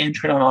 they can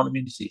turn on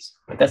autoimmune disease.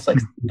 But that's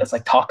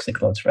like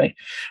toxic loads, right?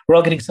 We're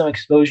all getting some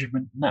exposure,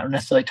 but not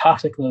necessarily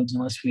toxic loads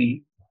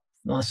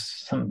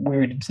unless some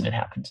weird incident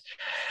happens.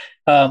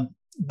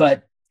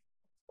 But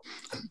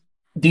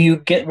do you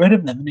get rid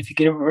of them? And if you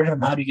get rid of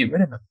them, how do you get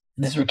rid of them?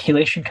 And this is where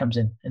chelation comes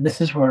in. And this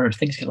is where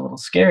things get a little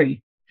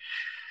scary,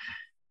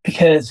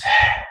 because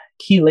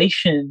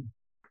chelation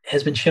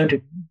has been shown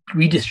to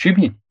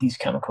redistribute these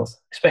chemicals,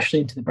 especially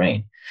into the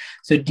brain.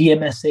 So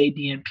DMSA,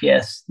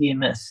 DMPS,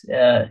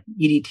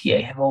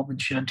 EDTA have all been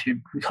shown to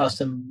cause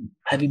some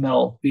heavy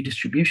metal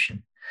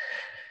redistribution.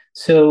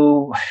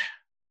 So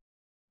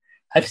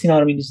I've seen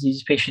autoimmune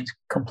disease patients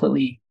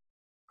completely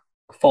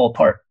fall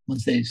apart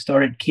once they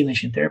started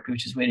chelation therapy,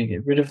 which is a way to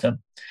get rid of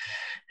them.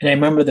 And I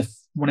remember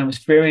when I was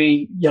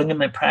very young in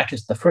my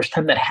practice, the first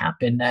time that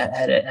happened, I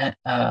had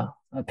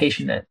a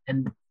patient that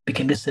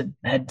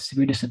had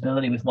severe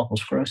disability with multiple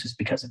sclerosis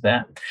because of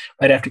that,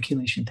 right after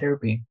chelation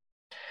therapy.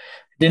 I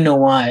didn't know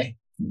why.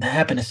 That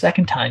happened a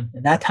second time,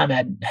 and that time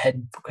I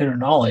had greater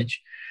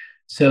knowledge.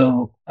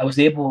 So I was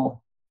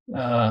able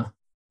to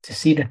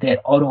see that they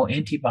had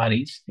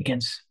autoantibodies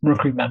against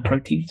mercury-bound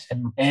proteins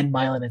and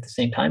myelin at the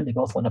same time. They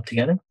both went up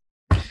together,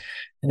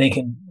 and they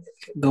can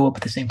go up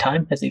at the same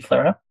time as they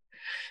flare up.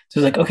 So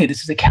it's like, okay,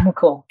 this is a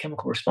chemical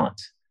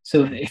response.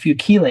 So if you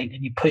chelate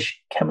and you push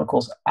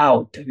chemicals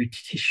out of your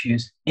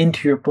tissues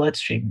into your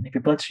bloodstream, and if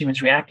your bloodstream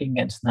is reacting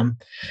against them,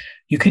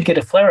 you could get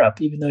a flare-up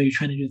even though you're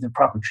trying to do the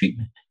proper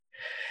treatment.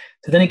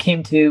 So then it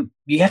came to,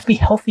 you have to be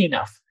healthy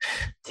enough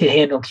to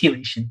handle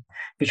chelation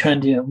if you're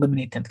trying to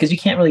eliminate them, because you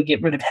can't really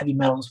get rid of heavy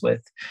metals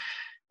with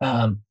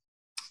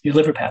your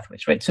liver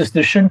pathways, right? So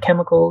there's certain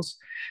chemicals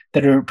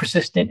that are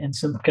persistent and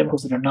some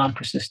chemicals that are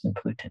non-persistent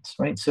pollutants,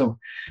 right? So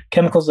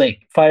chemicals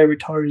like fire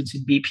retardants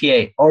and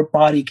BPA, our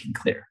body can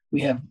clear.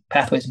 We have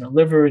pathways in our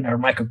liver and our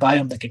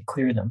microbiome that can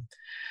clear them.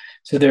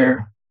 So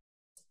they're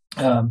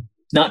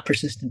not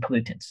persistent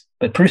pollutants,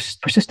 but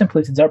persistent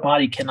pollutants, our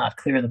body cannot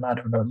clear them out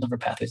of our liver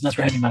pathways. And that's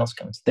where heavy metals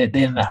comes. They're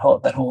in that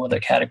whole other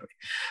category.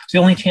 So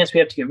the only chance we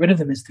have to get rid of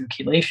them is through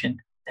chelation,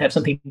 to have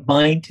something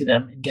bind to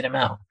them and get them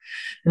out.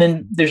 And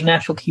then there's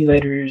natural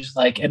chelators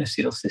like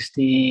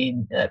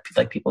N-acetylcysteine,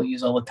 like people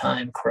use all the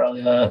time,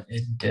 Corellia,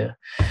 and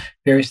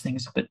various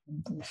things. But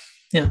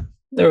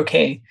they're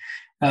okay.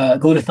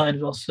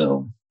 Glutathione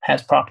also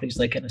has properties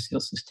like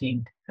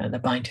N-acetylcysteine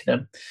that bind to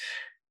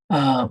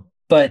them.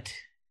 But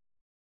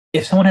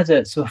if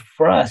someone so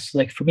for us,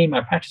 like for me in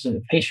my practice, if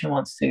a patient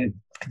wants to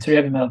consider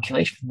heavy metal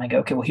chelation, I go,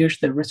 okay, well, here's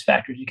the risk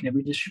factors. You can have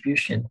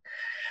redistribution.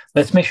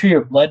 Let's make sure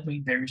your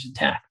blood-brain barrier is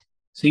intact.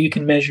 So you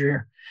can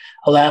measure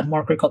a lab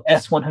marker called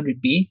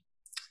S100B,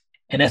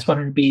 and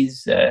S100B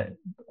is a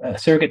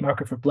surrogate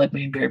marker for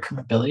blood-brain barrier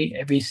permeability.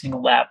 Every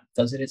single lab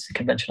does it. It's a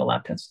conventional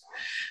lab test.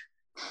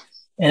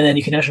 And then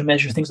you can also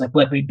measure things like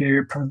blood-brain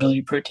barrier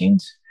permeability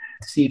proteins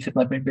to see if the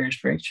blood-brain barrier is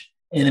breached.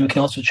 And then we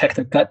can also check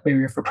the gut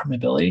barrier for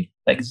permeability,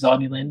 like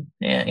zonulin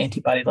and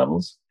antibody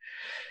levels.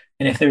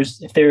 And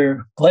if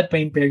their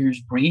blood-brain barrier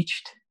is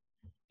breached,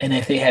 and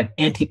if they have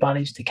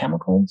antibodies to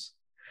chemicals,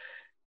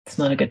 it's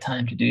not a good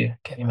time to do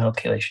heavy metal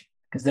chelation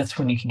because that's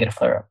when you can get a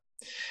flare up.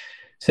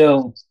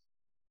 So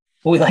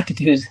what we like to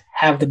do is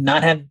have them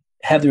not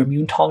have their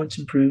immune tolerance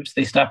improved, so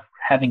they stop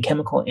having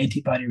chemical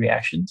antibody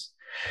reactions,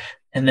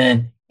 and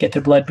then get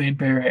their blood-brain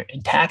barrier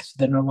intact, so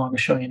they're no longer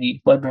showing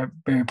any blood-brain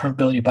barrier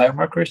permeability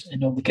biomarkers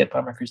and no leakage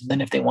biomarkers. And then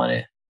if they want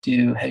to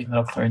do heavy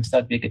metal clearance,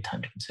 that'd be a good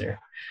time to consider.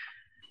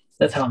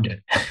 That's how I'm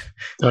doing.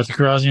 Dr.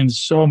 Kharrazian,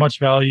 so much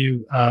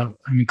value. I'm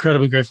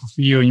incredibly grateful for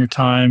you and your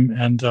time,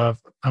 and I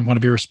want to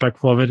be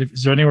respectful of it.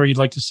 Is there anywhere you'd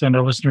like to send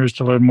our listeners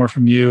to learn more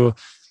from you?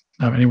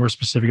 Anywhere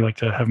specific you'd like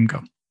to have them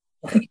go?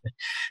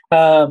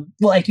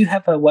 Well, I do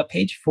have a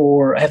webpage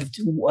I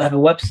have a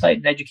website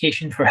and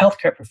education for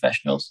healthcare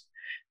professionals,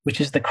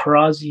 which is the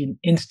Kharrazian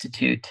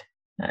Institute.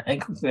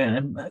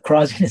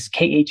 Kharrazian is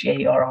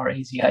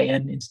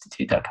Kharrazin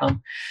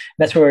Institute.com.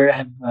 That's where I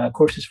have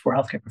courses for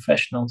healthcare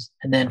professionals.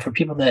 And then for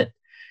people that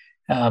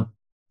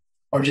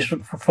are just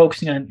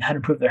focusing on how to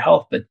improve their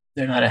health, but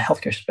they're not a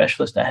healthcare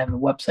specialist, I have a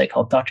website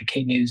called Dr.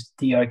 K News,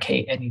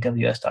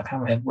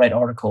 drknews.com. I have write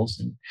articles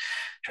and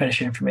try to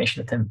share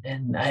information with them.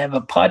 And I have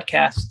a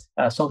podcast,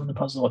 Solving the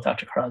Puzzle with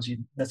Dr.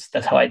 Kharrazian.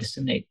 That's how I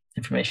disseminate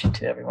information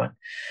to everyone.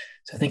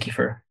 So thank you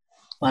for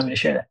allowing me to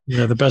share that.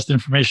 Yeah, the best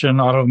information,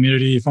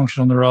 autoimmunity,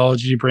 functional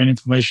neurology, brain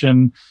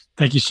inflammation.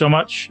 Thank you so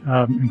much.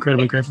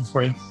 Incredibly grateful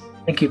for you.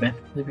 Thank you, Ben.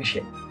 Really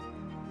appreciate it.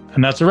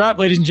 And that's a wrap,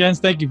 ladies and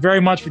gents. Thank you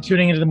very much for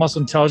tuning into the Muscle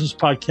Intelligence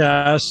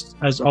Podcast.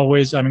 As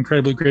always, I'm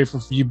incredibly grateful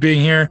for you being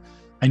here.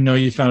 I know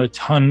you found a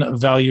ton of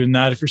value in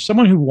that. If you're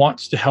someone who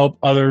wants to help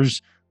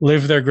others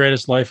live their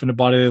greatest life in a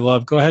body they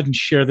love, go ahead and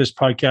share this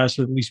podcast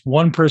with at least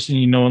one person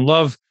you know and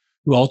love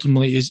who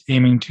ultimately is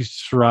aiming to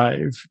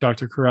thrive.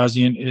 Dr.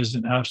 Kharrazian is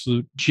an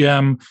absolute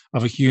gem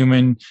of a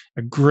human,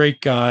 a great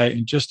guy,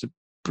 and just a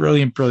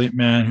brilliant, brilliant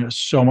man who has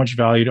so much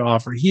value to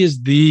offer. He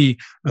is the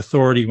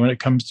authority when it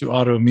comes to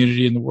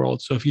autoimmunity in the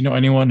world. So if you know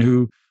anyone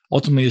who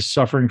ultimately is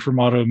suffering from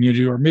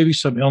autoimmunity or maybe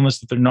some illness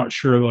that they're not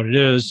sure what it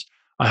is,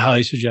 I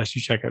highly suggest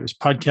you check out his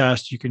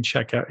podcast. You can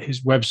check out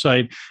his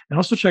website and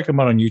also check him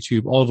out on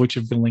YouTube, all of which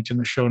have been linked in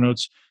the show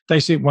notes.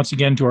 Thanks once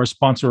again to our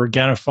sponsor,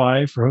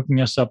 Organifi, for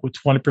hooking us up with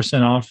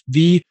 20% off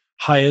the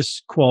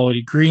highest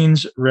quality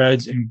greens,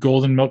 reds, and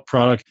golden milk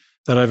product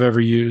that I've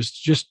ever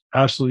used. Just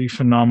absolutely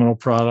phenomenal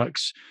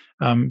products.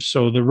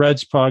 So the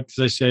Reds product,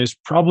 as I say, is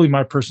probably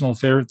my personal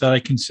favorite that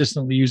I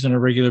consistently use on a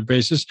regular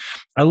basis.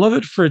 I love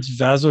it for its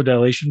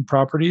vasodilation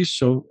properties.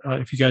 So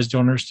if you guys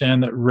don't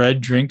understand that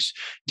red drinks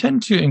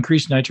tend to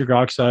increase nitric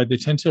oxide, they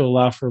tend to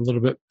allow for a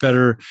little bit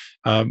better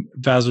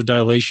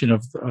vasodilation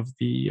of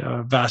the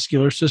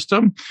vascular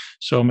system.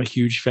 So I'm a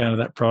huge fan of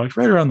that product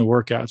right around the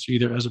workout. So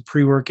either as a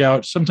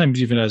pre-workout,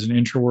 sometimes even as an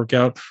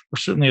intra-workout, or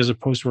certainly as a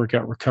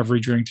post-workout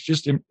recovery drink to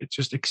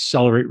just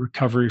accelerate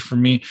recovery for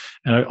me.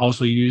 And I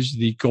also use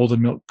the golden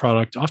milk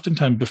product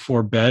oftentimes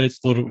before bed. It's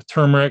loaded with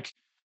turmeric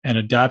and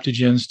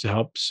adaptogens to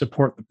help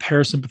support the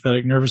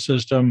parasympathetic nervous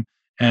system.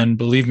 And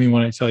believe me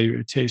when I tell you,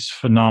 it tastes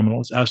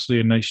phenomenal. It's absolutely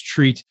a nice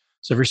treat.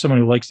 So if you're someone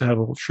who likes to have a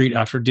little treat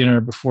after dinner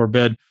or before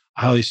bed,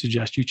 I highly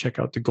suggest you check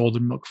out the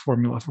golden milk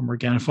formula from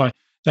Organifi.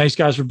 Thanks,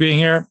 guys, for being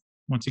here.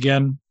 Once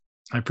again,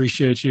 I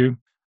appreciate you.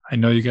 I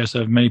know you guys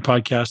have many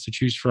podcasts to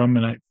choose from,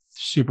 and I'm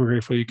super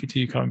grateful you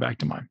continue coming back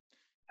to mine.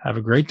 Have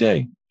a great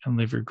day and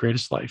live your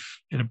greatest life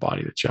in a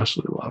body that you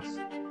absolutely love.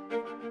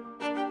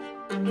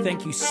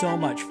 Thank you so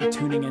much for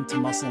tuning into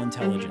Muscle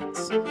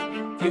Intelligence.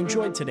 If you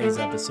enjoyed today's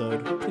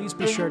episode, please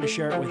be sure to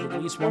share it with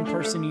at least one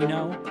person you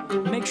know.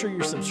 Make sure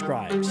you're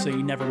subscribed so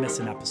you never miss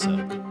an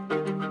episode.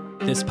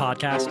 This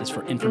podcast is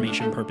for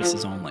information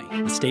purposes only.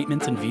 The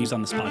statements and views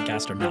on this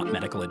podcast are not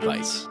medical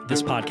advice.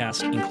 This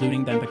podcast,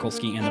 including Ben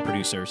Pakulski and the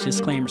producers,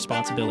 disclaim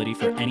responsibility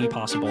for any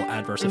possible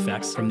adverse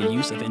effects from the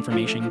use of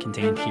information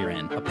contained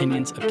herein.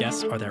 Opinions of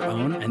guests are their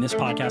own, and this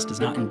podcast does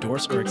not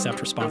endorse or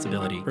accept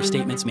responsibility for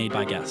statements made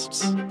by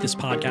guests. This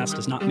podcast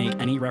does not make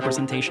any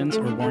representations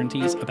or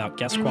warranties about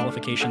guest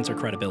qualifications or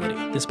credibility.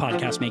 This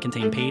podcast may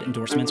contain paid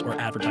endorsements or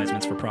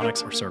advertisements for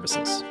products or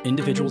services.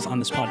 Individuals on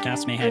this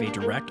podcast may have a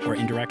direct or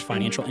indirect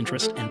financial interest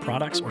in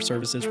products or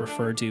services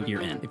referred to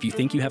herein. If you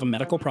think you have a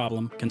medical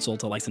problem,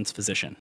 consult a licensed physician.